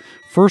playthrough.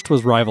 First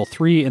was Rival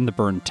 3 in the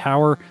Burned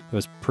Tower. It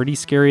was pretty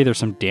scary. There's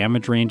some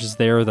damage ranges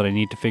there that I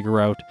need to figure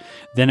out.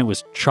 Then it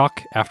was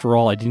Chuck. After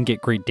all, I didn't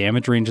get great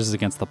damage ranges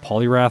against the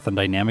Poliwrath, and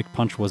Dynamic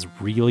Punch was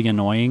really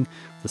annoying.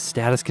 The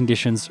status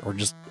conditions are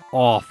just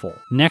awful.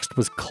 Next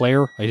was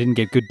Claire. I didn't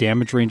get good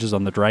damage ranges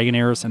on the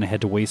Dragonairs, and I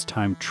had to waste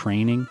time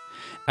training.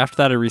 After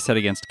that, I reset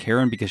against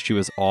Karen because she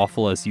was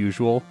awful as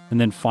usual.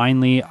 And then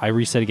finally, I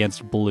reset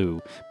against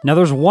Blue. Now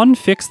there's one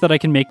fix that I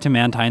can make to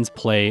Mantine's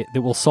play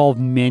that will solve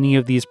many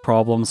of these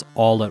problems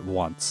all at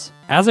once.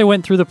 As I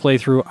went through the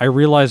playthrough, I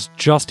realized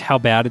just how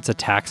bad its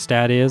attack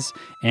stat is,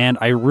 and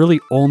I really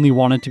only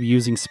wanted to be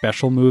using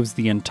special moves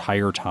the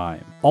entire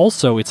time.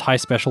 Also, its high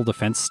special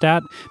defense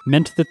stat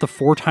meant that the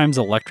 4 times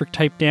electric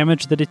type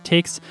damage that it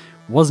takes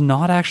was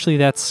not actually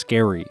that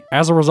scary.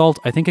 As a result,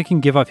 I think I can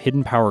give up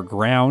Hidden Power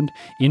Ground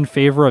in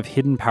favor of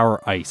Hidden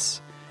Power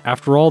Ice.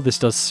 After all, this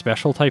does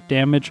special type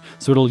damage,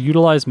 so it'll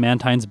utilize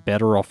Mantine's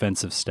better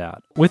offensive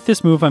stat. With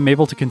this move, I'm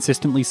able to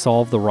consistently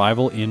solve the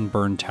rival in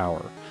Burn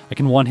Tower. I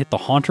can one-hit the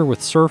Haunter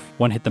with Surf,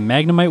 one-hit the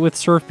Magnemite with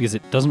Surf because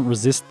it doesn't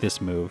resist this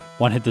move,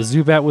 one-hit the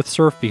Zubat with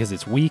Surf because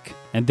it's weak,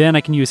 and then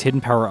I can use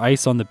Hidden Power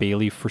Ice on the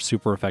Bayleaf for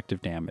super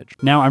effective damage.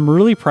 Now, I'm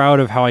really proud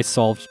of how I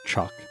solved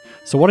Chuck.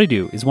 So what I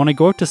do is when I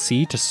go out to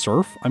sea to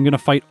surf, I'm going to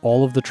fight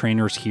all of the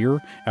trainers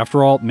here.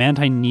 After all,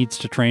 Mantine needs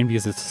to train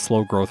because it's a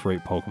slow growth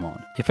rate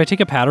Pokemon. If I take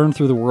a pattern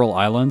through the Whirl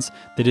Islands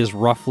that is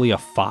roughly a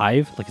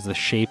 5, like it's the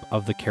shape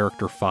of the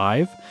character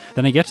 5,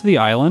 then I get to the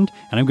island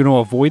and I'm going to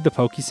avoid the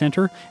Poke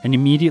Center and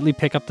immediately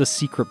pick up the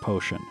Secret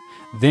Potion.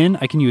 Then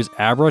I can use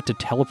Abra to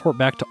teleport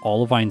back to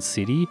Olivine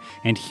City,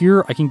 and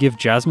here I can give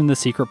Jasmine the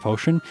Secret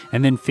Potion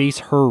and then face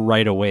her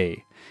right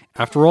away.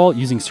 After all,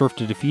 using Surf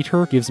to defeat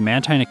her gives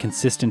Mantine a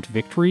consistent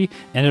victory,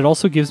 and it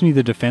also gives me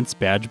the defense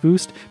badge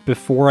boost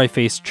before I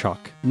face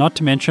Chuck, not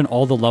to mention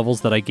all the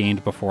levels that I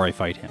gained before I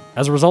fight him.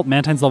 As a result,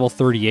 Mantine's level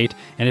 38,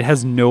 and it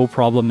has no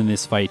problem in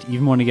this fight,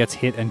 even when it gets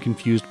hit and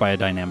confused by a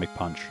Dynamic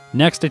Punch.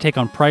 Next, I take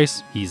on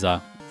Price. He's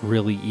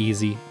really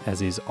easy,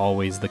 as is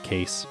always the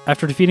case.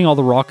 After defeating all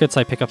the Rockets,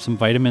 I pick up some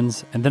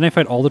vitamins, and then I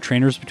fight all the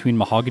trainers between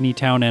Mahogany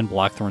Town and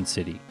Blackthorn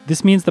City.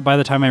 This means that by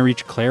the time I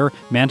reach Claire,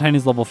 Mantine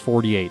is level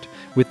 48.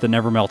 With the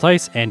Nevermelt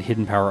Ice and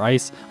Hidden Power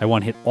Ice, I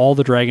one-hit all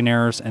the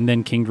Dragonairs, and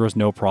then Kingdra's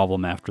no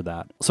problem after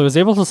that. So I was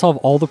able to solve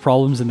all the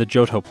problems in the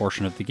Johto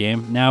portion of the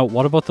game. Now,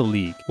 what about the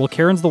League? Well,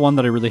 Karen's the one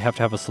that I really have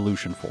to have a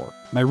solution for.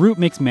 My route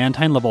makes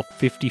Mantine level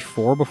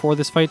 54 before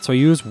this fight, so I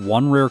use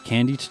one rare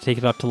candy to take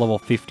it up to level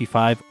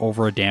 55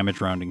 over a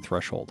damage rounding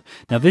threshold.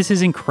 Now, this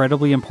is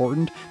incredibly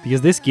important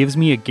because this gives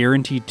me a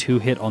guaranteed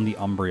 2-hit on the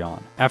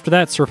Umbreon. After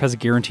that, Surf has a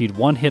guaranteed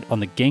 1-hit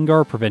on the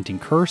Gengar, preventing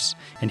Curse,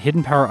 and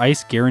Hidden Power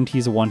Ice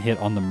guarantees a 1-hit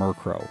on the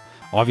Murkrow.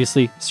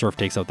 Obviously, Surf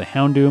takes out the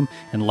Houndoom,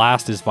 and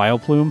last is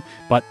Vileplume,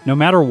 but no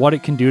matter what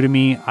it can do to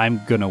me,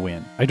 I'm gonna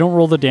win. I don't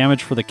roll the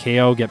damage for the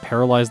KO, get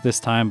paralyzed this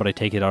time, but I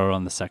take it out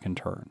on the second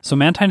turn. So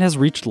Mantine has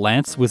reached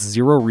Lance with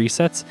 0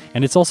 resets,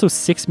 and it's also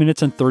 6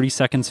 minutes and 30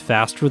 seconds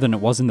faster than it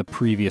was in the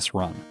previous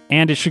run.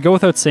 And it should go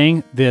without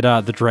saying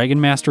that the Dragon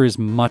Master is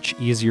much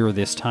easier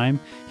this time.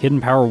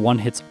 Hidden Power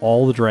 1-hits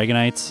all the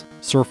Dragonites,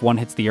 Surf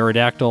 1-hits the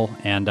Aerodactyl,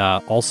 and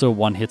also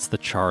 1-hits the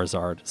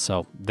Charizard,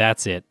 so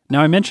that's it.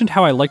 Now I mentioned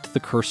how I liked the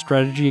Curse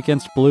strategy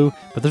against Blue,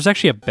 but there's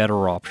actually a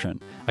better option.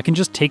 I can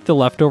just take the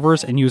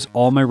leftovers and use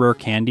all my rare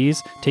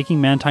candies, taking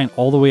Mantine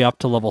all the way up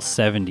to level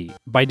 70.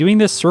 By doing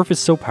this, Surf is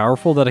so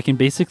powerful that I can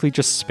basically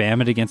just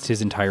spam it against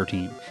his entire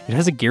team. It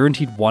has a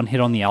guaranteed 1-hit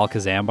on the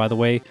Alakazam, by the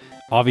way.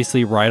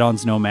 Obviously,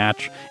 Rhydon's no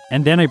match,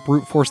 and then I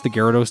brute force the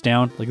Gyarados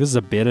down. Like, this is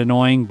a bit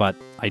annoying, but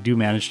I do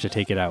manage to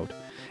take it out.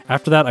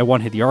 After that, I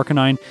one-hit the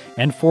Arcanine,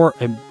 and for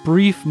a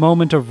brief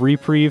moment of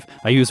reprieve,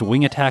 I use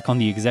Wing Attack on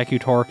the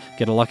Executor,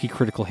 get a lucky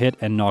critical hit,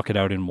 and knock it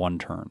out in one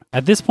turn.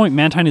 At this point,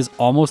 Mantine is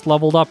almost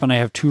leveled up, and I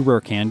have 2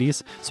 rare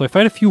candies, so I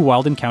fight a few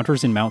wild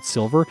encounters in Mount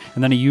Silver,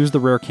 and then I use the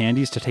rare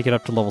candies to take it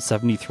up to level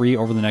 73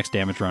 over the next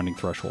damage rounding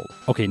threshold.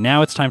 Okay,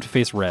 now it's time to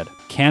face Red.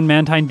 Can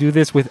Mantine do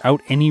this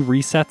without any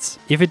resets?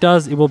 If it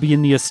does, it will be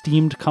in the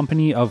esteemed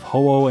company of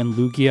Ho-Oh and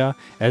Lugia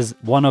as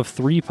one of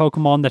 3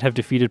 Pokemon that have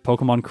defeated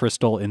Pokemon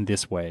Crystal in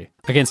this way.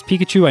 Against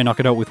Pikachu, I knock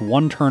it out with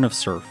 1 turn of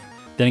Surf.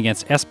 Then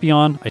against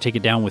Espeon, I take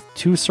it down with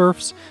 2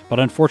 Surfs, but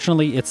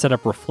unfortunately it set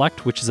up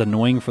Reflect, which is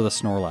annoying for the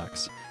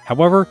Snorlax.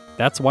 However,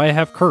 that's why I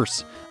have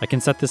Curse. I can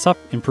set this up,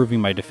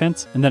 improving my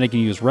defense, and then I can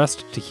use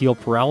Rest to heal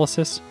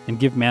Paralysis and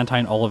give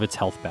Mantine all of its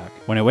health back.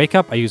 When I wake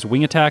up, I use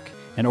Wing Attack,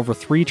 and over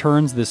 3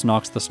 turns, this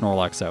knocks the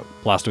Snorlax out.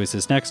 Blastoise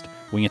is next.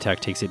 Wing Attack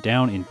takes it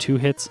down in 2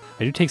 hits.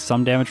 I do take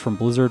some damage from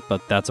Blizzard,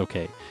 but that's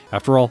okay.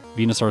 After all,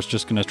 Venusaur's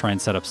just going to try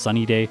and set up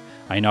Sunny Day.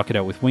 I knock it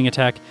out with Wing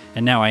Attack,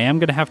 and now I am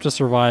going to have to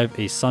survive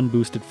a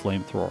Sun-boosted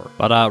Flamethrower.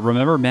 But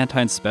remember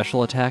Mantine's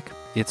special attack?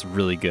 It's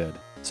really good.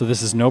 So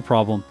this is no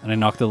problem, and I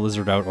knock the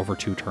Lizard out over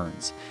 2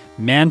 turns.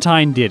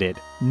 Mantine did it.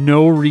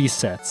 No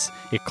resets.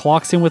 It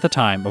clocks in with a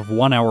time of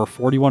 1 hour,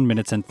 41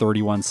 minutes, and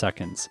 31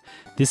 seconds.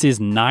 This is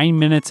 9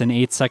 minutes and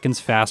 8 seconds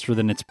faster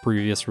than its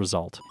previous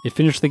result. It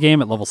finished the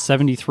game at level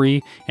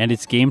 73, and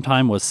its game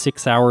time was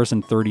 6 hours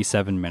and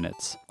 37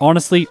 minutes.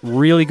 Honestly,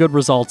 really good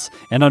results,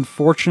 and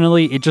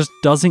unfortunately, it just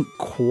doesn't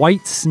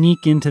quite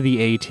sneak into the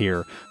A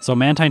tier, so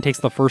Mantine takes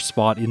the first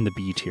spot in the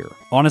B tier.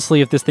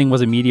 Honestly, if this thing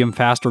was a medium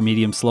fast or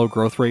medium slow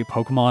growth rate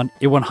Pokemon,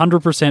 it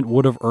 100%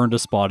 would have earned a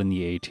spot in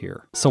the A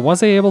tier. So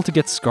was I able to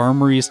get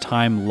Skarmory's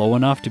time low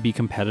enough to be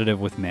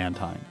competitive with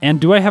Mantine? And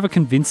do I have a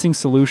convincing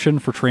solution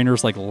for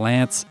trainers like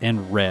Lance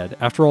and Red?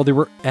 After all, they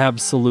were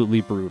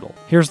absolutely brutal.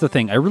 Here's the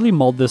thing, I really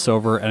mulled this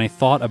over and I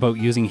thought about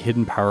using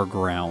Hidden Power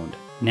Ground.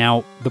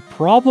 Now, the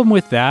problem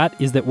with that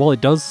is that while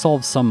it does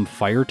solve some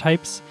fire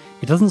types,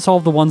 it doesn't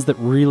solve the ones that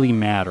really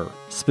matter.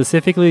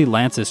 Specifically,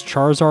 Lance's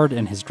Charizard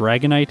and his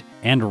Dragonite,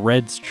 and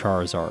Red's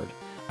Charizard.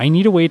 I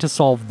need a way to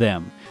solve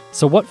them.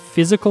 So what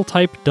physical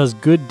type does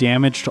good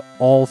damage to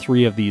all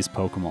 3 of these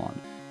Pokemon?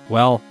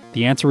 Well,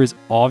 the answer is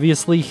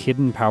obviously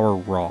Hidden Power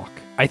Rock.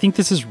 I think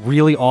this is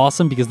really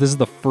awesome because this is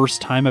the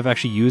first time I've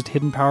actually used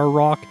Hidden Power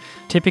Rock.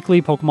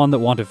 Typically, Pokemon that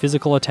want a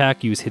physical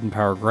attack use Hidden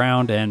Power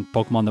Ground, and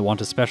Pokemon that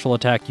want a special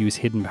attack use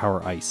Hidden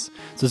Power Ice.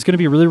 So it's going to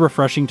be really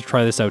refreshing to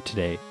try this out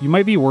today. You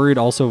might be worried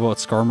also about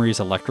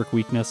Skarmory's electric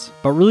weakness,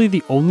 but really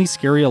the only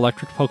scary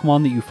electric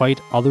Pokemon that you fight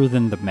other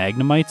than the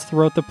Magnemites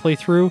throughout the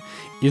playthrough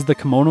is the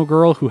Kimono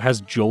Girl who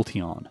has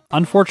Jolteon.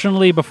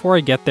 Unfortunately, before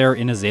I get there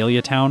in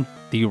Azalea Town,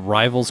 the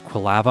rival's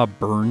Quilava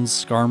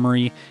burns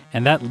Skarmory,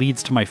 and that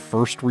leads to my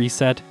first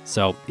reset,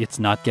 so it's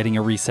not getting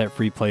a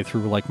reset-free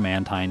playthrough like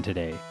Mantine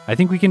today. I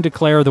think we can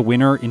declare the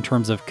winner in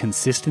terms of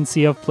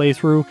consistency of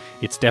playthrough.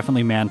 It's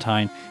definitely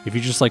Mantine. If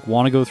you just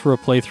want to go through a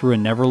playthrough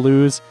and never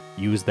lose,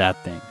 use that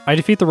thing. I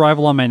defeat the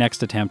rival on my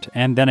next attempt,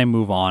 and then I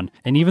move on,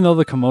 and even though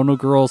the Kimono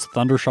Girl's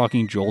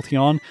Thundershocking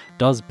Jolteon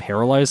does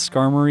paralyze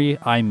Skarmory,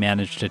 I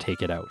manage to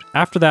take it out.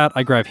 After that,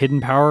 I grab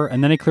Hidden Power,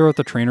 and then I clear out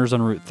the trainers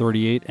on Route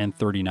 38 and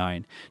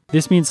 39.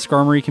 This means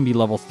Skarmory can be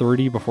level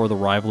 30 before the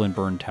rival in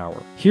Burn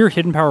Tower. Here,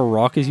 Hidden Power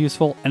Rock is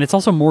useful, and it's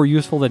also more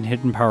useful than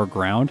Hidden Power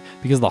Ground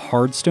because the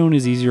Hard Stone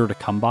is easier to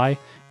come by.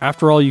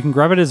 After all, you can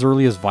grab it as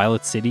early as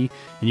Violet City,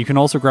 and you can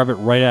also grab it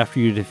right after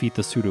you defeat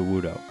the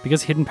Sudowoodo.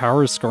 Because Hidden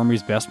Power is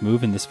Skarmory's best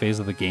move in this phase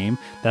of the game,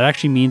 that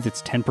actually means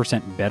it's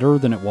 10% better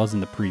than it was in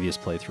the previous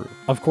playthrough.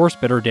 Of course,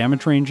 better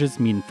damage ranges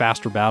mean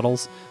faster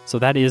battles, so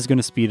that is going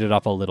to speed it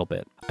up a little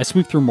bit. I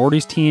sweep through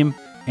Morty's team,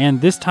 and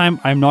this time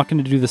I'm not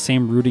going to do the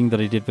same routing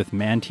that I did with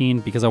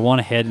Mantine because I want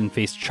to head and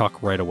face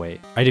Chuck right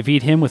away. I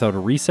defeat him without a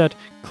reset,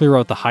 clear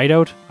out the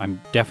hideout.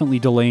 I'm definitely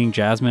delaying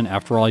Jasmine,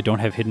 after all I don't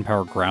have Hidden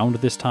Power Ground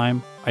this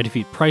time. I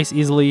defeat Price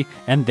easily,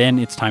 and then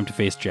it's time to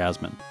face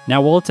Jasmine.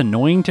 Now while it's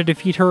annoying to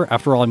defeat her,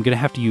 after all I'm going to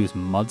have to use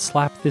Mud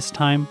Slap this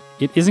time,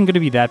 it isn't going to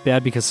be that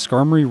bad because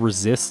Skarmory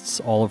resists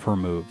all of her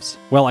moves.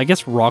 Well, I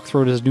guess Rock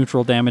Throw does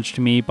neutral damage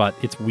to me, but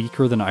it's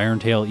weaker than Iron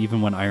Tail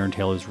even when Iron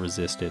Tail is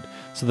resisted,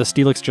 so the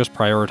Steelix just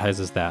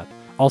prioritizes that.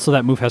 Also,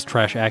 that move has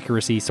trash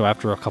accuracy, so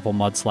after a couple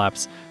Mud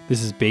Slaps,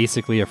 this is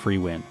basically a free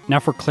win. Now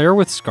for Claire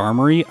with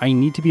Skarmory, I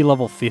need to be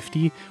level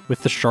 50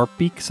 with the Sharp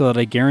Beak so that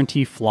I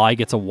guarantee Fly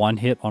gets a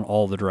 1-hit on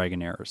all the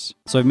Dragonairs.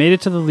 So I've made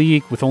it to the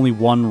league with only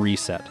 1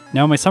 reset.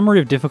 Now in my summary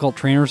of difficult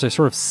trainers, I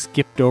sort of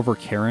skipped over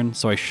Karen,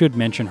 so I should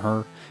mention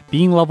her.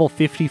 Being level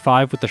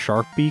 55 with the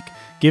Sharp Beak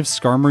gives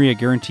Skarmory a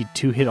guaranteed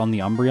 2-hit on the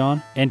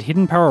Umbreon, and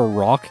Hidden Power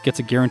Rock gets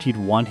a guaranteed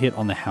 1-hit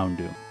on the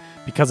Houndoom.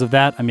 Because of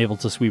that, I'm able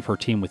to sweep her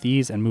team with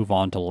ease and move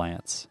on to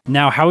Lance.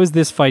 Now, how is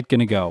this fight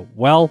gonna go?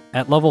 Well,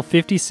 at level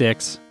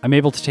 56, I'm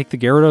able to take the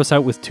Gyarados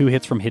out with 2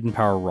 hits from Hidden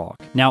Power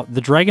Rock. Now,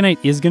 the Dragonite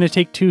is gonna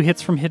take 2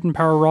 hits from Hidden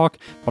Power Rock,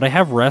 but I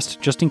have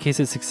Rest just in case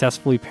it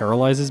successfully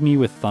paralyzes me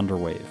with Thunder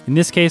Wave. In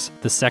this case,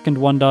 the second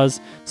one does,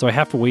 so I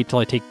have to wait till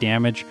I take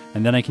damage,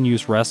 and then I can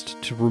use Rest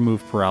to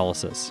remove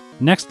paralysis.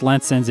 Next,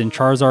 Lance sends in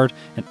Charizard,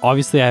 and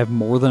obviously I have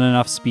more than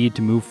enough speed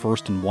to move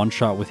first in one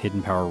shot with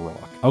Hidden Power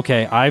Rock.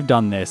 Okay, I've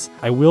done this.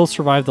 I will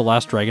survive the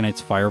last Dragonite's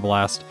Fire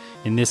Blast.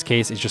 In this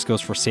case, it just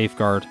goes for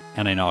Safeguard,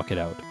 and I knock it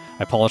out.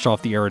 I polish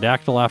off the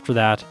Aerodactyl after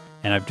that,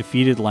 and I've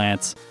defeated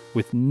Lance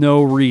with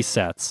no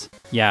resets.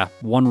 Yeah,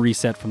 1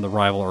 reset from the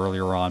rival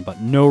earlier on,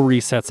 but no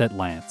resets at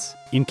Lance.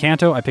 In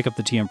Kanto, I pick up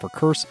the TM for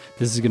Curse.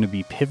 This is going to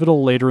be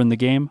pivotal later in the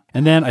game.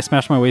 And then I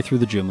smash my way through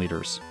the gym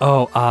leaders.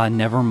 Oh,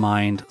 never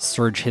mind.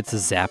 Surge hits a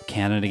Zap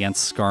Cannon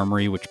against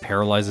Skarmory, which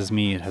paralyzes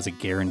me. It has a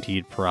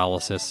guaranteed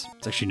paralysis.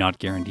 It's actually not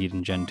guaranteed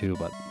in Gen 2,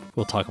 but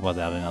we'll talk about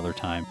that another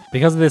time.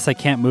 Because of this, I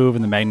can't move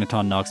and the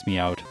Magneton knocks me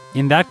out.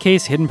 In that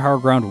case, Hidden Power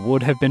Ground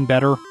would have been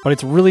better, but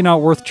it's really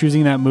not worth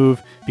choosing that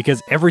move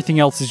because everything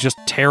else is just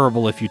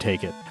terrible if you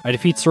take it. I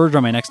defeat Surge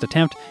on my next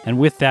attempt, and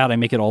with that, I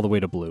make it all the way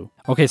to Blue.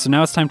 Okay, so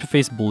now it's time to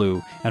face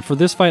Blue, and for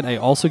this fight, I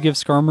also give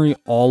Skarmory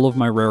all of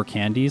my rare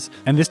candies,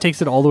 and this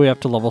takes it all the way up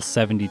to level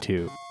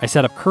 72. I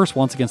set up Curse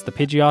once against the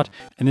Pidgeot,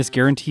 and this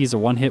guarantees a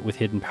one-hit with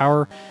Hidden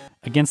Power.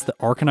 Against the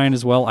Arcanine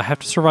as well, I have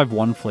to survive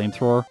 1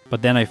 Flamethrower,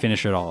 but then I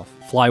finish it off.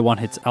 Fly 1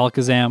 hits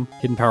Alakazam,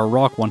 Hidden Power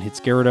Rock 1 hits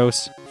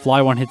Gyarados,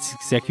 Fly 1 hits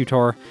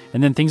Executor,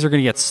 and then things are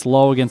going to get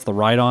slow against the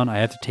Rhydon. I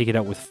have to take it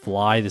out with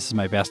Fly. This is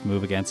my best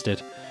move against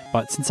it.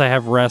 But since I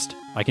have Rest,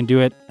 I can do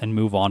it and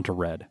move on to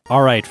Red.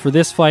 Alright, for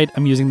this fight,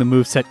 I'm using the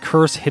moveset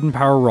Curse, Hidden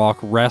Power Rock,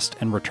 Rest,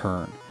 and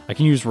Return. I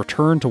can use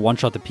Return to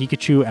one-shot the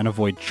Pikachu and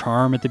avoid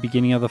Charm at the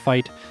beginning of the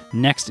fight.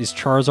 Next is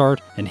Charizard,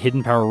 and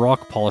Hidden Power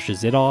Rock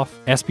polishes it off.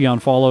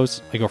 Espeon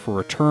follows. I go for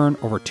Return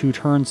over 2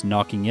 turns,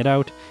 knocking it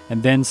out,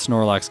 and then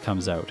Snorlax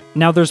comes out.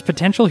 Now there's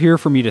potential here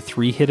for me to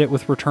 3-hit it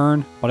with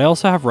Return, but I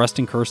also have Rest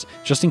and Curse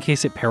just in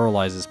case it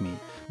paralyzes me.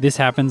 This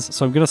happens,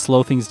 so I'm going to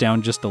slow things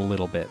down just a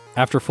little bit.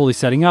 After fully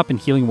setting up and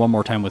healing one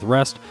more time with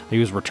Rest, I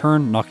use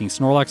Return, knocking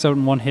Snorlax out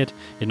in 1 hit,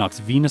 it knocks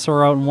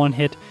Venusaur out in 1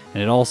 hit,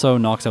 and it also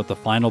knocks out the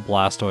final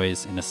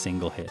Blastoise in a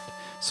single hit.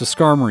 So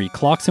Skarmory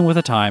clocks in with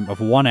a time of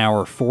 1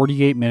 hour,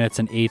 48 minutes,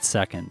 and 8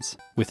 seconds,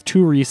 with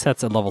 2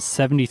 resets at level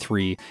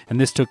 73,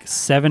 and this took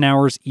 7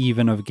 hours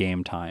even of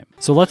game time.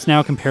 So let's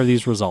now compare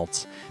these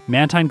results.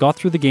 Mantine got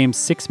through the game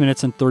 6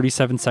 minutes and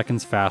 37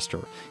 seconds faster.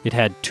 It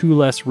had 2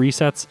 less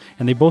resets,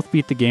 and they both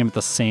beat the game at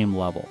the same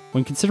level.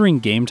 When considering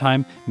game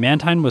time,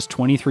 Mantine was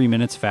 23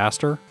 minutes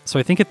faster, so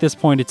I think at this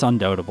point it's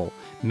undoubtable.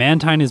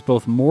 Mantine is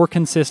both more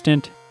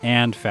consistent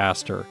and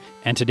faster,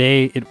 and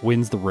today it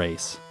wins the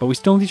race. But we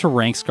still need to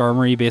rank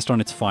Skarmory based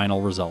on its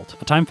final result.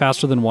 A time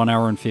faster than 1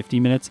 hour and 50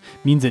 minutes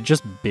means it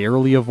just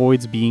barely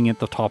avoids being at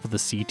the top of the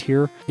C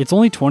tier. It's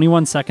only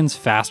 21 seconds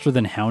faster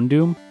than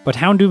Houndoom, but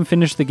Houndoom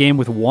finished the game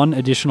with 1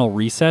 additional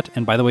reset,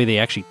 and by the way, they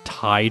actually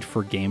tied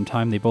for game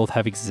time. They both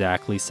have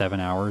exactly 7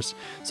 hours.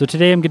 So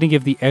today I'm going to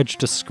give the edge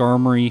to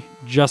Skarmory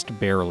just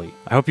barely.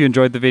 I hope you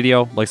enjoyed the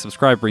video. Like,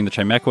 subscribe, bring the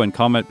Chimecho, and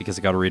comment because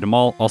I gotta read them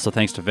all. Also,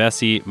 thanks to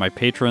Vessi, my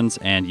patrons,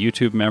 and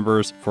YouTube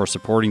members for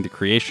supporting the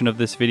creation of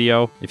this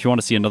video. If you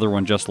want to see another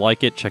one just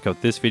like it, check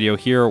out this video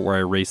here where I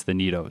race the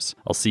Nidos.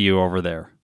 I'll see you over there.